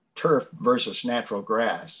turf versus natural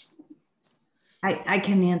grass? I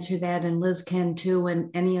can answer that, and Liz can too, and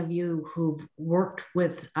any of you who've worked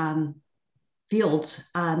with fields,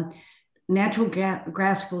 natural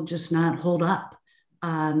grass will just not hold up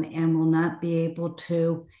and will not be able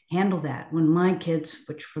to handle that. When my kids,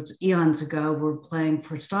 which was eons ago, were playing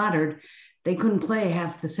for Stoddard, they couldn't play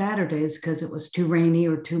half the Saturdays because it was too rainy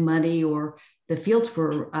or too muddy or the fields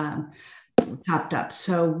were topped up.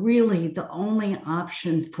 So really the only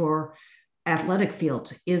option for athletic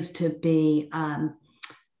fields is to be,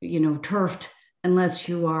 you know, turfed, unless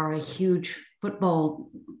you are a huge football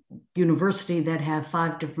university that have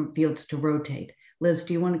 5 different fields to rotate. Liz,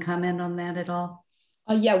 do you want to comment on that at all?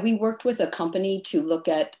 Yeah, we worked with a company to look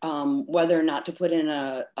at whether or not to put in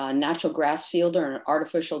a natural grass field or an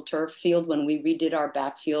artificial turf field when we redid our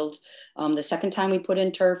backfield the second time we put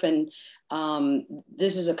in turf. And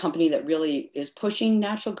this is a company that really is pushing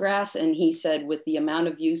natural grass. And he said with the amount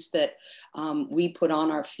of use that we put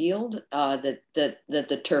on our field, that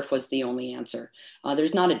the turf was the only answer.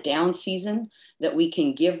 There's not a down season that we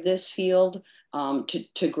can give this field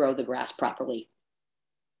to grow the grass properly.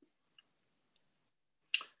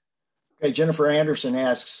 Okay, Jennifer Anderson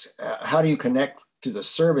asks, how do you connect to the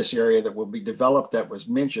service area that will be developed that was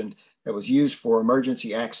mentioned that was used for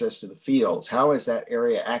emergency access to the fields? How is that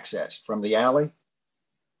area accessed? From the alley?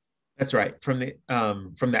 That's right. From the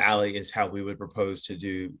alley is how we would propose to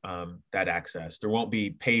do that access. There won't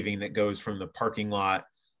be paving that goes from the parking lot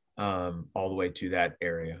all the way to that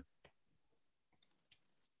area.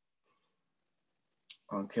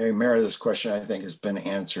 Okay, Meredith's question I think has been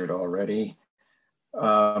answered already.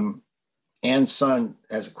 Ann's son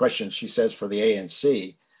has a question. She says for the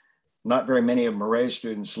ANC, not very many of Maret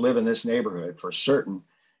students live in this neighborhood. For certain,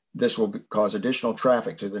 this will cause additional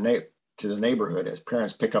traffic to the neighborhood as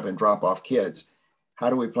parents pick up and drop off kids. How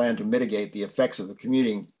do we plan to mitigate the effects of the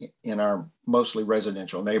commuting in our mostly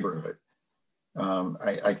residential neighborhood?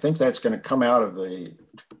 I think that's going to come out of the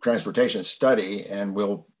transportation study, and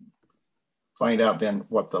we'll find out then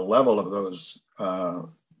what the level of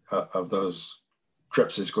those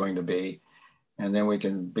trips is going to be. And then we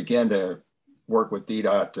can begin to work with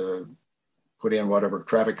DDOT to put in whatever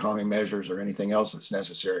traffic calming measures or anything else that's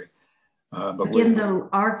necessary. But again, though,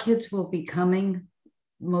 our kids will be coming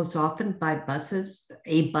most often by buses,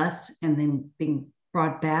 a bus, and then being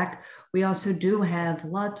brought back. We also do have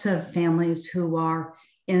lots of families who are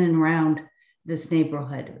in and around this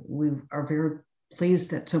neighborhood. We are very pleased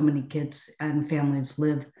that so many kids and families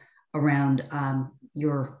live around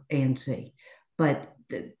your ANC, but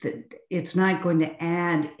it's not going to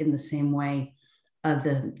add in the same way of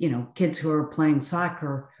the, you know, kids who are playing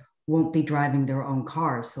soccer won't be driving their own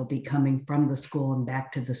cars. They'll be coming from the school and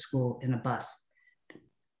back to the school in a bus.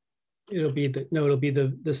 It'll be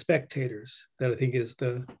the spectators that I think is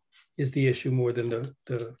the issue more than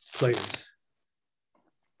the players.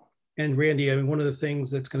 And Randy, I mean, one of the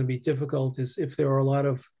things that's going to be difficult is if there are a lot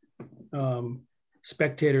of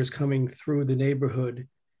spectators coming through the neighborhood,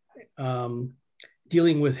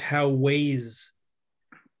 dealing with how Waze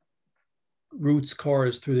routes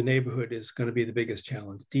cars through the neighborhood is going to be the biggest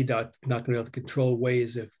challenge. DDOT not going to be able to control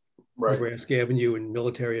Waze if Nebraska Avenue and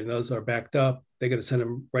Military and those are backed up. They're going to send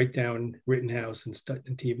them right down Rittenhouse and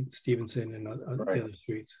Stevenson and the other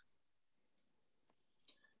streets.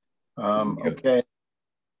 Okay.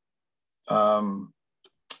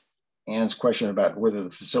 Ann's question about whether the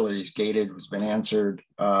facility is gated has been answered.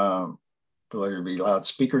 Will there be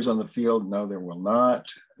loudspeakers on the field? No, there will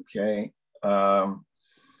not. Okay.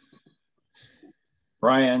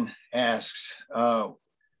 Brian asks,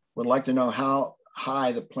 would like to know how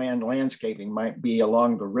high the planned landscaping might be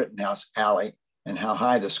along the Rittenhouse alley and how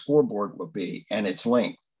high the scoreboard will be and its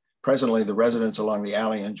length. Presently, the residents along the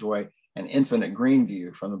alley enjoy an infinite green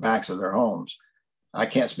view from the backs of their homes. I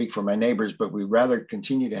can't speak for my neighbors, but we'd rather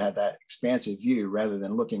continue to have that expansive view rather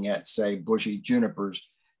than looking at, say, bushy junipers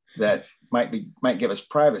that might give us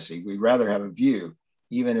privacy. We'd rather have a view,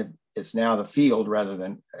 even if it's now the field rather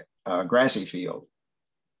than a grassy field.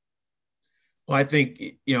 Well, I think,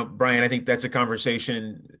 you know, Brian, I think that's a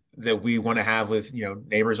conversation that we want to have with, you know,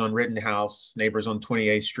 neighbors on Rittenhouse, neighbors on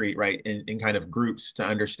 28th Street, right, in kind of groups to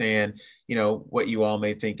understand, you know, what you all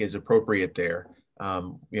may think is appropriate there.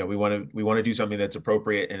 You know, we want to do something that's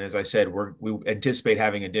appropriate, and as I said, we anticipate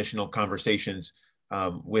having additional conversations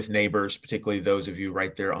with neighbors, particularly those of you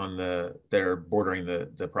right there on that are bordering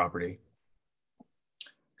the property.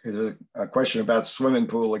 Okay, there's a question about the swimming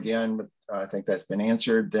pool again, but I think that's been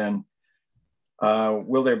answered. Then,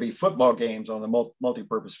 will there be football games on the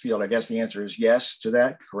multi-purpose field? I guess the answer is yes to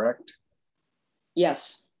that, correct?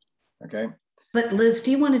 Yes. Okay. But Liz, do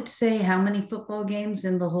you want to say how many football games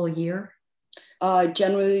in the whole year?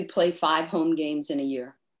 Generally play 5 home games in a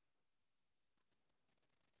year.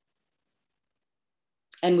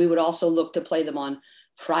 And we would also look to play them on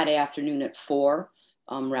Friday afternoon at 4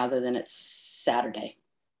 rather than at Saturday.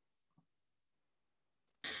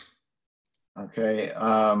 Okay.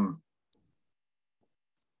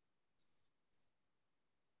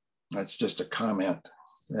 That's just a comment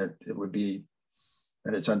that it would be,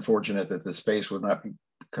 that it's unfortunate that the space would not be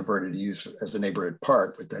converted to use as a neighborhood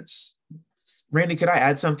park, but that's. Randy, could I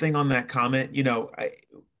add something on that comment? You know,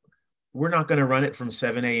 we're not going to run it from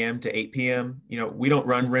 7 a.m. to 8 p.m. You know, we don't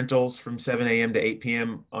run rentals from 7 a.m. to 8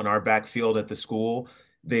 p.m. on our backfield at the school.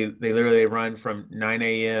 They literally run from 9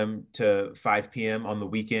 a.m. to 5 p.m. on the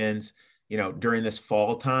weekends. You know, during this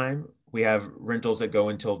fall time, we have rentals that go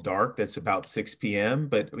until dark. That's about 6 p.m.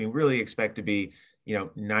 But we really expect to be, you know,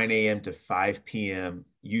 9 a.m. to 5 p.m.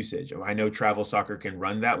 usage. I know travel soccer can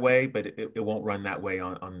run that way, but it won't run that way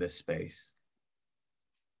on this space.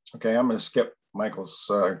 Okay, I'm going to skip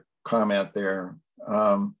Michael's comment there.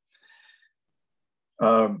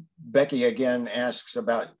 Becky again asks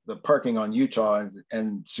about the parking on Utah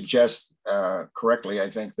and suggests correctly, I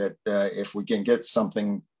think, that if we can get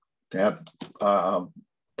something to have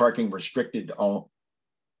parking restricted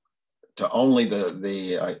to only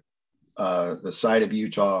the side of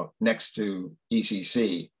Utah next to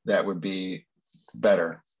ECC, that would be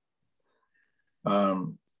better.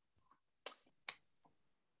 Some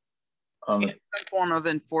form of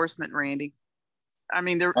enforcement, Randy. I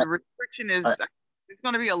mean, the restriction is, it's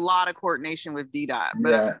going to be a lot of coordination with DDOT,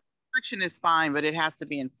 but yeah. Restriction is fine, but it has to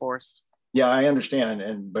be enforced. Yeah, I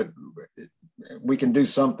understand, but we can do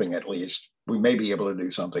something at least. We may be able to do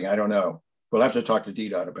something. I don't know. We'll have to talk to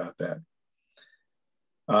DDOT about that.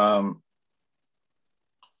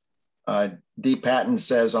 D. Patton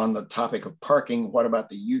says, on the topic of parking, what about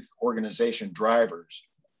the youth organization drivers?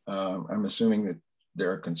 I'm assuming that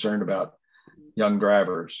they're concerned about young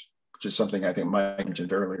drivers, which is something I think Mike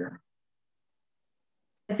mentioned earlier.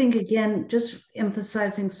 I think, again, just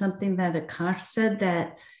emphasizing something that Akash said,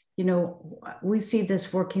 that, you know, we see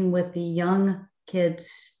this working with the young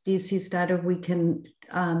kids. DC Stutter, we can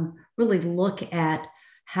really look at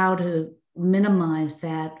how to minimize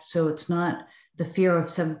that so it's not the fear of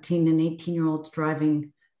 17 and 18-year-olds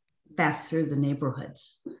driving fast through the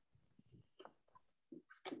neighborhoods.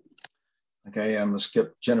 Okay, I'm gonna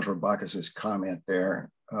skip Jennifer Bacchus's comment there.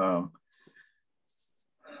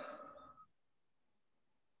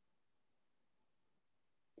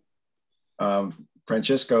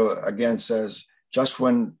 Francisco again says, just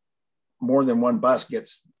when more than one bus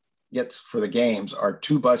gets for the games, are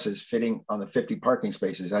 2 buses fitting on the 50 parking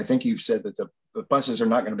spaces? I think you said that the buses are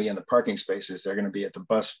not going to be in the parking spaces. They're going to be at the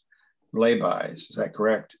bus laybys. Is that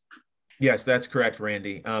correct? Yes, that's correct,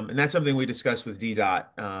 Randy. And that's something we discussed with DDOT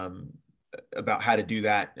about how to do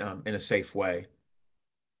that in a safe way.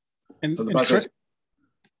 And, so the buses,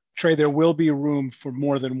 Trey, there will be room for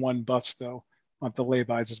more than one bus, though, on the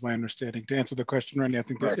laybys, is my understanding. To answer the question, Randy, I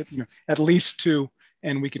think that's it, you know, at least 2,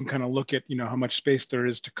 and we can kind of look at, you know, how much space there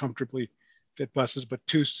is to comfortably fit buses, but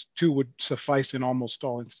two would suffice in almost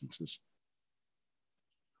all instances.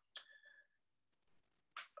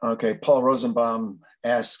 Okay, Paul Rosenbaum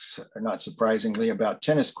asks, not surprisingly, about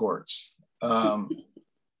tennis courts.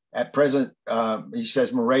 At present, he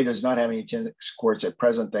says Maret does not have any tennis courts at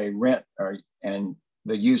present. They rent and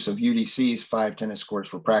the use of UDC's 5 tennis courts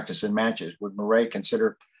for practice and matches. Would Maret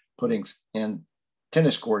consider putting in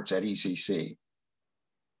tennis courts at ECC?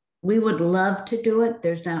 We would love to do it.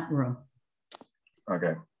 There's not room.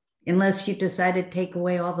 Okay. Unless you decide to take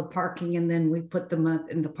away all the parking and then we put them up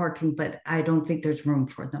in the parking, but I don't think there's room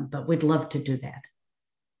for them, but we'd love to do that.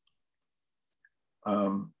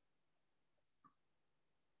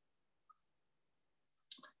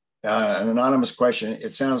 An anonymous question.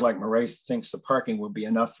 It sounds like Maret thinks the parking will be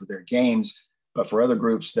enough for their games, but for other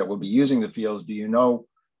groups that will be using the fields, do you know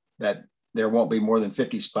that there won't be more than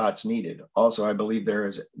 50 spots needed? Also, I believe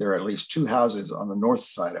there are at least 2 houses on the north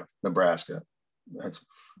side of Nebraska. That's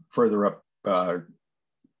further up toward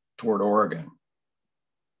Oregon?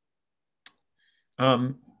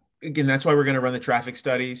 Again, that's why we're going to run the traffic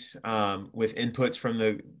studies with inputs from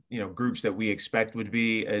the groups that we expect would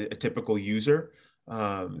be a typical user.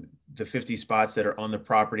 The 50 spots that are on the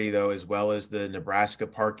property, though, as well as the Nebraska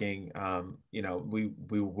parking,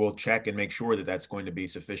 we will check and make sure that that's going to be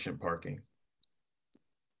sufficient parking.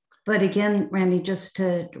 But again, Randy, just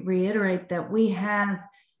to reiterate that we have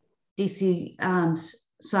DC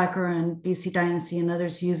Soccer and DC Dynasty and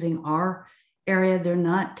others using our area. They're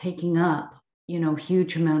not taking up,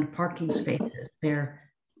 huge amount of parking spaces. They're,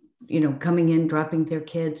 coming in, dropping their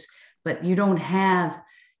kids, but you don't have,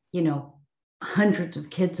 hundreds of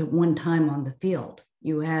kids at one time on the field.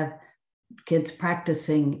 You have kids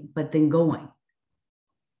practicing, but then going.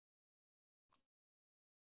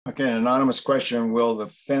 Okay, an anonymous question. Will the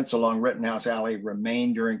fence along Rittenhouse Alley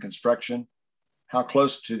remain during construction? How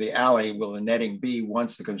close to the alley will the netting be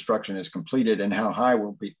once the construction is completed, and how high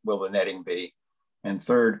will the netting be? And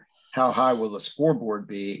third, how high will the scoreboard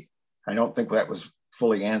be? I don't think that was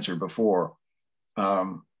fully answered before.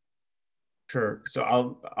 Sure.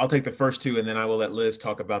 So I'll take the first two, and then I will let Liz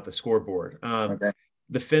talk about the scoreboard. Okay.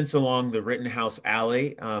 The fence along the Rittenhouse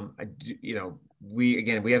Alley, we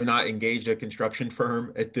have not engaged a construction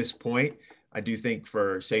firm at this point. I do think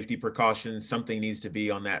for safety precautions, something needs to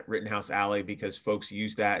be on that Rittenhouse Alley because folks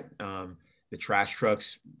use that. The trash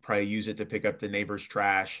trucks probably use it to pick up the neighbor's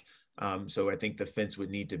trash. So I think the fence would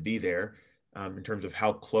need to be there. In terms of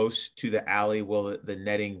how close to the alley will the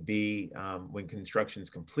netting be when construction is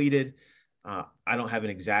completed. I don't have an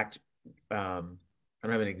exact,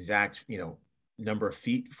 number of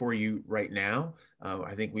feet for you right now.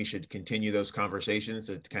 I think we should continue those conversations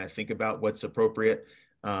to kind of think about what's appropriate.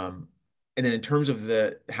 And then in terms of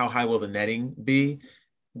how high will the netting be,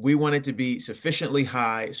 we want it to be sufficiently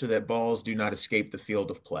high so that balls do not escape the field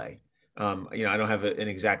of play. I don't have an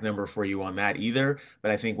exact number for you on that either, but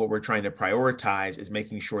I think what we're trying to prioritize is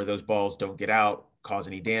making sure those balls don't get out, cause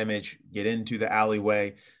any damage, get into the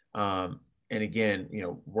alleyway. And again,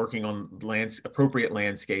 working on appropriate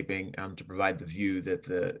landscaping to provide the view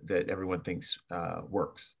that everyone thinks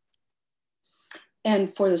works.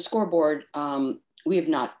 And for the scoreboard, we have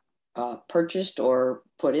not purchased or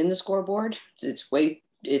put in the scoreboard.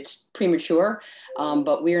 It's premature,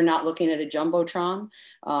 but we are not looking at a Jumbotron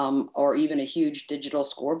or even a huge digital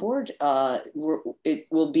scoreboard. It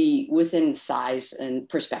will be within size and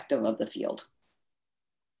perspective of the field.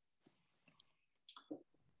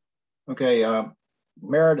 Okay,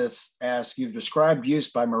 Meredith asks, you've described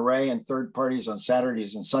use by Maret and third parties on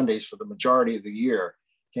Saturdays and Sundays for the majority of the year.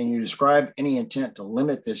 Can you describe any intent to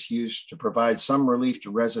limit this use to provide some relief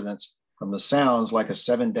to residents from what sounds like a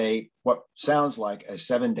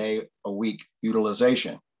 7-day-a-week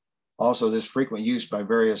utilization? Also, this frequent use by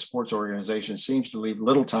various sports organizations seems to leave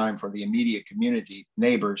little time for the immediate community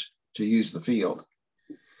neighbors to use the field.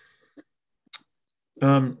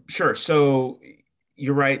 Sure. So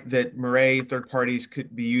you're right that Maret third parties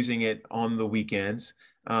could be using it on the weekends.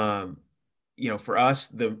 For us,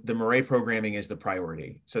 the Maret programming is the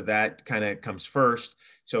priority. So that kind of comes first.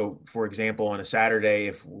 So for example, on a Saturday,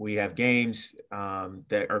 if we have games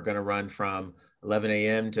that are going to run from 11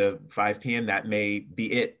 a.m. to 5 p.m., that may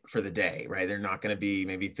be it for the day, right? They're not going to be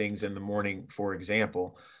maybe things in the morning, for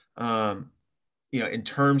example. In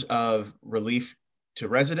terms of relief to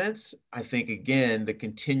residents, I think, again, the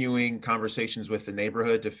continuing conversations with the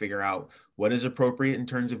neighborhood to figure out what is appropriate in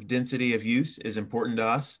terms of density of use is important to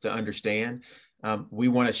us to understand. We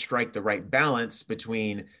want to strike the right balance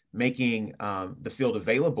between making the field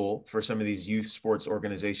available for some of these youth sports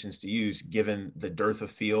organizations to use, given the dearth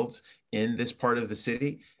of fields in this part of the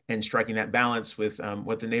city, and striking that balance with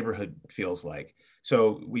what the neighborhood feels like.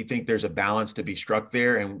 So we think there's a balance to be struck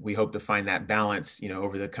there, and we hope to find that balance,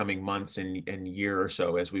 over the coming months and year or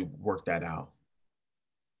so as we work that out.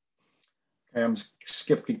 Okay, I'm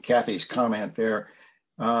skipping Kathy's comment there.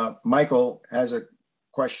 Michael has a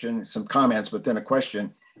question, some comments, but then a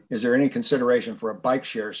question. Is there any consideration for a bike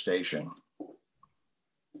share station?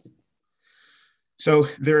 So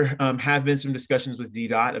there have been some discussions with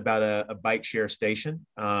DDOT about a bike share station.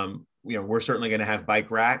 We're certainly going to have bike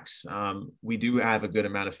racks. We do have a good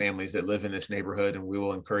amount of families that live in this neighborhood, and we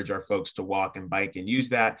will encourage our folks to walk and bike and use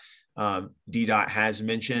that. DDOT has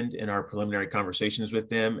mentioned in our preliminary conversations with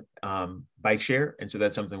them bike share, and so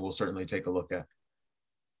that's something we'll certainly take a look at.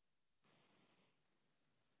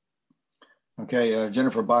 Okay,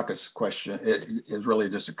 Jennifer Bacchus' question is really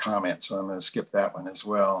just a comment, so I'm going to skip that one as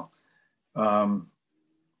well.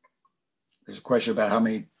 There's a question about how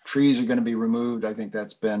many trees are going to be removed. I think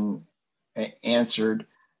that's been answered.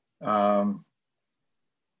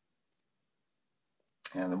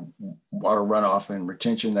 And the water runoff and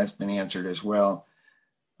retention, that's been answered as well.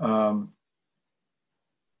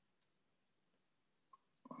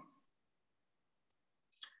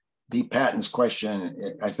 The patents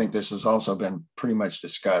question, I think this has also been pretty much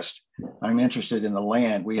discussed. I'm interested in the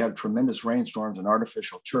land. We have tremendous rainstorms, and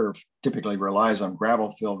artificial turf typically relies on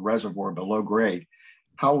gravel-filled reservoir below grade.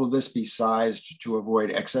 How will this be sized to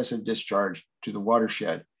avoid excessive discharge to the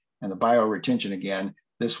watershed and the bioretention again?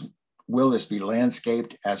 Will this be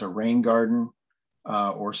landscaped as a rain garden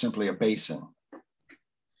or simply a basin?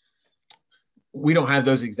 We don't have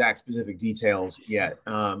those exact specific details yet,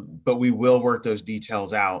 but we will work those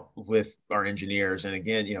details out with our engineers. And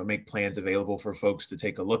again, make plans available for folks to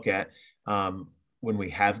take a look at when we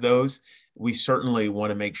have those. We certainly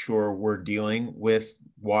want to make sure we're dealing with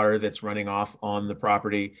water that's running off on the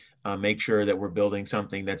property, make sure that we're building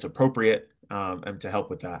something that's appropriate and to help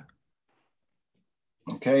with that.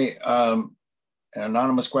 Okay, an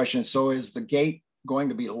anonymous question. So is the gate going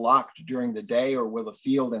to be locked during the day, or will the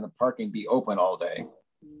field and the parking be open all day?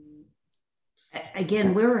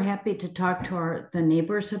 Again, we're happy to talk to the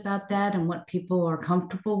neighbors about that and what people are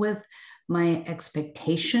comfortable with. My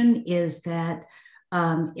expectation is that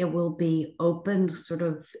it will be open sort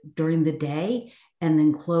of during the day and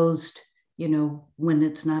then closed, when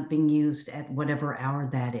it's not being used at whatever hour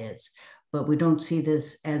that is. But we don't see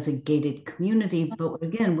this as a gated community. But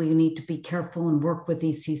again, we need to be careful and work with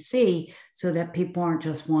ECC so that people aren't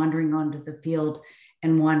just wandering onto the field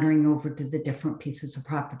and wandering over to the different pieces of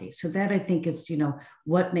property. So that, I think, is,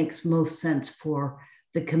 what makes most sense for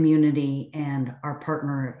the community and our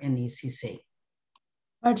partner in ECC.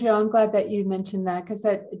 Marjorie, I'm glad that you mentioned that, because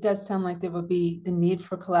it does sound like there would be the need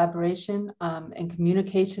for collaboration and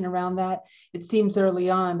communication around that. It seems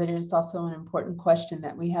early on, but it is also an important question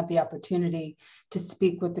that we have the opportunity to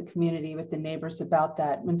speak with the community, with the neighbors about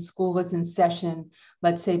that. When school was in session,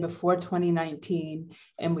 let's say before 2019,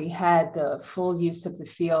 and we had the full use of the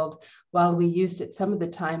field, while we used it some of the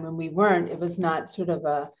time when we weren't, it was not sort of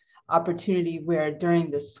a opportunity where during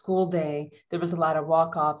the school day, there was a lot of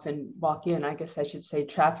walk off and walk in, I guess I should say,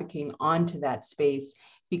 trafficking onto that space,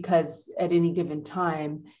 because at any given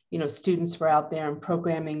time, students were out there and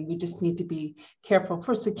programming. We just need to be careful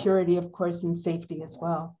for security, of course, and safety as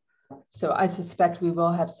well. So I suspect we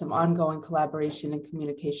will have some ongoing collaboration and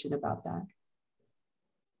communication about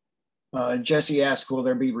that. Jesse asked, will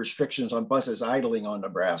there be restrictions on buses idling on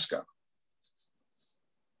Nebraska?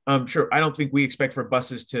 Sure. I don't think we expect for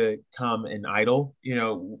buses to come and idle.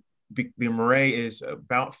 The Maret is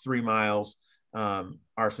about 3 miles.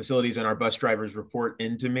 Our facilities and our bus drivers report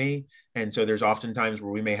into me. And so there's often times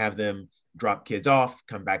where we may have them drop kids off,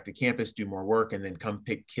 come back to campus, do more work, and then come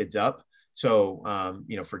pick kids up. So,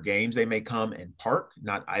 for games, they may come and park,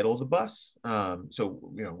 not idle the bus. We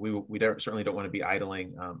certainly don't want to be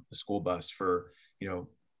idling a school bus for,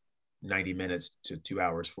 90 minutes to 2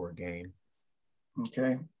 hours for a game.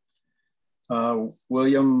 Okay.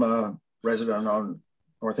 William, resident on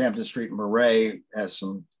Northampton Street, Maret, has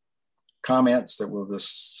some comments that we'll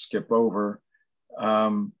just skip over.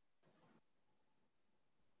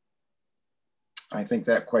 I think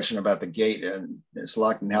that question about the gate and it's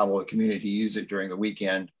locked and how will the community use it during the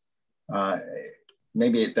weekend,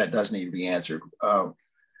 maybe that does need to be answered.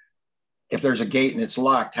 If there's a gate and it's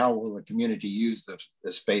locked, how will the community use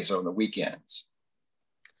the space on the weekends?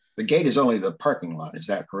 The gate is only the parking lot, is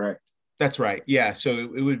that correct? That's right. Yeah.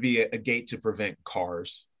 So it would be a gate to prevent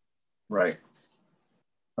cars. Right.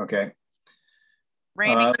 Okay.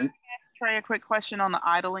 Randy, can I ask Trey a quick question on the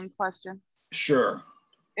idling question? Sure.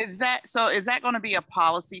 Is that going to be a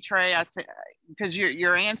policy, Trey? I said, because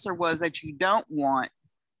your answer was that you don't want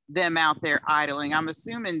them out there idling. I'm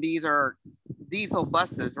assuming these are diesel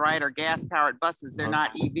buses, right? Or gas powered buses. They're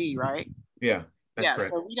not EV, right? Yeah. That's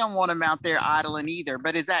correct. So we don't want them out there idling either.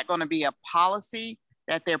 But is that going to be a policy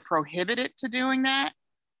that they're prohibited to doing that?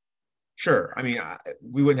 Sure. I mean,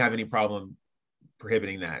 we wouldn't have any problem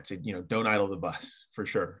prohibiting that. So, don't idle the bus for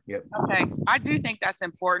sure. Yep. Okay. I do think that's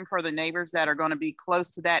important for the neighbors that are going to be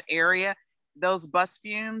close to that area. Those bus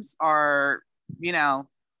fumes are,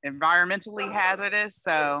 environmentally hazardous.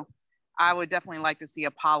 So I would definitely like to see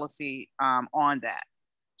a policy on that.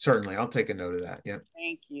 Certainly. I'll take a note of that. Yep.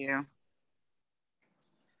 Thank you.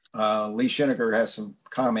 Lee Schenecker has some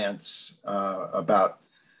comments about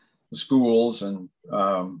the schools and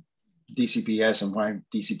DCPS and why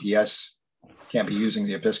DCPS can't be using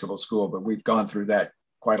the Episcopal School, but we've gone through that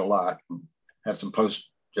quite a lot and have some posts.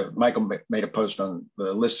 Michael made a post on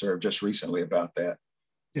the listserv just recently about that.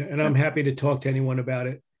 Yeah, and I'm happy to talk to anyone about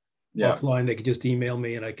it offline. They could just email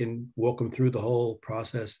me and I can walk them through the whole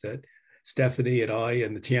process that Stephanie and I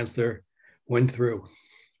and the Chancellor went through.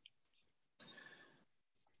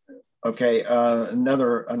 Okay,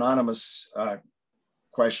 another anonymous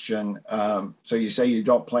question. So you say you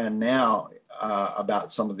don't plan now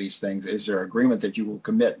about some of these things. Is there agreement that you will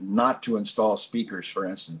commit not to install speakers, for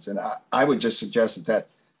instance? And I would just suggest that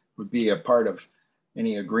that would be a part of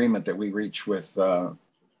any agreement that we reach with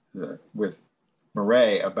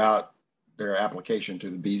Maret about their application to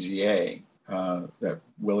the BZA that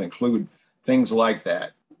will include things like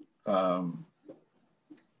that.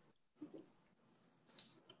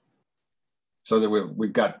 So that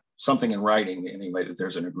we've got something in writing anyway, that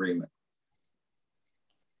there's an agreement.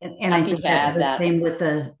 And I think that's the same with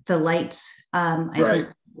the lights. I think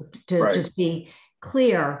to just be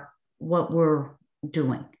clear what we're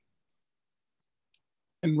doing.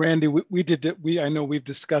 And Randy, we did it. I know we've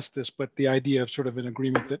discussed this, but the idea of sort of an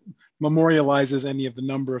agreement that memorializes any of the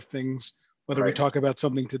number of things, whether we talk about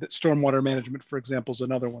something to the stormwater management, for example, is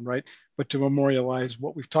another one, right? But to memorialize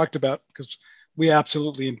what we've talked about, because we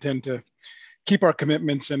absolutely intend to keep our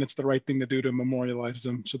commitments, and it's the right thing to do to memorialize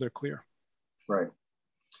them so they're clear. Right.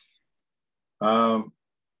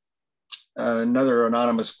 Another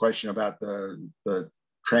anonymous question about the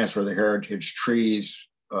transfer of the heritage trees.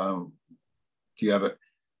 What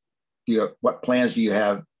plans do you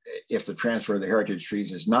have if the transfer of the heritage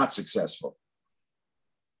trees is not successful?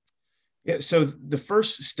 Yeah, so the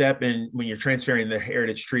first step when you're transferring the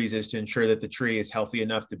heritage trees is to ensure that the tree is healthy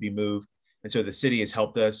enough to be moved. And so the city has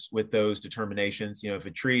helped us with those determinations. You know, if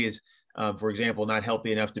a tree is, for example, not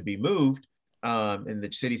healthy enough to be moved, and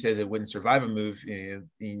the city says it wouldn't survive a move,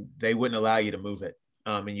 they wouldn't allow you to move it,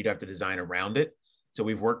 and you'd have to design around it. So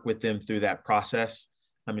we've worked with them through that process.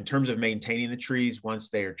 In terms of maintaining the trees, once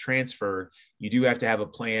they are transferred, you do have to have a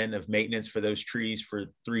plan of maintenance for those trees for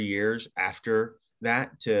 3 years after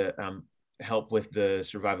that to help with the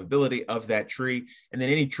survivability of that tree. And then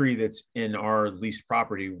any tree that's in our leased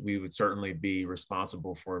property, we would certainly be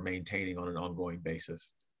responsible for maintaining on an ongoing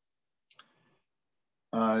basis.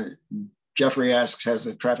 Jeffrey asks, has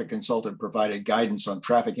the traffic consultant provided guidance on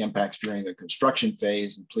traffic impacts during the construction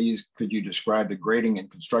phase? And please, could you describe the grading and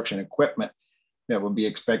construction equipment that will be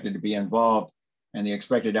expected to be involved and the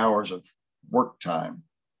expected hours of work time?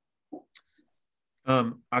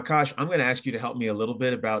 Akash, I'm going to ask you to help me a little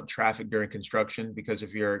bit about traffic during construction because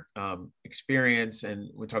of your experience, and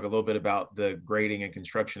we talk a little bit about the grading and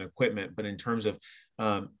construction equipment, but in terms of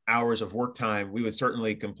hours of work time, we would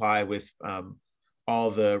certainly comply with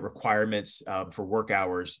all the requirements for work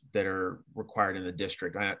hours that are required in the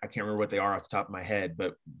district. I can't remember what they are off the top of my head,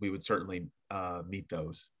 but we would certainly meet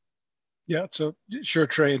those. Yeah, so sure,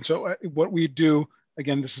 Trey. And so what we do,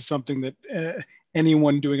 again, this is something that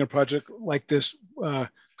anyone doing a project like this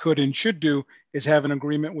could and should do, is have an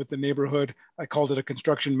agreement with the neighborhood. I called it a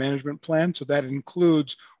construction management plan. So that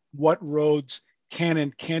includes what roads can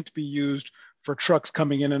and can't be used for trucks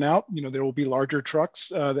coming in and out. You know, there will be larger trucks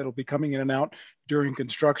that will be coming in and out during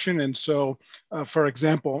construction. And so, for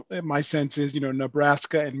example, my sense is, you know,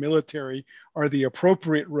 Nebraska and Military are the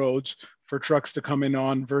appropriate roads for trucks to come in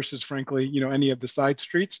on versus, frankly, you know, any of the side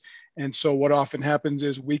streets. And so what often happens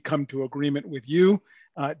is we come to agreement with you.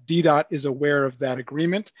 DDOT is aware of that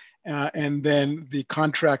agreement. And then the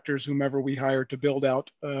contractors, whomever we hire to build out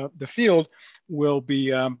the field, will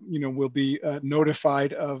be,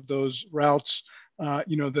 notified of those routes.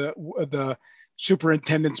 The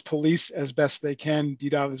superintendent's police as best they can.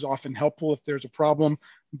 DDOT is often helpful if there's a problem,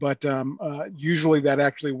 but usually that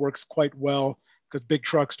actually works quite well, because big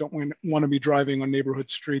trucks don't want to be driving on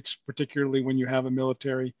neighborhood streets, particularly when you have a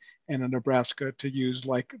Military and a Nebraska to use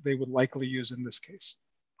like they would likely use in this case.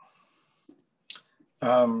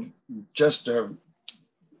 Just a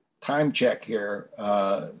time check here.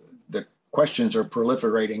 The questions are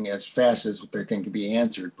proliferating as fast as they can be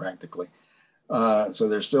answered practically. So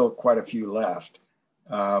there's still quite a few left.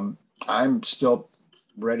 I'm still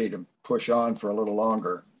ready to push on for a little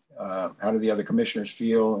longer. How do the other commissioners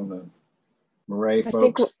feel, and the Maret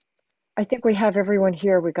folks? I think we have everyone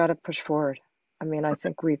here. We got to push forward. I mean, I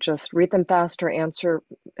think we just read them faster, answer,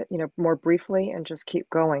 more briefly, and just keep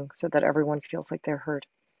going so that everyone feels like they're heard.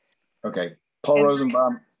 Okay, Paul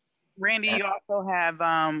Rosenbaum. Randy, you also have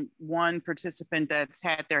one participant that's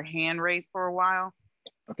had their hand raised for a while.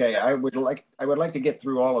 Okay, I would like to get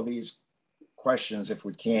through all of these questions if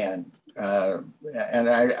we can, and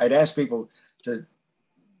I'd ask people to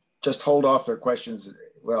just hold off their questions.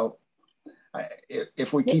 Well,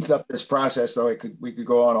 if we keep up this process, though, we could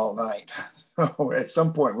go on all night. So at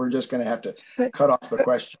some point, we're just going to have to cut off the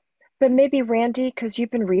question. But maybe Randy, because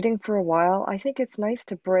you've been reading for a while, I think it's nice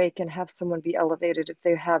to break and have someone be elevated if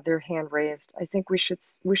they have their hand raised. I think we should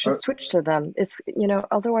switch to them. It's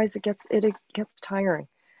otherwise it gets tiring.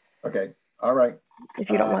 Okay, All right. If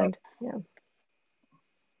you don't mind, yeah.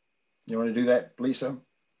 You want to do that, Lisa?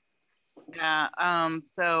 Yeah,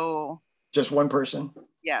 so. Just one person?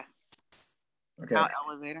 Yes. Okay. Out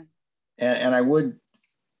elevator. And I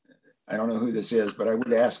don't know who this is, but I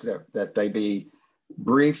would ask that they be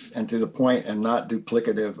brief and to the point and not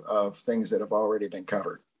duplicative of things that have already been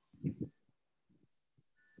covered.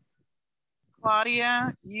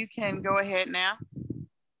 Claudia, you can go ahead now.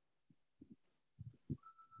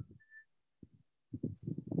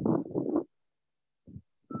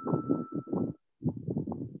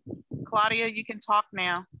 Claudia, you can talk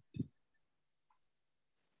now.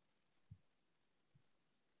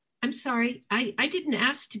 I'm sorry, I didn't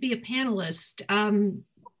ask to be a panelist.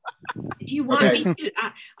 Do you want me to?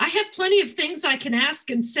 I have plenty of things I can ask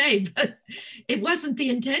and say, but it wasn't the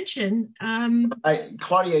intention.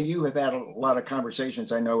 Claudia, you have had a lot of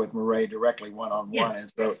conversations, I know, with Maret directly one-on-one. Yes.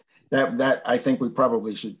 And so that I think we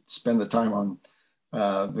probably should spend the time on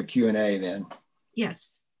the Q&A then.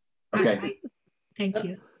 Yes. Okay. Thank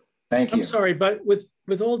you. Thank you. I'm sorry, but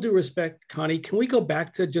with all due respect, Connie, can we go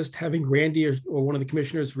back to just having Randy or one of the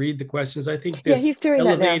commissioners read the questions? I think this he's doing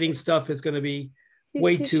elevating stuff is going to be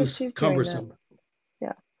way too cumbersome.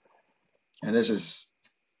 Yeah. And this is.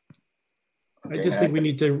 Okay, I just think we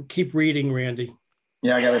need to keep reading, Randy.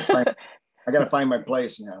 Yeah, I gotta find my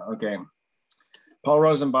place now. Okay. Paul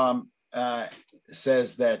Rosenbaum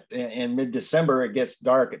says that in mid-December it gets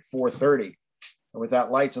dark at 4:30.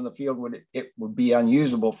 Without lights on the field, it would be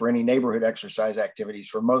unusable for any neighborhood exercise activities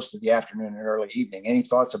for most of the afternoon and early evening. Any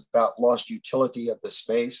thoughts about lost utility of the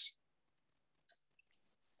space?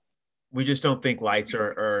 We just don't think lights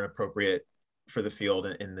are appropriate for the field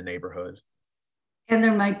in the neighborhood. And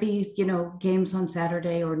there might be, games on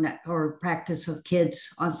Saturday or practice of kids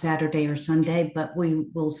on Saturday or Sunday, but we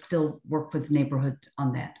will still work with the neighborhood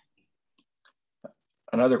on that.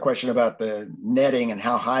 Another question about the netting and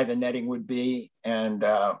how high the netting would be. And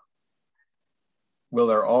will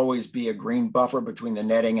there always be a green buffer between the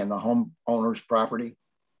netting and the homeowner's property?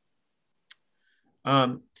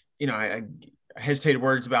 I hesitated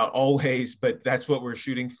words about always, but that's what we're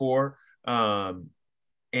shooting for. And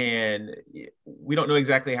we don't know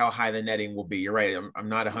exactly how high the netting will be. You're right. I'm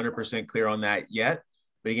not 100% clear on that yet.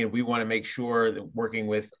 But again, we want to make sure that working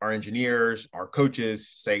with our engineers, our coaches,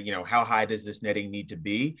 say, how high does this netting need to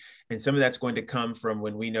be? And some of that's going to come from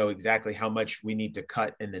when we know exactly how much we need to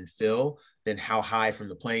cut and then fill, then how high from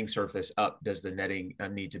the playing surface up does the netting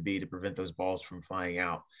need to be to prevent those balls from flying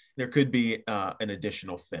out. There could be an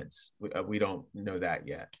additional fence. We don't know that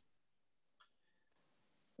yet.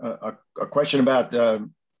 A question about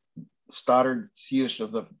Stoddard's use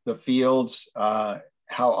of the fields. How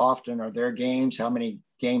often are there games? How many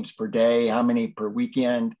games per day? How many per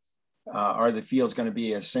weekend? Are the fields going to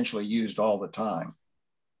be essentially used all the time?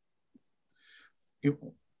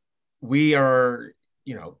 We are,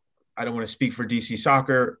 I don't want to speak for DC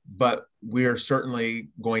Soccer, but we are certainly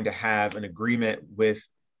going to have an agreement with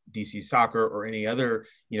DC Soccer or any other,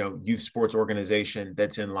 youth sports organization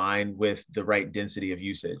that's in line with the right density of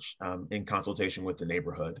usage in consultation with the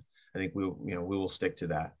neighborhood. I think we will stick to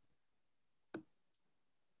that.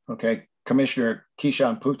 Okay, Commissioner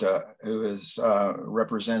Keishan Puta, who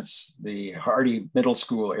represents the Hardy Middle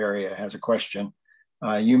School area, has a question.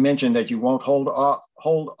 You mentioned that you won't hold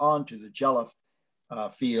on to the Jelliff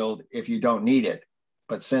field if you don't need it.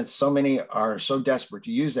 But since so many are so desperate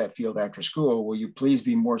to use that field after school, will you please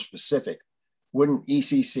be more specific? Wouldn't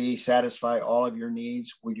ECC satisfy all of your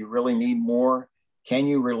needs? Would you really need more? Can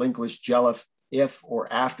you relinquish Jelliff if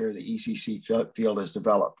or after the ECC field is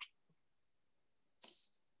developed?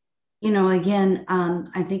 Again,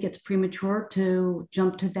 I think it's premature to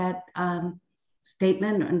jump to that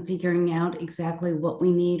statement and figuring out exactly what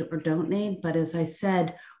we need or don't need. But as I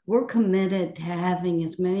said, we're committed to having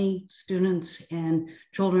as many students and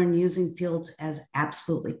children using fields as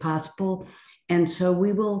absolutely possible. And so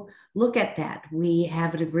we will look at that. We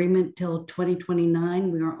have an agreement till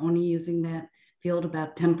 2029. We are only using that field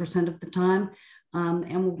about 10% of the time.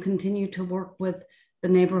 And we'll continue to work with the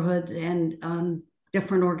neighborhoods and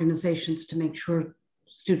different organizations to make sure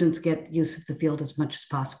students get use of the field as much as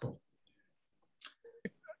possible.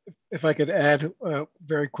 If I could add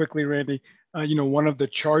very quickly, Randy, one of the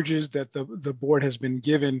charges that the board has been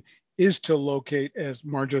given is to locate, as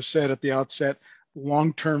Marjo said at the outset,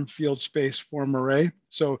 long-term field space for Maret.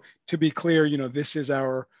 So to be clear, this is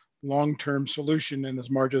our long-term solution. And as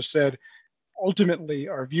Marjo said, ultimately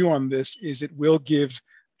our view on this is it will give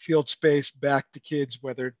field space back to kids,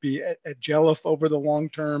 whether it be at Jelliff over the long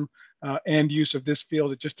term and use of this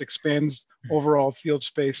field. It just expands overall field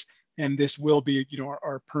space. And this will be,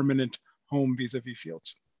 our permanent home vis-a-vis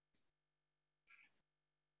fields.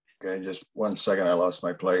 Okay, just 1 second. I lost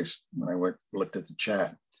my place when I looked at the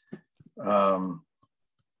chat.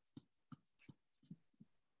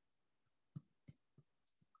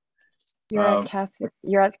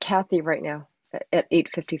 You're at Kathy right now at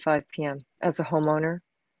 8:55 p.m. as a homeowner.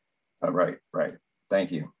 Right.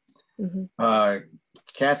 Thank you. Mm-hmm.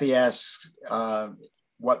 Kathy asks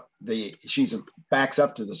she backs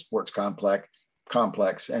up to the sports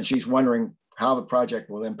complex, and she's wondering how the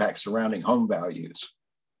project will impact surrounding home values.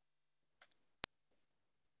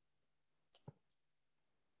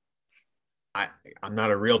 I'm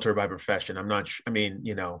not a realtor by profession. I'm not, I mean,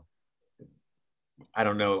 you know, I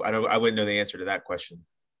don't know. I wouldn't know the answer to that question.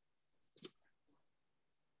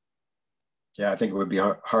 Yeah, I think it would be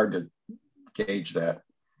hard to gauge that.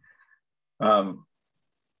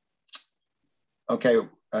 Okay,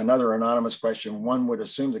 another anonymous question. One would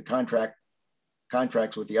assume the contracts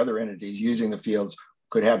with the other entities using the fields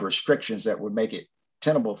could have restrictions that would make it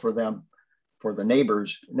tenable for them, for the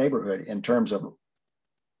neighborhood in terms of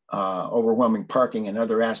overwhelming parking and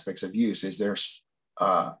other aspects of use. It seems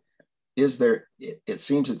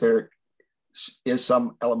that there is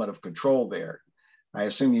some element of control there. I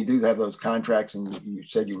assume you do have those contracts, and you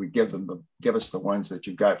said you would give us the ones that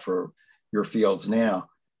you've got for your fields now.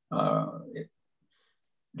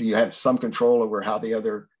 Do you have some control over how the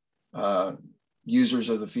other users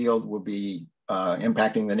of the field will be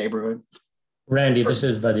impacting the neighborhood? Randy, this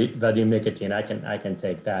is Vadim Nikitin. I can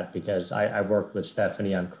take that because I worked with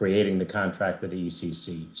Stephanie on creating the contract with the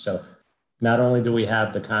ECC. So not only do we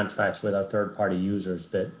have the contracts with our third-party users,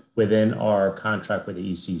 but within our contract with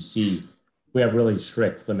the ECC, we have really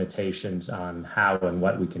strict limitations on how and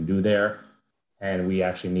what we can do there. And we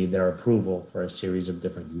actually need their approval for a series of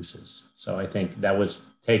different uses. So I think that was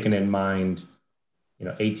taken in mind,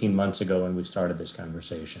 18 months ago when we started this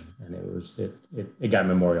conversation, and it got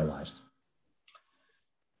memorialized.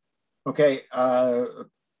 Okay,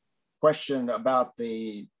 question about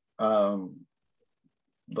the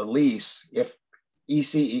lease. If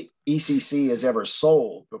ECC is ever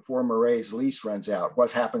sold before Maret's lease runs out,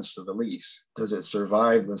 what happens to the lease? Does it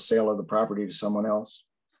survive the sale of the property to someone else?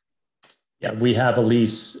 Yeah, we have a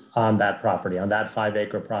lease on that property, on that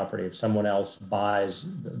 5-acre property. If someone else buys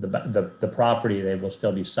the property, they will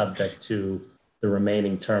still be subject to the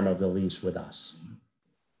remaining term of the lease with us.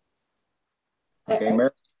 Okay,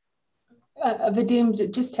 Maret.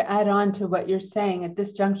 Vadim, just to add on to what you're saying, at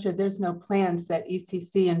this juncture, there's no plans that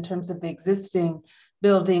ECC, in terms of the existing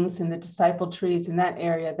buildings and the disciple trees in that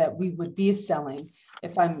area, that we would be selling,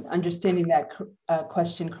 if I'm understanding that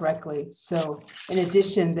question correctly. So in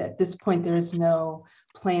addition, at this point, there is no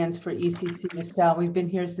plans for ECC to sell. We've been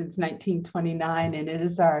here since 1929, and it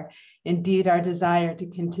is indeed our desire to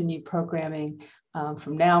continue programming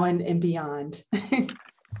from now and beyond.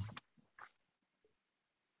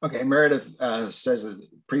 Okay, Meredith says that the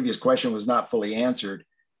previous question was not fully answered.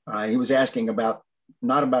 He was asking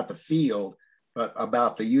not about the field, but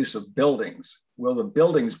about the use of buildings. Will the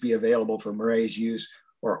buildings be available for Maret's use,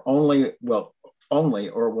 or only,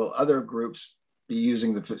 or will other groups be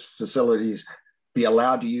using the facilities, be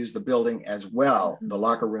allowed to use the building as well, the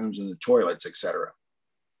locker rooms and the toilets, et cetera?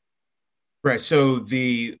 Right, so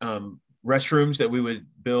the restrooms that we would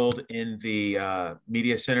build in the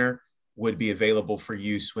media center would be available for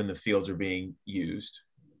use when the fields are being used.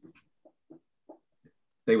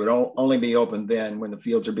 They would only be open then when the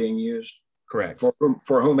fields are being used? Correct.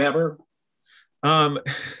 For whomever? We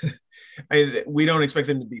don't expect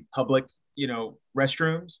them to be public,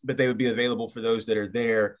 restrooms, but they would be available for those that are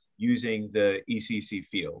there using the ECC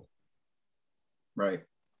field. Right.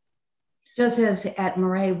 Just as at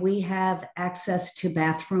Maret, we have access to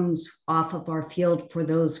bathrooms off of our field for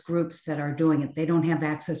those groups that are doing it. They don't have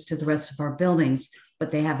access to the rest of our buildings, but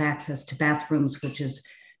they have access to bathrooms, which is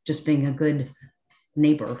just being a good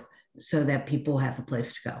neighbor so that people have a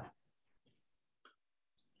place to go.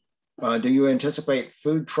 Do you anticipate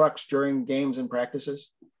food trucks during games and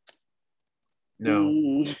practices?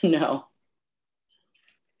 No. No.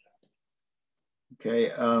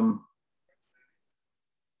 Okay.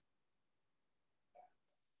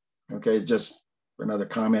 Okay, just another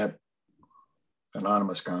comment,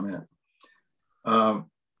 anonymous comment.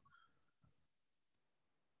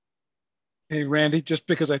 Hey, Randy, just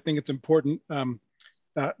because I think it's important,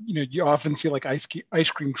 you often see like ice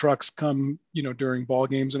cream trucks come, during ball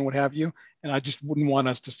games and what have you. And I just wouldn't want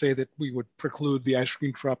us to say that we would preclude the ice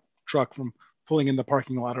cream truck from pulling in the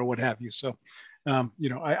parking lot or what have you. So,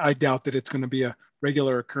 I doubt that it's going to be a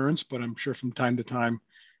regular occurrence, but I'm sure from time to time,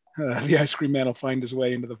 the ice cream man will find his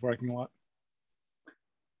way into the parking lot.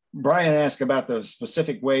 Brian asked about the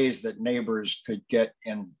specific ways that neighbors could get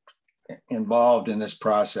involved in this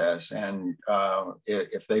process, and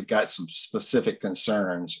if they've got some specific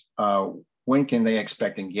concerns, when can they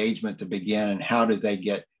expect engagement to begin, and how do they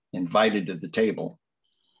get invited to the table?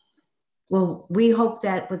 Well, we hope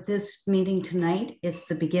that with this meeting tonight, it's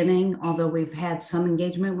the beginning. Although we've had some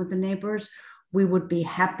engagement with the neighbors, we would be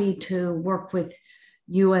happy to work with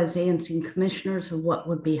you as ANC commissioners of what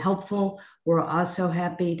would be helpful. We're also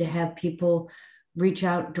happy to have people reach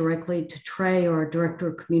out directly to Trey or our director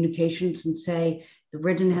of communications and say the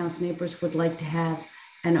Rittenhouse neighbors would like to have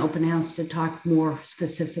an open house to talk more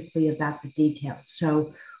specifically about the details.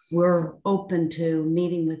 So we're open to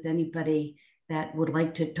meeting with anybody that would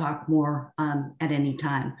like to talk more at any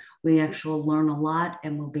time. We actually learn a lot,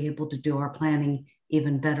 and we'll be able to do our planning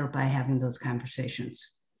even better by having those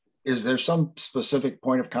conversations. Is there some specific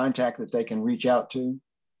point of contact that they can reach out to?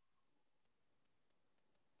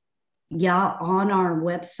 Yeah, on our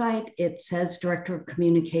website, it says Director of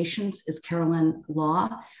Communications is Carolyn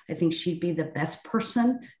Law. I think she'd be the best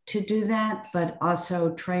person to do that, but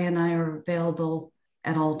also Trey and I are available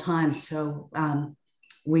at all times. So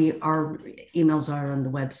our emails are on the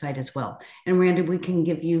website as well. And Randy, we can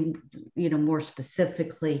give you, more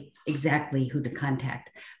specifically exactly who to contact,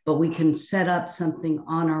 but we can set up something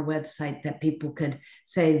on our website that people could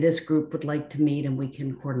say this group would like to meet, and we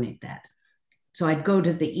can coordinate that. So I'd go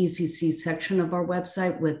to the ECC section of our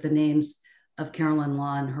website with the names of Carolyn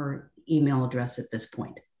Law and her email address at this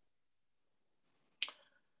point.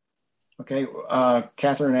 Okay,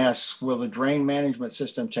 Catherine asks, will the drain management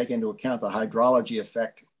system take into account the hydrology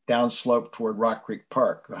effect downslope toward Rock Creek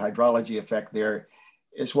Park? The hydrology effect there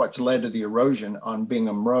is what's led to the erosion on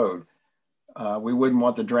Bingham Road. We wouldn't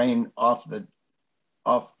want the drain off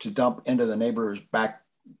to dump into the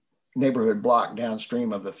neighborhood block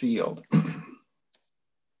downstream of the field.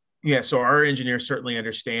 Yeah, so our engineers certainly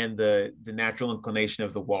understand the natural inclination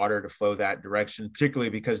of the water to flow that direction,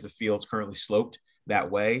 particularly because the field's currently sloped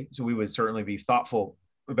that way. So we would certainly be thoughtful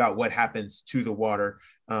about what happens to the water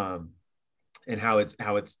and how it's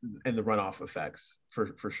and the runoff effects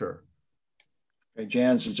for sure. Okay,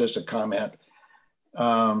 Jan's is just a comment.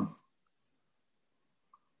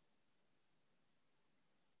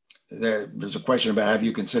 There's a question about, have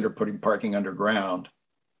you considered putting parking underground?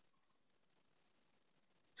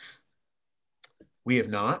 We have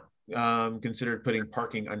not considered putting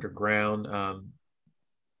parking underground.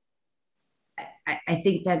 I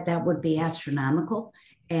think that would be astronomical,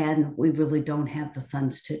 and we really don't have the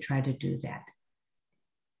funds to try to do that.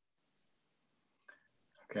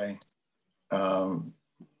 Okay. How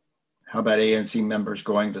about ANC members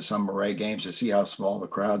going to some Maret games to see how small the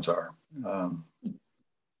crowds are?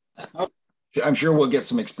 I'm sure we'll get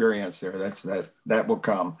some experience there. That will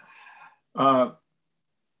come.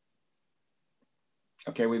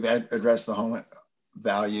 Okay, we've addressed the home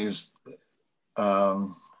values.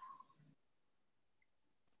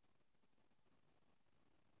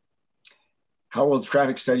 How will the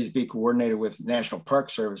traffic studies be coordinated with National Park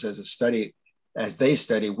Service as they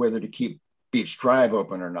study whether to keep Beach Drive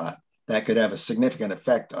open or not? That could have a significant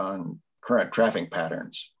effect on current traffic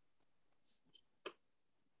patterns.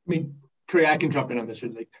 I mean, Trey, I can jump in on this.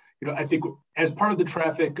 I think as part of the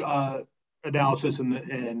traffic analysis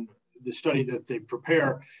and the study that they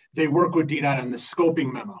prepare, they work with DDOT on the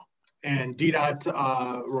scoping memo. And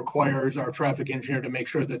DDOT requires our traffic engineer to make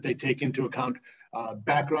sure that they take into account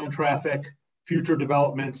background traffic, future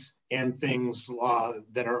developments, and things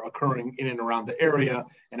that are occurring in and around the area.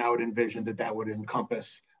 And I would envision that would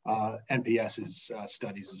encompass NPS's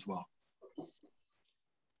studies as well.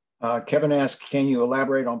 Kevin asked, can you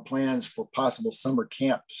elaborate on plans for possible summer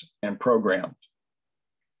camps and programs?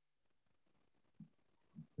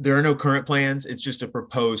 There are no current plans. It's just a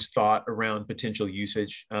proposed thought around potential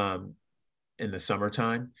usage in the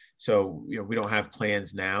summertime. So, we don't have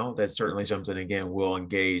plans now. That's certainly something, again, we'll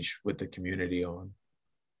engage with the community on.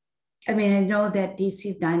 I mean, I know that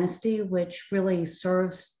DC Dynasty, which really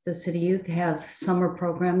serves the city youth, have summer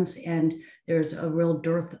programs, and there's a real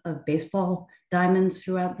dearth of baseball diamonds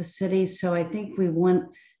throughout the city. So I think we want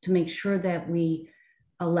to make sure that we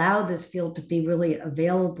allow this field to be really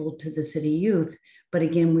available to the city youth. But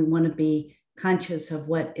again, we want to be conscious of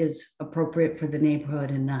what is appropriate for the neighborhood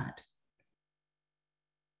and not.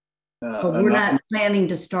 But we're not planning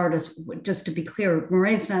to start just to be clear,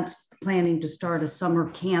 Maret's not planning to start a summer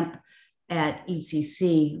camp at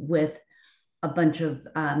ECC with a bunch of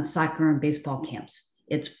soccer and baseball camps.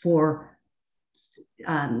 It's for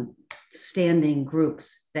standing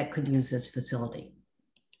groups that could use this facility.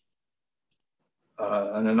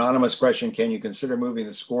 An anonymous question, can you consider moving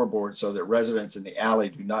the scoreboard so that residents in the alley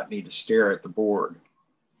do not need to stare at the board?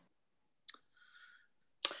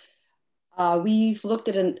 We've looked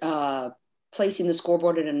at placing the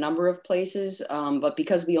scoreboard at a number of places, but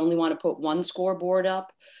because we only want to put one scoreboard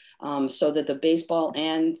up, so that the baseball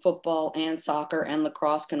and football and soccer and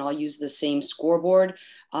lacrosse can all use the same scoreboard,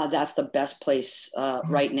 that's the best place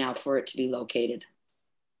right now for it to be located.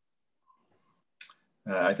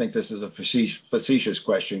 I think this is a facetious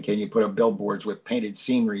question. Can you put up billboards with painted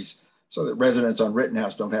sceneries so that residents on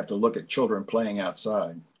Rittenhouse don't have to look at children playing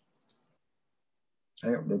outside?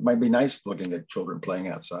 It might be nice looking at children playing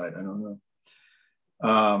outside. I don't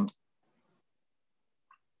know.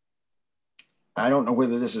 I don't know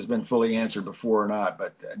whether this has been fully answered before or not,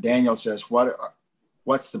 but Daniel says,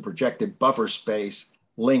 what's the projected buffer space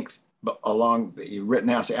length along the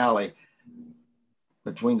Rittenhouse alley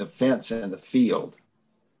between the fence and the field?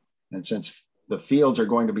 And since the fields are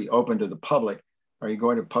going to be open to the public, are you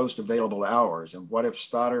going to post available hours? And what if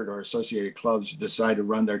Stoddard or associated clubs decide to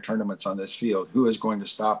run their tournaments on this field? Who is going to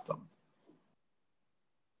stop them?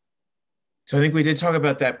 So I think we did talk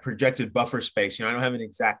about that projected buffer space. I don't have an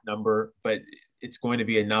exact number, but it's going to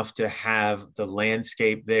be enough to have the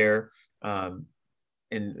landscape there. And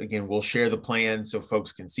again, we'll share the plan so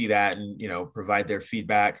folks can see that and, provide their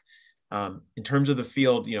feedback. In terms of the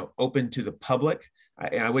field, open to the public,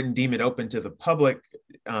 I wouldn't deem it open to the public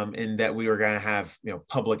in that we were going to have,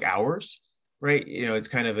 public hours, right? It's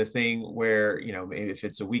kind of a thing where, if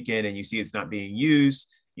it's a weekend and you see it's not being used,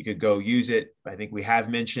 you could go use it. I think we have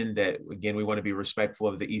mentioned that, again, we want to be respectful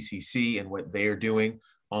of the ECC and what they are doing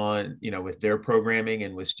on, with their programming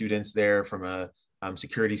and with students there from a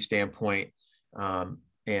security standpoint.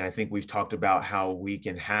 And I think we've talked about how we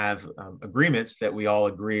can have agreements that we all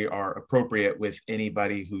agree are appropriate with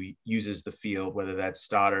anybody who uses the field, whether that's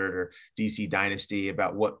Stoddard or DC Dynasty,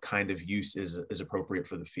 about what kind of use is appropriate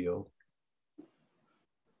for the field.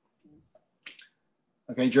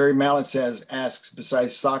 Okay, Jerry Mallet asks,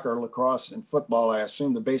 besides soccer, lacrosse, and football, I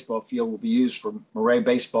assume the baseball field will be used for Maret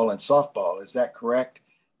baseball and softball. Is that correct?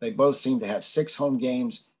 They both seem to have 6 home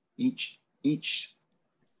games each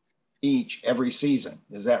every season.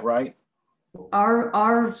 Is that right?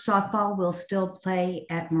 Our softball will still play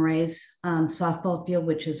at Maret's softball field,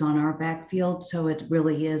 which is on our backfield. So it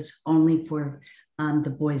really is only for the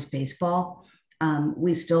boys baseball.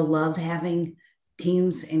 We still love having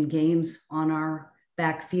teams and games on our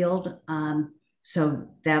backfield. So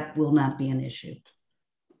that will not be an issue.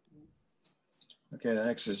 Okay, the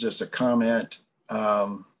next is just a comment.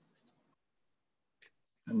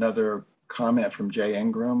 Another comment from Jay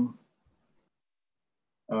Ingram.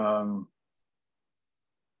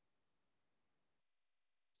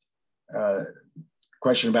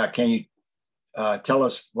 Question about, can you tell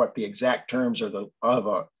us what the exact terms of the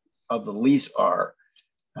lease are?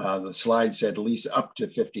 The slide said lease up to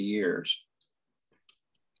 50 years.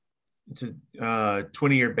 It's a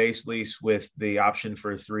 20-year base lease with the option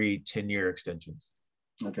for 3 10-year extensions.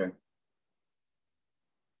 Okay.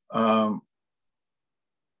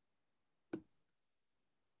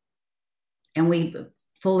 And we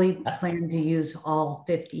fully plan to use all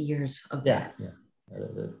 50 years of that. Yeah.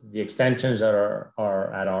 The extensions are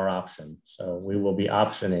at our option. So we will be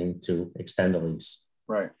optioning to extend the lease.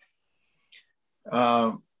 Right.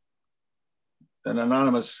 An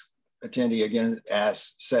anonymous attendee again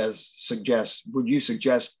suggests, would you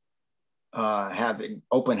suggest having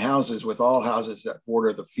open houses with all houses that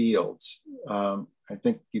border the fields? I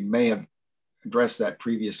think you may have addressed that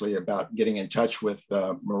previously about getting in touch with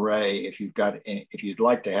Maret if you'd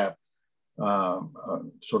like to have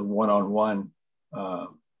sort of one-on-one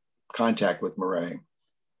contact with Maret.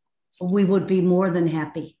 We would be more than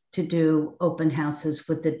happy to do open houses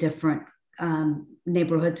with the different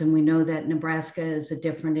neighborhoods, and we know that Nebraska is a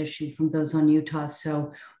different issue from those on Utah,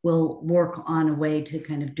 so we'll work on a way to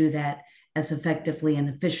kind of do that as effectively and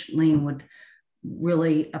efficiently, and would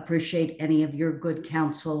really appreciate any of your good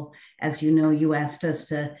counsel. As you know, you asked us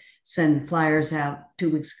to send flyers out 2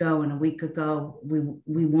 weeks ago and a week ago.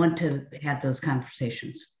 We want to have those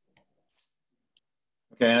conversations.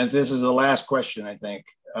 Okay, and this is the last question, I think.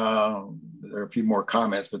 There are a few more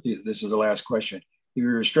comments, but this is the last question. If you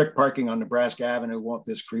restrict parking on Nebraska Avenue, won't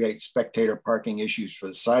this create spectator parking issues for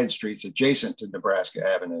the side streets adjacent to Nebraska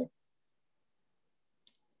Avenue?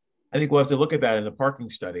 I think we'll have to look at that in the parking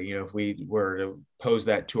study. If we were to pose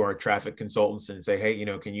that to our traffic consultants and say, hey,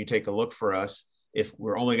 can you take a look for us? If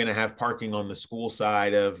we're only going to have parking on the school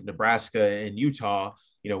side of Nebraska and Utah,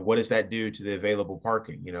 what does that do to the available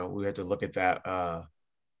parking? We have to look at that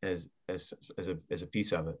as a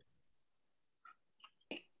piece of it.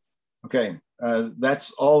 Okay,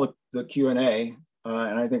 that's all the Q&A,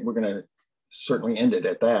 and I think we're going to certainly end it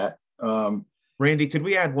at that. Randy, could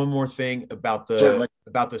we add one more thing about the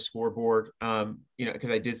scoreboard? You know, because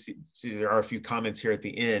I did see there are a few comments here at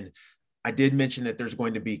the end. I did mention that there's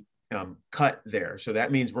going to be cut there, so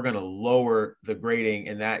that means we're going to lower the grading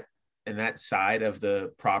in that side of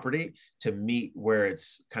the property to meet where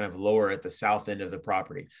it's kind of lower at the south end of the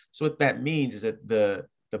property. So what that means is that the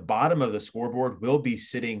bottom of the scoreboard will be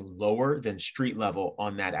sitting lower than street level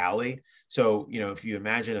on that alley. So, you know, if you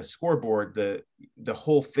imagine a scoreboard, the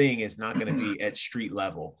whole thing is not going to be at street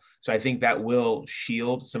level. So I think that will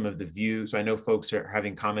shield some of the view. So I know folks are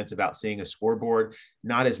having comments about seeing a scoreboard.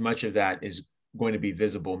 Not as much of that is going to be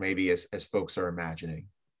visible maybe as folks are imagining.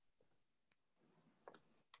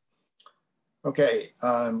 Okay,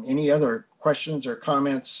 any other questions or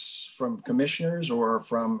comments from commissioners or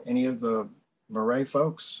from any of the Maret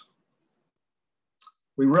folks?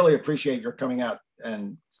 We really appreciate your coming out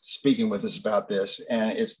and speaking with us about this,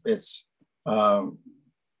 and it's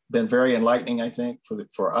been very enlightening, I think,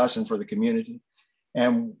 for us and for the community.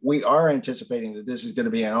 And we are anticipating that this is going to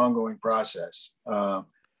be an ongoing process.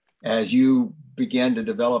 As you begin to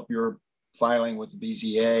develop your filing with the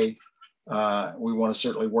BZA, we want to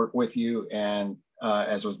certainly work with you. And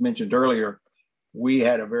as was mentioned earlier, we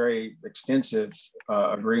had a very extensive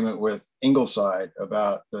agreement with Ingleside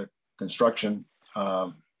about the construction,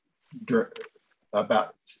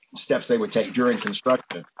 about steps they would take during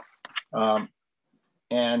construction.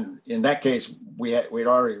 And in that case, we'd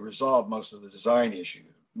already resolved most of the design issues,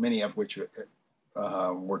 many of which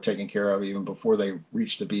were taken care of even before they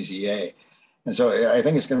reached the BZA. And so I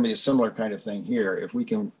think it's going to be a similar kind of thing here. If we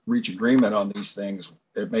can reach agreement on these things,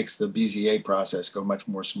 it makes the BZA process go much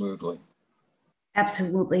more smoothly.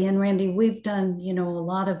 Absolutely. And Randy, we've done, you know, a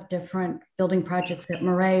lot of different building projects at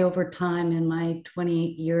Maret over time. In my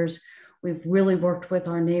 28 years, we've really worked with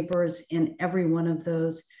our neighbors in every one of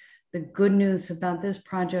those. The good news about this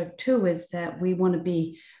project too is that we want to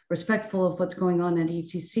be respectful of what's going on at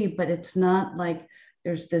ECC, but it's not like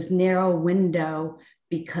there's this narrow window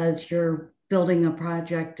because you're building a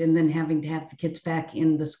project and then having to have the kids back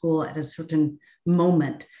in the school at a certain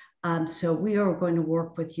moment. So we are going to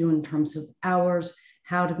work with you in terms of hours,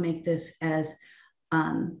 how to make this as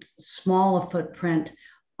small a footprint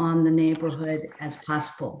on the neighborhood as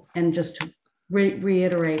possible. And just to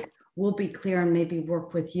reiterate, we'll be clear and maybe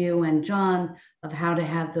work with you and John of how to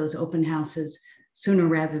have those open houses sooner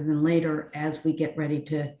rather than later as we get ready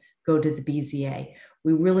to go to the BZA.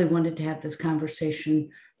 We really wanted to have this conversation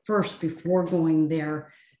first before going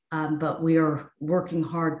there, but we are working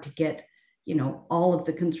hard to get, you know, all of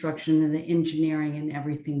the construction and the engineering and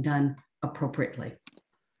everything done appropriately.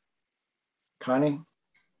 Connie?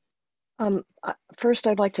 First,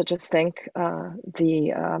 I'd like to just thank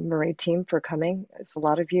the Maret team for coming. It's a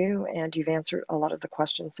lot of you, and you've answered a lot of the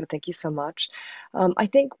questions, so thank you so much. I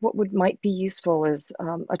think what might be useful is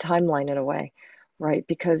a timeline in a way, right?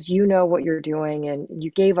 Because you know what you're doing, and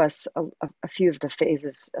you gave us a few of the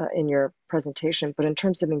phases in your presentation, but in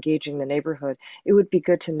terms of engaging the neighborhood, it would be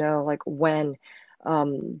good to know like when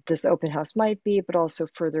this open house might be, but also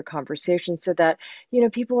further conversations so that, you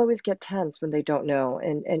know, people always get tense when they don't know.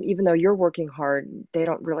 And even though you're working hard, they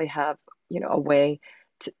don't really have, you know, a way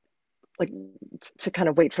to kind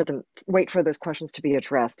of wait for those questions to be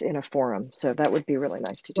addressed in a forum. So that would be really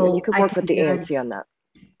nice to do. Well, you could work with the ANC on that.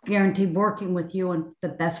 Guarantee working with you on the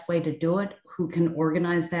best way to do it, who can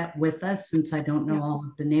organize that with us, since I don't know all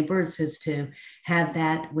of the neighbors, is to have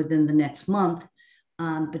that within the next month.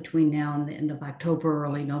 Between now and the end of October,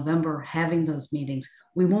 early November, having those meetings.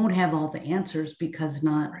 We won't have all the answers because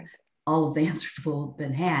not all of the answers will have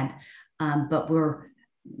been had, but we're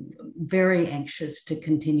very anxious to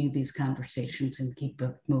continue these conversations and keep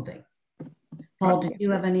it moving. Paul, did you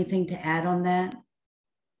have anything to add on that?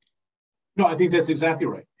 No, I think that's exactly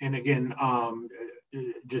right. And again,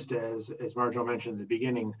 just as Marjo mentioned at the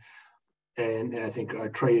beginning, and I think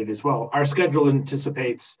Trey did as well, our schedule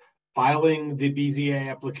anticipates filing the BZA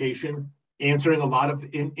application, answering a lot of,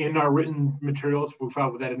 in our written materials, we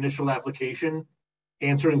filed with that initial application,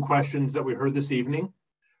 answering questions that we heard this evening,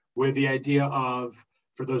 with the idea of,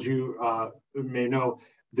 for those of you who may know,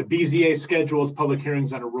 the BZA schedules public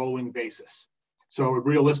hearings on a rolling basis. So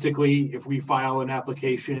realistically, if we file an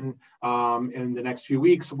application in the next few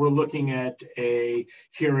weeks, we're looking at a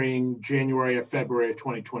hearing January or February of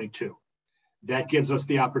 2022. That gives us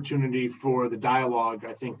the opportunity for the dialogue,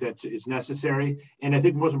 I think, that is necessary. And I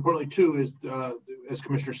think most importantly too is, as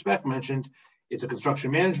Commissioner Speck mentioned, it's a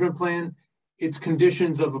construction management plan. It's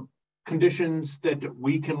conditions that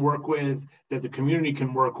we can work with, that the community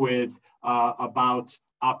can work with about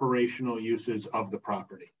operational uses of the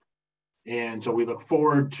property. And so we look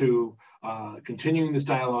forward to continuing this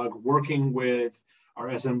dialogue, working with our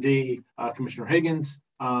SMD, Commissioner Higgins,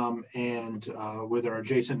 and with our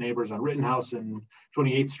adjacent neighbors on Rittenhouse and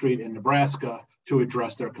 28th Street in Nebraska to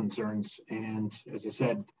address their concerns. And as I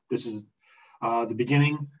said, this is the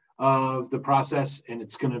beginning of the process, and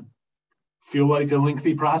it's going to feel like a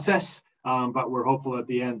lengthy process, but we're hopeful at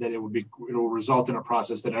the end that it will result in a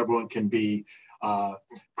process that everyone can be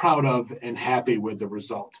proud of and happy with the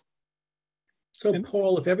result. So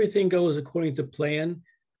Paul, if everything goes according to plan,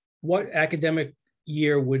 what academic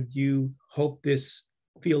year would you hope this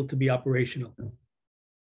field to be operational?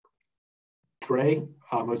 Trey,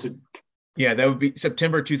 was it? Yeah, that would be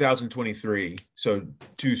September 2023. So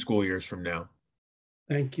 2 school years from now.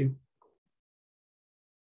 Thank you.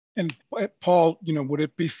 And Paul, would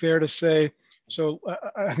it be fair to say, so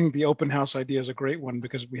I think the open house idea is a great one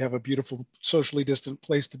because we have a beautiful socially distant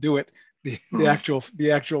place to do it, the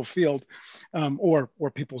actual field, or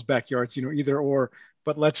people's backyards, either or.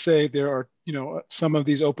 But let's say there are, some of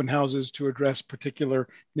these open houses to address particular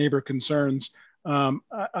neighbor concerns.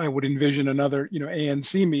 I would envision another,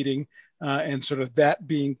 ANC meeting, and sort of that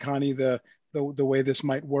being, Connie, the way this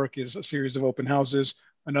might work is a series of open houses,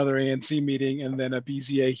 another ANC meeting, and then a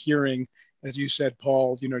BZA hearing, as you said,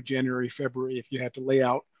 Paul, January, February, if you had to lay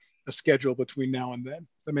out a schedule between now and then.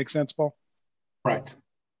 That makes sense, Paul? Right.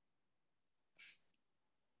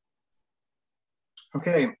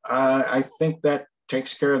 Okay, I think that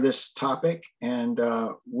takes care of this topic. And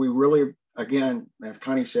we really, again, as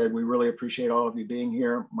Connie said, we really appreciate all of you being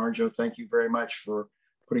here. Marjo, thank you very much for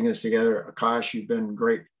putting this together. Akash, you've been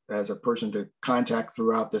great as a person to contact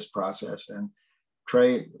throughout this process. And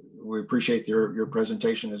Trey, we appreciate your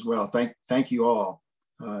presentation as well. Thank you all.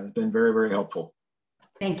 It's been very, very helpful.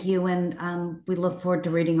 Thank you. And we look forward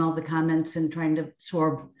to reading all the comments and trying to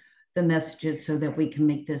absorb the messages so that we can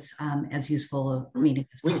make this as useful a meeting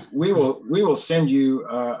as possible. We will send you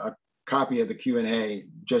a copy of the Q&A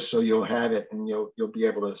just so you'll have it and you'll be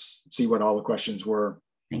able to see what all the questions were.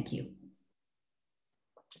 Thank you.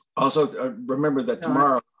 Also, remember that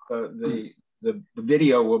tomorrow the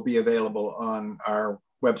video will be available on our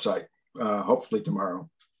website, hopefully tomorrow.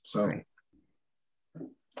 So, great.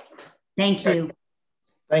 Thank you.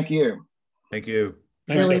 Thank you. Thank you.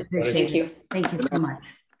 Really appreciate it. Thank you so much.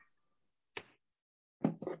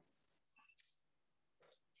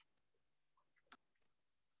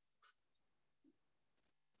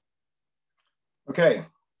 Okay,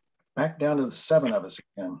 back down to the 7 of us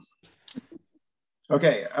again.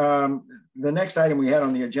 Okay, the next item we had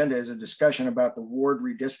on the agenda is a discussion about the ward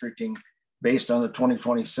redistricting based on the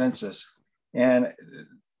 2020 census. And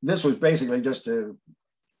this was basically just to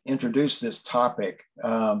introduce this topic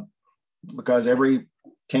because every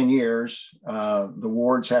 10 years, the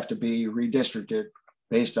wards have to be redistricted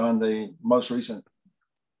based on the most recent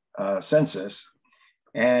census.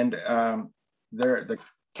 And the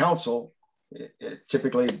council it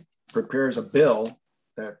typically prepares a bill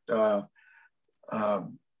that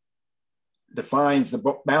defines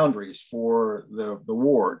the boundaries for the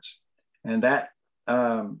wards. And that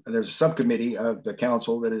there's a subcommittee of the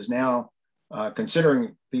council that is now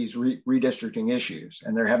considering these redistricting issues.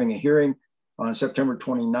 And they're having a hearing on September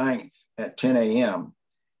 29th at 10 a.m.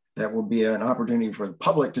 That will be an opportunity for the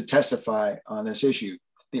public to testify on this issue.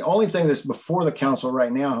 The only thing that's before the council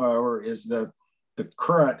right now, however, is the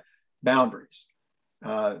current boundaries.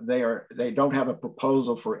 They don't have a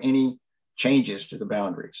proposal for any changes to the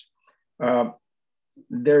boundaries.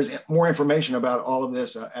 There's more information about all of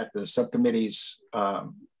this at the subcommittee's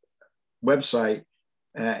website,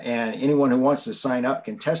 and anyone who wants to sign up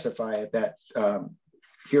can testify at that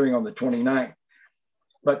hearing on the 29th.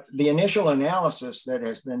 But the initial analysis that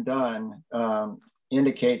has been done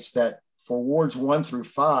indicates that for wards 1 through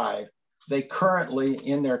 5, they currently,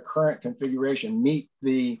 in their current configuration, meet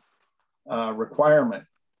the requirement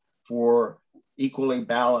for equally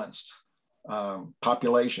balanced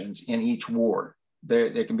populations in each ward.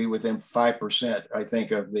 They can be within 5%, I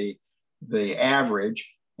think, of the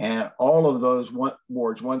average, and all of those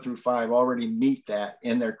wards 1 through 5 already meet that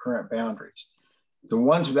in their current boundaries. The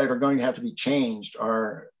ones that are going to have to be changed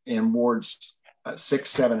are in wards 6,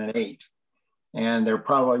 7, and 8, and there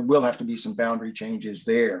probably will have to be some boundary changes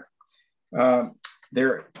there.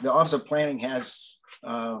 The Office of Planning has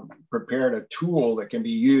prepared a tool that can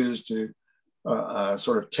be used to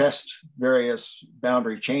sort of test various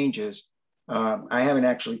boundary changes. I haven't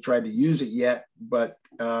actually tried to use it yet, but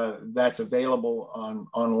that's available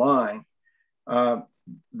online.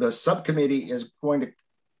 The subcommittee is going to,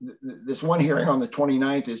 this one hearing on the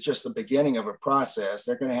 29th is just the beginning of a process.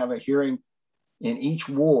 They're going to have a hearing in each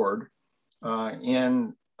ward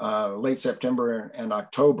in late September and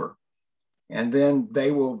October. And then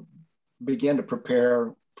they will begin to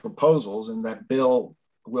prepare proposals, and that bill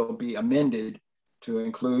will be amended to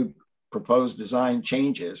include proposed design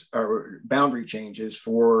changes or boundary changes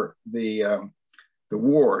for the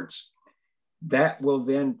wards. That will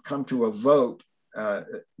then come to a vote.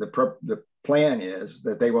 The plan is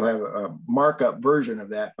that they will have a markup version of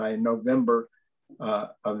that by November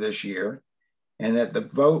of this year, and that the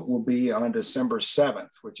vote will be on December 7th,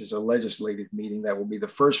 which is a legislative meeting. That will be the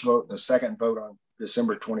first vote and the second vote on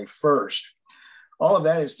December 21st. All of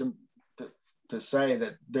that is to say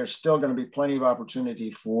that there's still going to be plenty of opportunity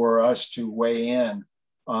for us to weigh in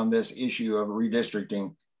on this issue of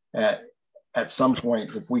redistricting at some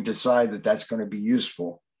point if we decide that that's going to be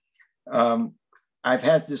useful. I've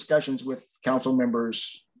had discussions with council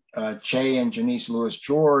members Che and Janice Lewis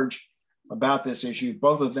George about this issue.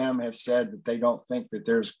 Both of them have said that they don't think that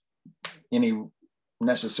there's any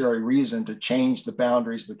necessary reason to change the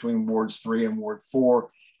boundaries between wards 3 and ward 4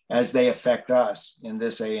 as they affect us in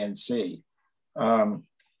this ANC. And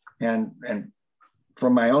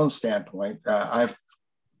from my own standpoint, I've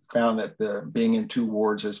found that being in 2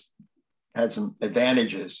 wards has had some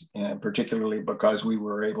advantages, and particularly because we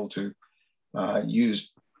were able to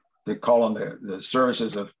use the call on the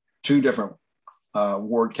services of 2 different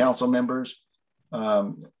ward council members.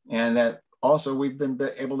 And that also we've been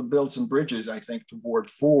able to build some bridges, I think, to ward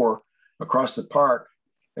 4 across the park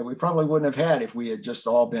that we probably wouldn't have had if we had just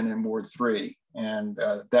all been in ward 3. And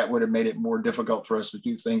that would have made it more difficult for us to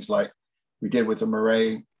do things like we did with the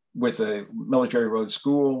Maret, with the Military Road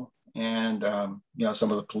School, and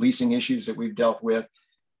some of the policing issues that we've dealt with.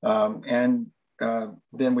 And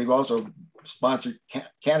then we've also sponsored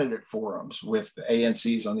candidate forums with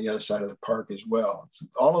ANCs on the other side of the park as well.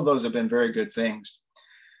 All of those have been very good things.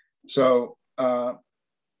 So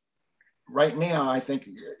right now, I think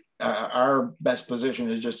our best position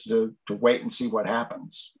is just to wait and see what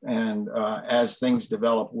happens. And as things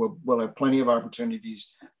develop, we'll have plenty of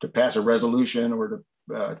opportunities to pass a resolution or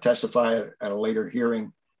to testify at a later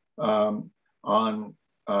hearing on the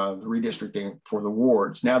redistricting for the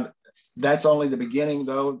wards. Now, that's only the beginning,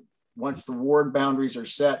 though. Once the ward boundaries are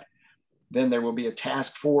set, then there will be a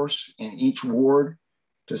task force in each ward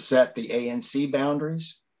to set the ANC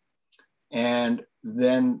boundaries. And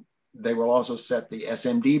then they will also set the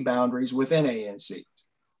SMD boundaries within ANCs.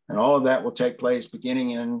 And all of that will take place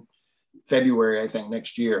beginning in February, I think,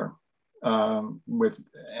 next year. But all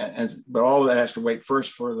of that has to wait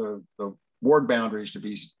first for the ward boundaries to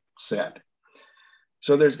be set.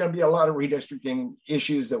 So there's going to be a lot of redistricting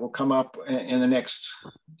issues that will come up in the next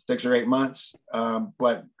 6 or 8 months,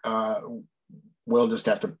 but we'll just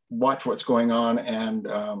have to watch what's going on and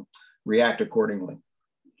react accordingly.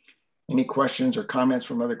 Any questions or comments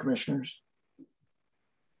from other commissioners?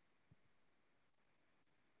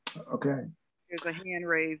 Okay. There's a hand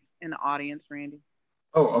raised in the audience, Randy.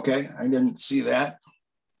 Oh, okay. I didn't see that.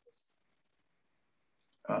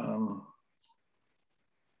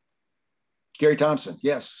 Gary Thompson,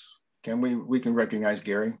 yes. We can recognize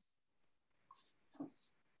Gary.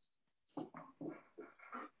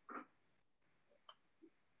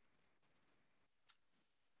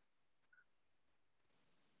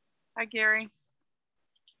 Hi, Gary.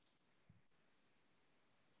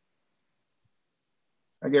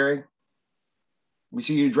 Hi, Gary. We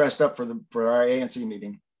see you dressed up for our ANC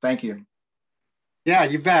meeting. Thank you. Yeah,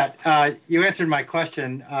 you bet. You answered my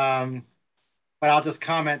question, but I'll just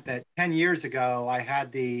comment that 10 years ago, I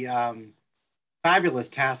had the fabulous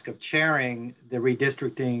task of chairing the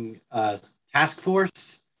redistricting task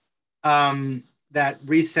force that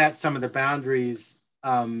reset some of the boundaries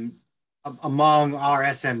among our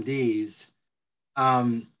SMDs.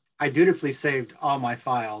 I dutifully saved all my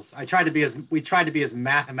files. We tried to be as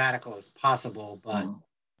mathematical as possible, but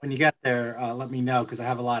when you get there, let me know, because I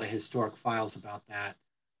have a lot of historic files about that.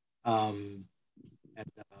 And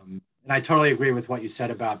I totally agree with what you said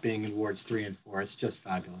about being in wards 3 and 4. It's just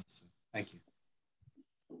fabulous. So, thank you.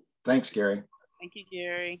 Thanks, Gary. Thank you,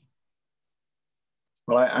 Gary.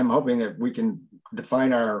 Well, I'm hoping that we can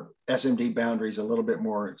define our SMD boundaries a little bit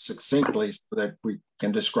more succinctly so that we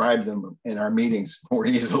can describe them in our meetings more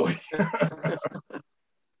easily. I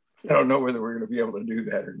don't know whether we're going to be able to do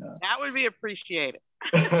that or not. That would be appreciated.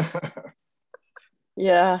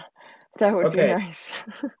 Yeah, that would be nice.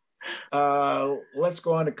 Let's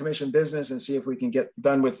go on to commission business and see if we can get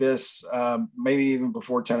done with this, maybe even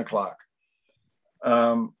before 10 o'clock.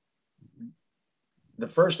 The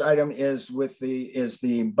first item is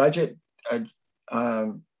the budget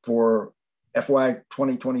for FY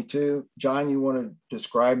 2022. John, you want to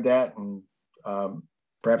describe that and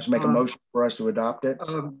perhaps make a motion for us to adopt it?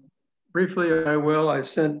 Briefly, I will. I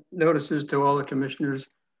sent notices to all the commissioners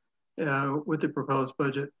with the proposed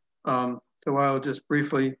budget. So I'll just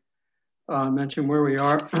briefly mention where we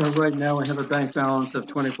are. Right now, we have a bank balance of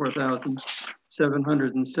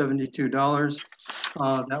 $24,772.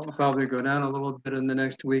 That will probably go down a little bit in the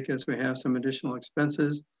next week as we have some additional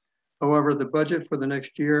expenses. However, the budget for the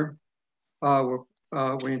next year, we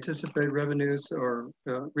anticipate revenues or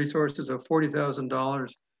resources of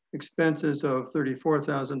 $40,000, expenses of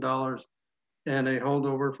 $34,000, and a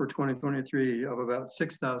holdover for 2023 of about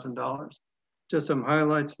 $6,000. Just some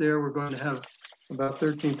highlights there. We're going to have about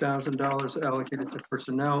 $13,000 allocated to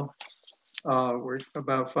personnel. We're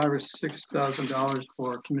about $5,000 or $6,000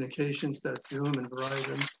 for communications, that's Zoom and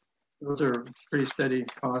Verizon. Those are pretty steady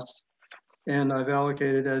costs. And I've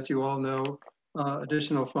allocated, as you all know,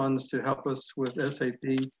 additional funds to help us with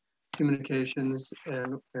SAP communications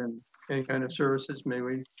and any kind of services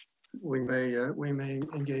we may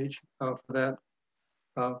engage for that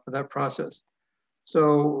process.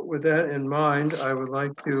 So with that in mind, I would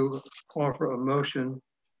like to offer a motion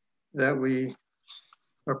that we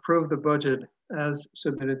approve the budget as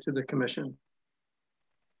submitted to the commission.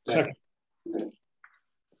 Second.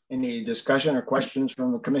 Any discussion or questions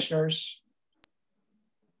from the commissioners?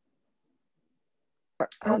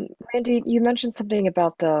 Randy, you mentioned something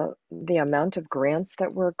about the amount of grants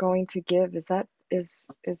that we're going to give. Is that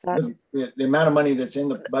the amount of money that's in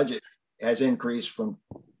the budget has increased from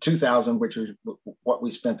 2,000, which was what we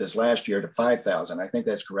spent this last year, to 5,000. I think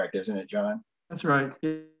that's correct, isn't it, John? That's right.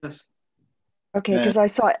 Yes. Okay, because I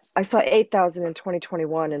saw 8,000 in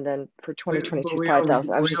 2021, and then for 2022,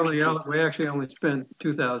 5,000. We actually only spent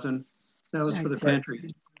 2,000. That was for the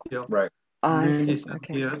pantry deal. Right. Randy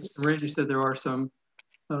said there are some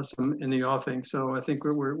in the offing, so I think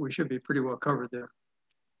we should be pretty well covered there.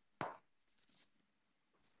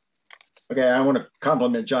 Okay, I want to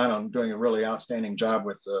compliment John on doing a really outstanding job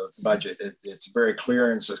with the budget. It's very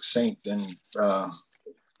clear and succinct, and I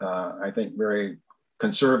think very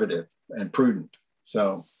conservative and prudent.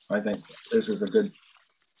 So I think this is a good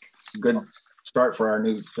start for our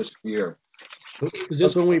new fiscal year. Is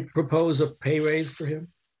this when we propose a pay raise for him?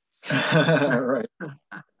 Right.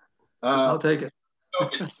 I'll take it.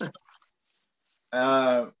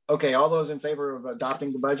 Okay, all those in favor of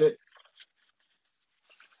adopting the budget?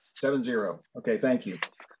 7-0. Okay, thank you.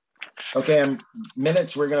 Okay, and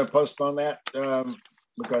minutes, we're going to postpone that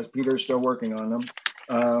because Peter's still working on them.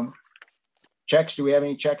 Checks, do we have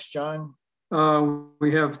any checks, John?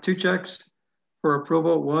 We have 2 checks for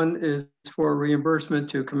approval. One is for reimbursement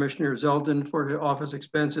to Commissioner Zeldin for his office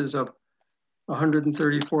expenses of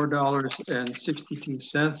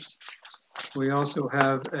 $134.62. We also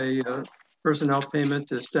have a personnel payment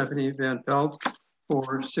to Stephanie Van Pelt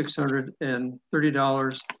for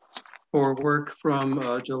 $630 for work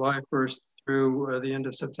from July 1st through the end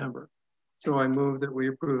of September. So I move that we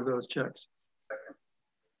approve those checks.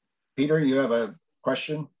 Peter, you have a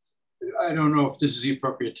question? I don't know if this is the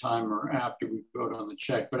appropriate time or after we vote on the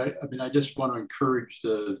check, but I mean, I just want to encourage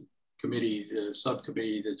the committee, the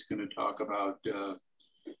subcommittee that's going to talk about the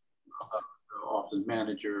office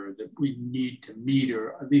manager, that we need to meet,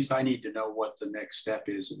 or at least I need to know what the next step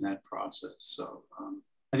is in that process. So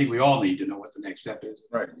I think we all need to know what the next step is.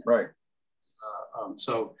 Right, right.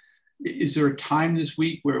 So is there a time this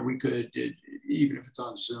week where we could, even if it's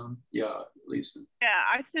on Zoom? Yeah, Lisa. Yeah,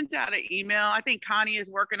 I sent out an email. I think Connie is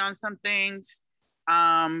working on some things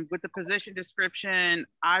with the position description.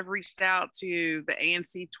 I've reached out to the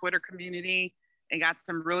ANC Twitter community and got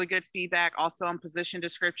some really good feedback also on position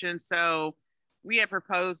description. So we had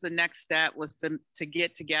proposed the next step was to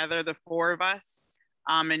get together, the 4 of us,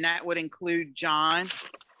 and that would include John,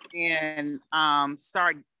 and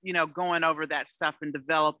start, going over that stuff and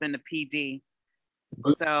developing the PD.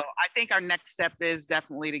 So I think our next step is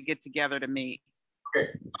definitely to get together to meet. Okay,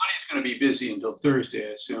 Connie's going to be busy until Thursday,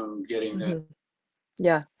 I assume, getting that.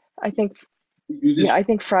 Yeah, I think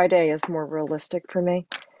Friday is more realistic for me.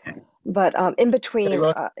 But in between,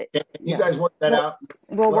 you guys work that out.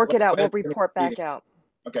 We'll work it out. We'll report back out.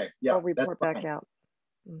 Okay, yeah, we'll report back out.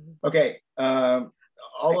 Okay, all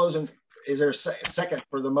those is there a second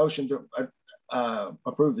for the motion to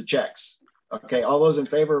approve the checks? Okay, all those in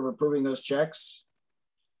favor of approving those checks?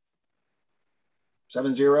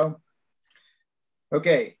 7-0.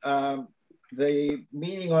 Okay, the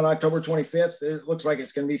meeting on October 25th, it looks like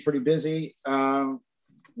it's going to be pretty busy.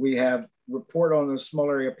 We have report on the small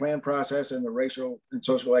area plan process and the Racial and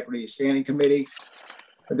Social Equity Standing Committee,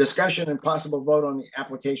 a discussion and possible vote on the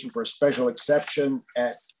application for a special exception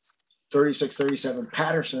at 3637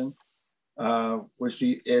 Patterson, which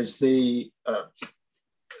is the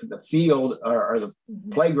the field or the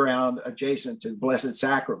playground adjacent to Blessed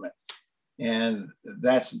Sacrament. And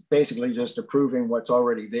that's basically just approving what's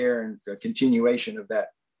already there and a continuation of that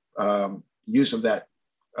use of that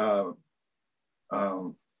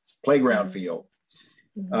playground field.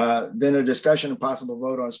 Then a discussion and possible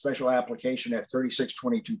vote on a special application at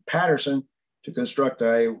 3622 Patterson to construct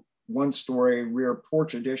a one-story rear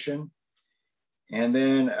porch addition. And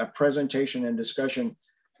then a presentation and discussion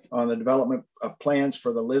on the development of plans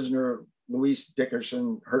for the Lisner Louise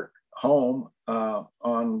Dickerson home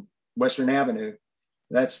on Western Avenue.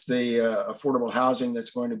 That's the affordable housing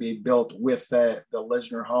that's going to be built with the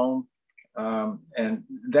Lisner home. And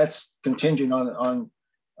that's contingent on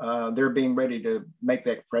their being ready to make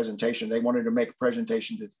that presentation. They wanted to make a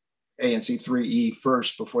presentation to ANC 3E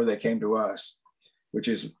first before they came to us, which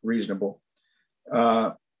is reasonable.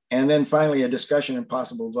 And then finally, a discussion and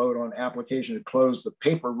possible vote on application to close the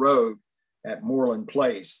paper road at Moreland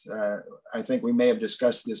Place. I think we may have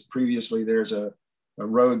discussed this previously. There's a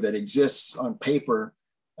road that exists on paper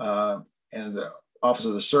and the Office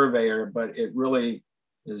of the Surveyor, but it really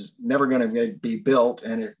is never going to be built,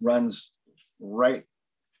 and it runs right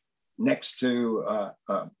next to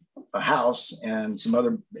a house and some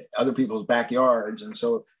other people's backyards. And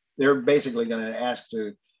so they're basically going to ask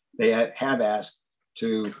to, they have asked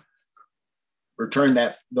to return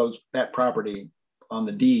that property on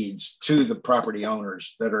the deeds to the property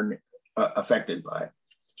owners that are affected by it.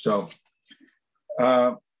 So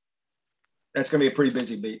that's going to be a pretty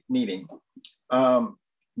busy meeting.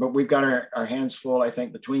 But we've got our hands full, I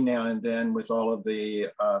think, between now and then with all of the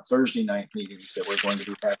Thursday night meetings that we're going to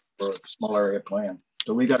be having for a small area plan.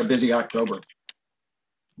 So we got a busy October,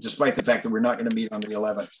 despite the fact that we're not going to meet on the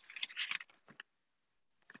 11th.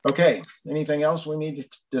 Okay, anything else we need to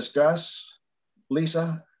discuss?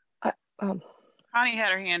 Lisa? Connie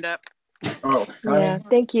had her hand up. Oh, Connie? Yeah,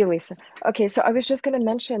 thank you, Lisa. Okay, so I was just going to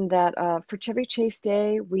mention that for Chevy Chase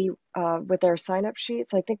Day, we, with our sign-up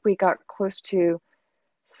sheets, I think we got close to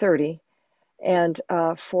 30. And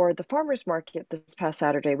for the farmer's market this past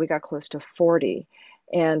Saturday, we got close to 40.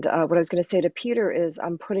 And what I was going to say to Peter is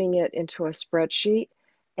I'm putting it into a spreadsheet,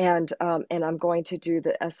 and I'm going to do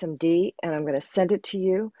the SMD, and I'm going to send it to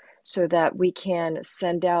you so that we can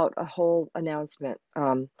send out a whole announcement.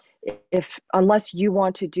 Unless you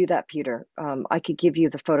want to do that, Peter, I could give you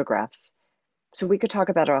the photographs. So we could talk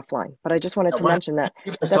about it offline, but I just wanted to mention that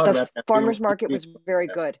the farmer's market was very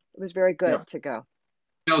good. It was very good to go.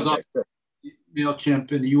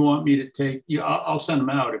 MailChimp, and you want me to take, I'll send them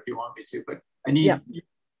out if you want me to, but I need. Yeah.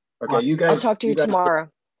 Okay, you guys. I'll talk to you tomorrow.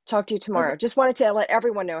 Talk to you tomorrow. Okay. Just wanted to let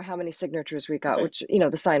everyone know how many signatures we got, which, the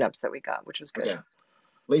signups that we got, which was good. Okay.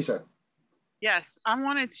 Lisa. Yes, I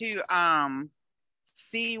wanted to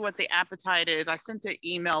see what the appetite is. I sent an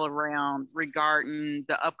email around regarding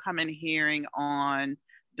the upcoming hearing on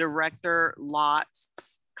Director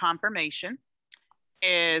Lott's confirmation,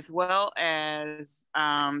 as well as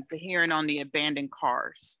the hearing on the abandoned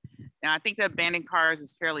cars. Now, I think the abandoned cars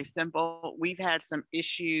is fairly simple. We've had some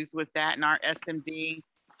issues with that in our SMD.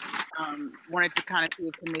 Wanted to kind of see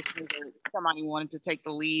if commissioners or somebody wanted to take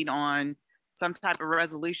the lead on some type of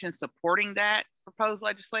resolution supporting that proposed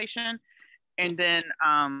legislation. And then,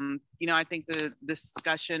 I think the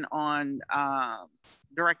discussion on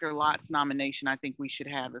Director Lott's nomination, I think we should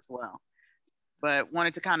have as well. But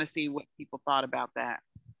wanted to kind of see what people thought about that.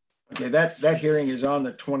 Okay, that hearing is on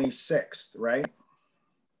the 26th, right?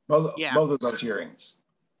 Both of those hearings.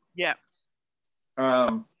 Yeah.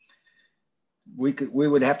 We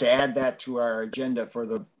would have to add that to our agenda for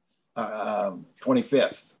the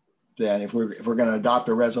 25th. Then, if we're going to adopt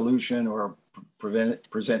a resolution or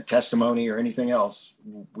present testimony or anything else,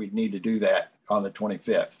 we'd need to do that on the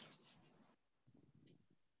 25th.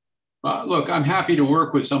 Look, I'm happy to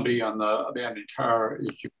work with somebody on the abandoned car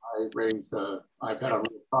issue. I've had a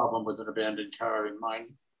real problem with an abandoned car in mine.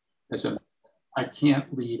 I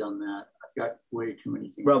can't lead on that. I've got way too many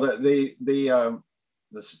things. Well, the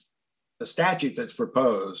statute that's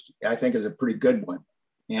proposed, I think, is a pretty good one,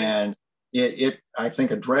 and it I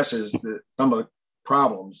think addresses some of the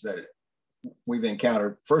problems that we've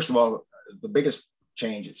encountered. First of all, the biggest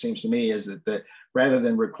change, it seems to me, is that rather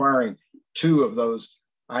than requiring two of those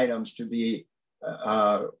items to be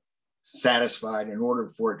satisfied in order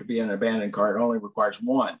for it to be an abandoned car, it only requires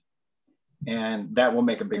one, and that will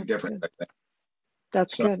make a big difference. I think.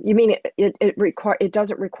 That's good. You mean it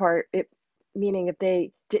doesn't require it, meaning if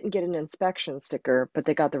they didn't get an inspection sticker but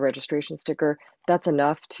they got the registration sticker, that's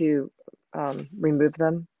enough to remove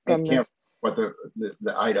them from this? What the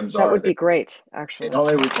items are. That would be great, actually. It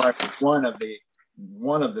only requires one of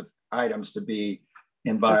the items to be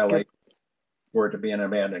in violation. for it to be an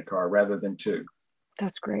abandoned car rather than 2.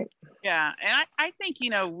 That's great. Yeah, and I think,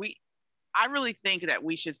 I really think that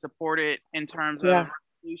we should support it in terms of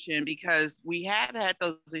resolution, because we have had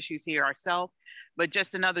those issues here ourselves, but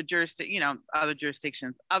just in other other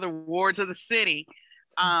jurisdictions, other wards of the city,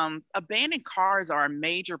 abandoned cars are a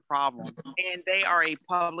major problem, and they are a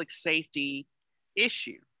public safety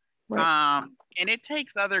issue. Right. And it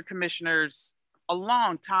takes other commissioners a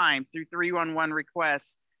long time through 311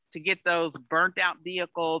 requests to get those burnt out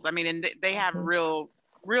vehicles. I mean, and they have real,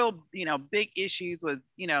 big issues with,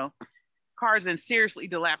 cars in seriously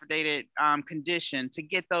dilapidated condition, to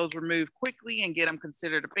get those removed quickly and get them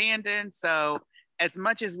considered abandoned. So as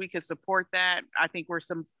much as we could support that, I think we're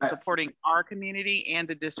supporting our community and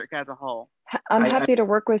the district as a whole. I'm happy to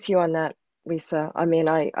work with you on that, Lisa. I mean,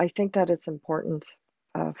 I think that it's important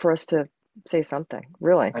for us to say something,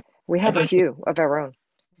 really. We have a few of our own.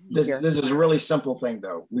 This is a really simple thing,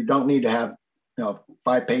 though. We don't need to have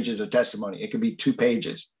 5 pages of testimony. It could be 2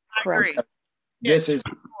 pages. Correct. This is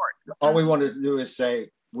all we want to do is say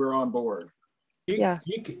we're on board.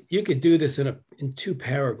 You could do this in 2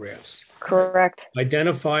 paragraphs. Correct.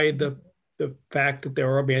 Identify the fact that there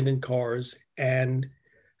are abandoned cars and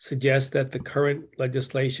suggest that the current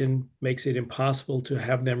legislation makes it impossible to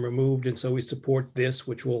have them removed, and so we support this,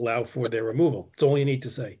 which will allow for their removal. That's all you need to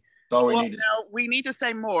say. We need to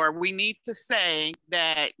say more. We need to say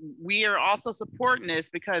that we are also supporting this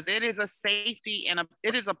because it is a safety and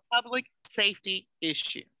it is a public safety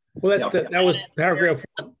issue. Well, that was paragraph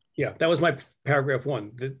 1. Yeah, that was my paragraph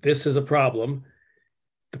 1. This is a problem.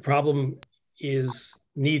 The problem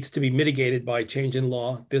needs to be mitigated by change in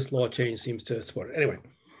law. This law change seems to support it. Anyway,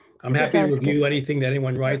 I'm happy to review anything that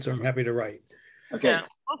anyone writes, or I'm happy to write. Okay.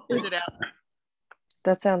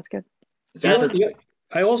 That sounds good.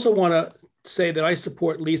 I also want to say that I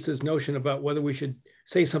support Lisa's notion about whether we should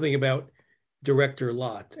say something about Director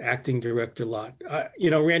Lott, acting Director Lott.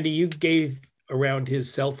 Randy, you gave around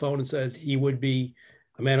his cell phone and said he would be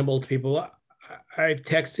amenable to people. I've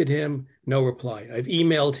texted him, no reply. I've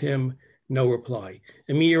emailed him, no reply.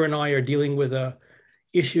 Amir and I are dealing with a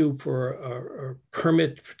issue for a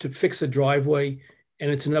permit to fix a driveway,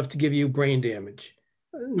 and it's enough to give you brain damage.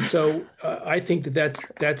 And so I think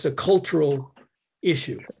that's a cultural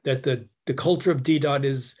issue, that the culture of DDOT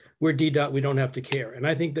is, we're DDOT, we don't have to care. And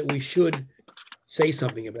I think that we should say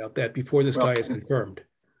something about that before this guy is confirmed.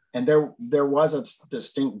 And there was a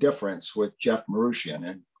distinct difference with Jeff Marushian,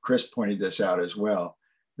 and Chris pointed this out as well,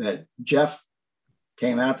 that Jeff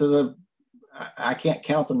came out to I can't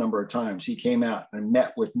count the number of times he came out and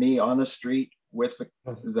met with me on the street with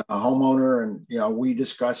the homeowner, and we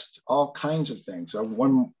discussed all kinds of things.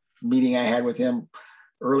 One meeting I had with him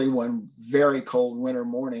early one very cold winter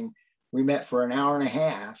morning, we met for an hour and a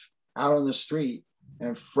half out on the street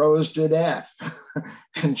and froze to death.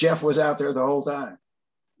 And Jeff was out there the whole time.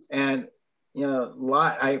 And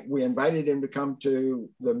we invited him to come to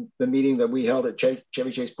the meeting that we held at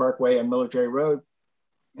Chevy Chase Parkway and Military Road,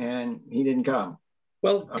 and he didn't come.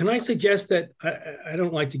 Well, can I suggest that, I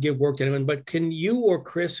don't like to give work to anyone, but can you or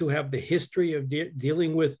Chris, who have the history of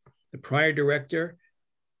dealing with the prior director,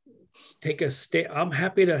 take a stay? I'm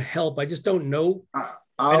happy to help. I just don't know.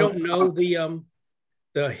 I don't know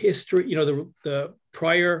the history, the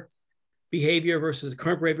prior behavior versus the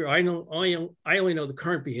current behavior. I only know the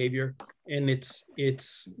current behavior, and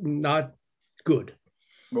it's not good.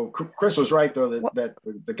 Well, Chris was right, though, that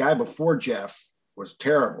the guy before Jeff was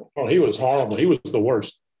terrible. Oh, he was horrible. He was the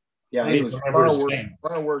worst. Yeah, he was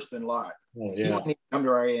far worse than Lott. Oh, yeah. He wouldn't even come to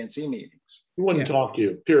our ANC meetings. He wouldn't talk to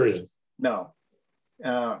you, period. No.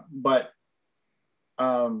 But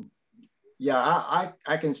I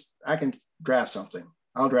can draft something.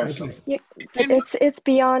 I'll draft something. Yeah, but it's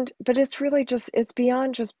beyond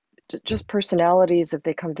just personalities if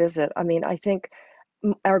they come visit. I mean, I think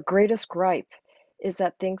our greatest gripe is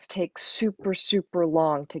that things take super, super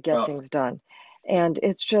long to get things done. And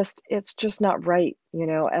it's just not right,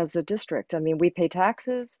 as a district. I mean, we pay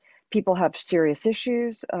taxes, people have serious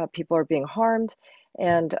issues, people are being harmed,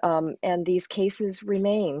 and these cases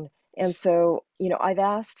remain. And so, I've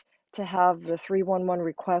asked to have the 311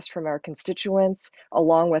 request from our constituents,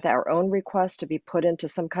 along with our own request, to be put into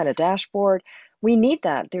some kind of dashboard. We need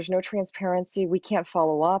that. There's no transparency. We can't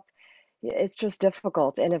follow up. It's just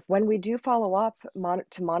difficult. And when we do follow up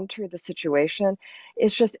to monitor the situation,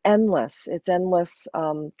 it's just endless. It's endless.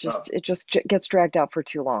 It just gets dragged out for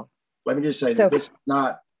too long. Let me just say that this is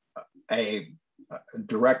not a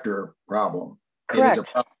director problem.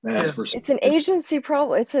 Correct. It's an agency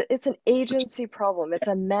problem. It's an agency problem. It's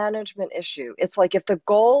a management issue. It's like if the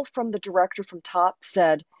goal from the director from top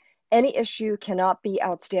said, any issue cannot be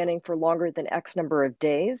outstanding for longer than X number of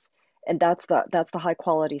days, and that's the high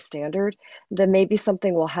quality standard, then maybe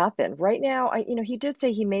something will happen. Right now, he did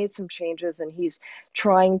say he made some changes and he's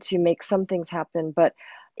trying to make some things happen, but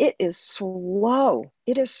it is slow.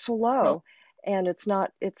 It is slow, and it's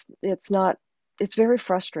very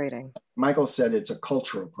frustrating. Michael said it's a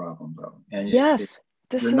cultural problem, though, and yes,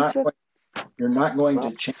 you're not going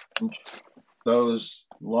to change those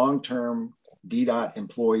long-term DDOT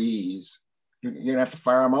employees. You're gonna have to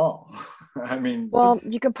fire them all. I mean, well,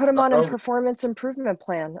 you can put them on a performance improvement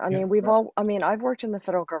plan. I mean, I've worked in the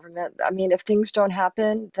federal government. I mean, if things don't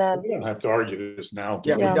happen, then we don't have to argue this now.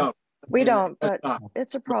 Yeah, we don't, but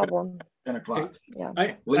it's a problem. 10 o'clock. Yeah.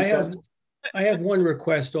 I have one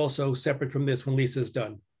request also separate from this when Lisa's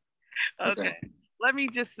done. Okay. Let me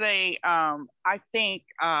just say, I think,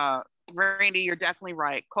 Randy, you're definitely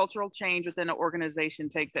right. Cultural change within an organization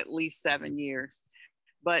takes at least 7 years.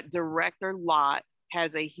 But Director Lott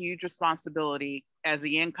has a huge responsibility as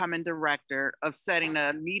the incoming director of setting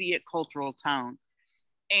an immediate cultural tone.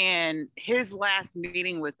 And his last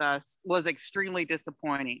meeting with us was extremely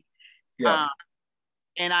disappointing. Yeah.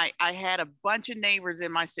 And I had a bunch of neighbors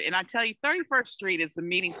in my city. And I tell you, 31st Street is the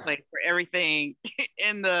meeting place for everything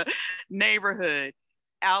in the neighborhood.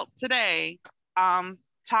 Out today,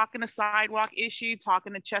 talking a sidewalk issue,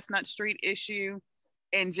 talking a Chestnut Street issue,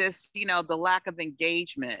 and just, the lack of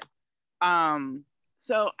engagement.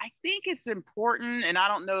 So I think it's important, and I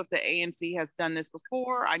don't know if the ANC has done this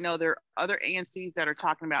before. I know there are other ANCs that are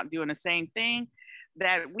talking about doing the same thing,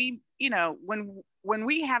 that we, when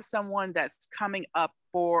we have someone that's coming up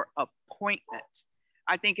for appointment,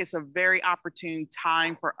 I think it's a very opportune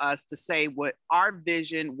time for us to say what our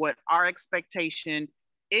vision, what our expectation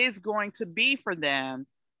is going to be for them.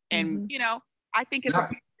 And, I think it's a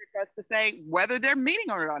for us to say whether they're meeting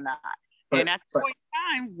or not. And at the point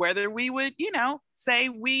in time, whether we would, say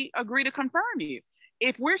we agree to confirm you.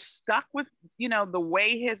 If we're stuck with, the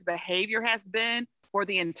way his behavior has been for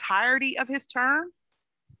the entirety of his term,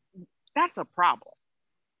 that's a problem.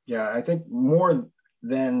 Yeah, I think more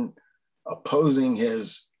than opposing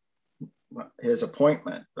his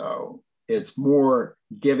appointment, though, it's more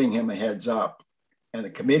giving him a heads up and the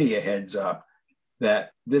committee a heads up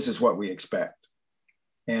that this is what we expect.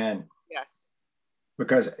 And yes,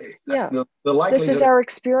 because the likelihood, this is our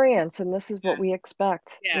experience and this is what we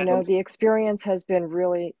expect. Yeah. The experience has been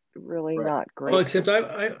really, really not great. Well, except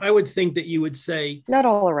I would think that you would say, not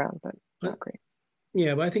all around, but not great.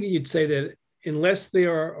 Yeah, but I think you'd say that unless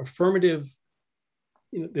there are affirmative,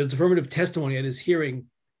 there's affirmative testimony at his hearing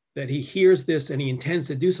that he hears this and he intends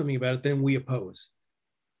to do something about it, then we oppose.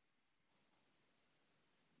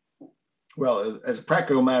 Well, as a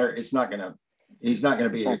practical matter, he's not going to be. It's not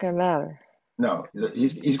going to matter. No,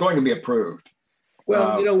 he's going to be approved.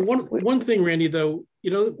 Well, one thing, Randy, though,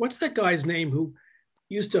 what's that guy's name who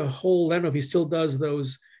used to hold, I don't know if he still does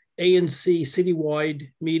those ANC citywide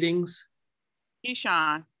meetings?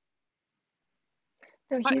 Eshan.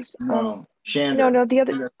 No, he's Shander. No, the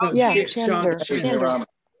other, Shander.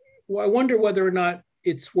 Well, I wonder whether or not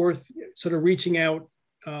it's worth sort of reaching out,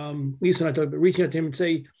 Lisa and I talked about reaching out to him and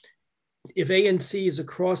say, if ANCs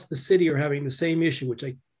across the city are having the same issue, which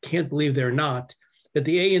I can't believe they're not, that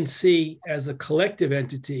the ANC as a collective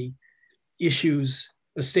entity issues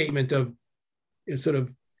a statement of sort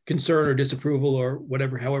of concern or disapproval or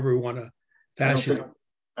whatever, however we want to fashion it.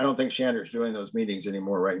 I don't think Shander's doing those meetings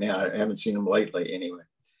anymore right now. I haven't seen him lately anyway.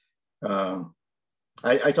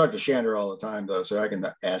 I talk to Shander all the time though, so I can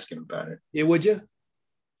ask him about it. Yeah, would you?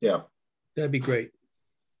 Yeah. That'd be great.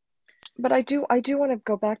 But I do want to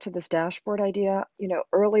go back to this dashboard idea.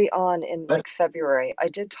 Early on in February, I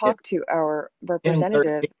did talk to our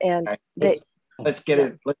representative, and let's get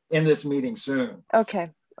it. Let's end this meeting soon.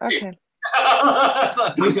 Okay. We can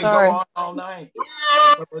go on all night.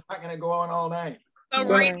 We're not going to go on all night. So,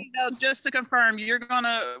 Randy, just to confirm, you're going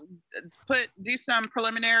to do some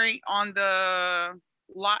preliminary on the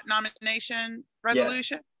lot nomination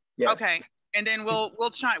resolution. Yes. Okay, and then we'll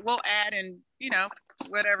add and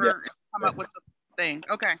whatever. Come up with the thing.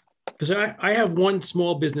 Okay. Because I have one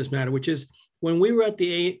small business matter, which is when we were at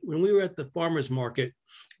the farmers market,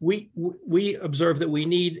 we observed that we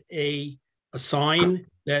need a sign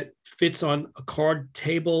that fits on a card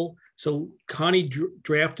table. So Connie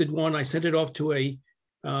drafted one. I sent it off to a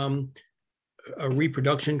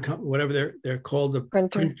reproduction, whatever they're called, the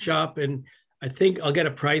print shop, and I think I'll get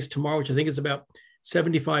a price tomorrow, which I think is about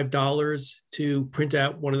 $75 to print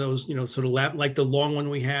out one of those, sort of like the long one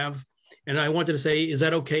we have. And I wanted to say, is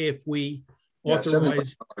that okay if we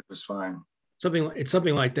authorize? Is fine.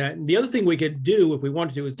 Something like that. And the other thing we could do if we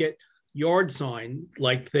wanted to is get yard sign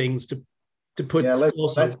like things to put. Yeah, let's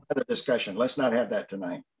also. have a discussion. Let's not have that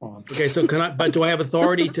tonight. Okay, so but do I have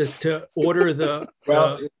authority to order the?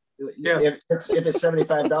 Well, if it's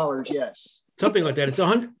 $75, yes. Something like that. It's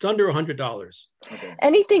under $100. Okay.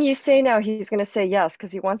 Anything you say now, he's going to say yes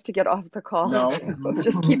because he wants to get off the call. No. So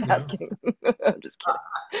just keep asking. I'm just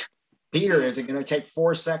kidding. Peter, is it going to take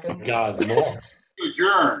 4 seconds? God, more.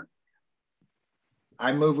 Adjourn.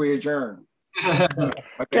 I move we adjourn. Okay.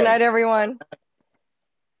 Good night, everyone.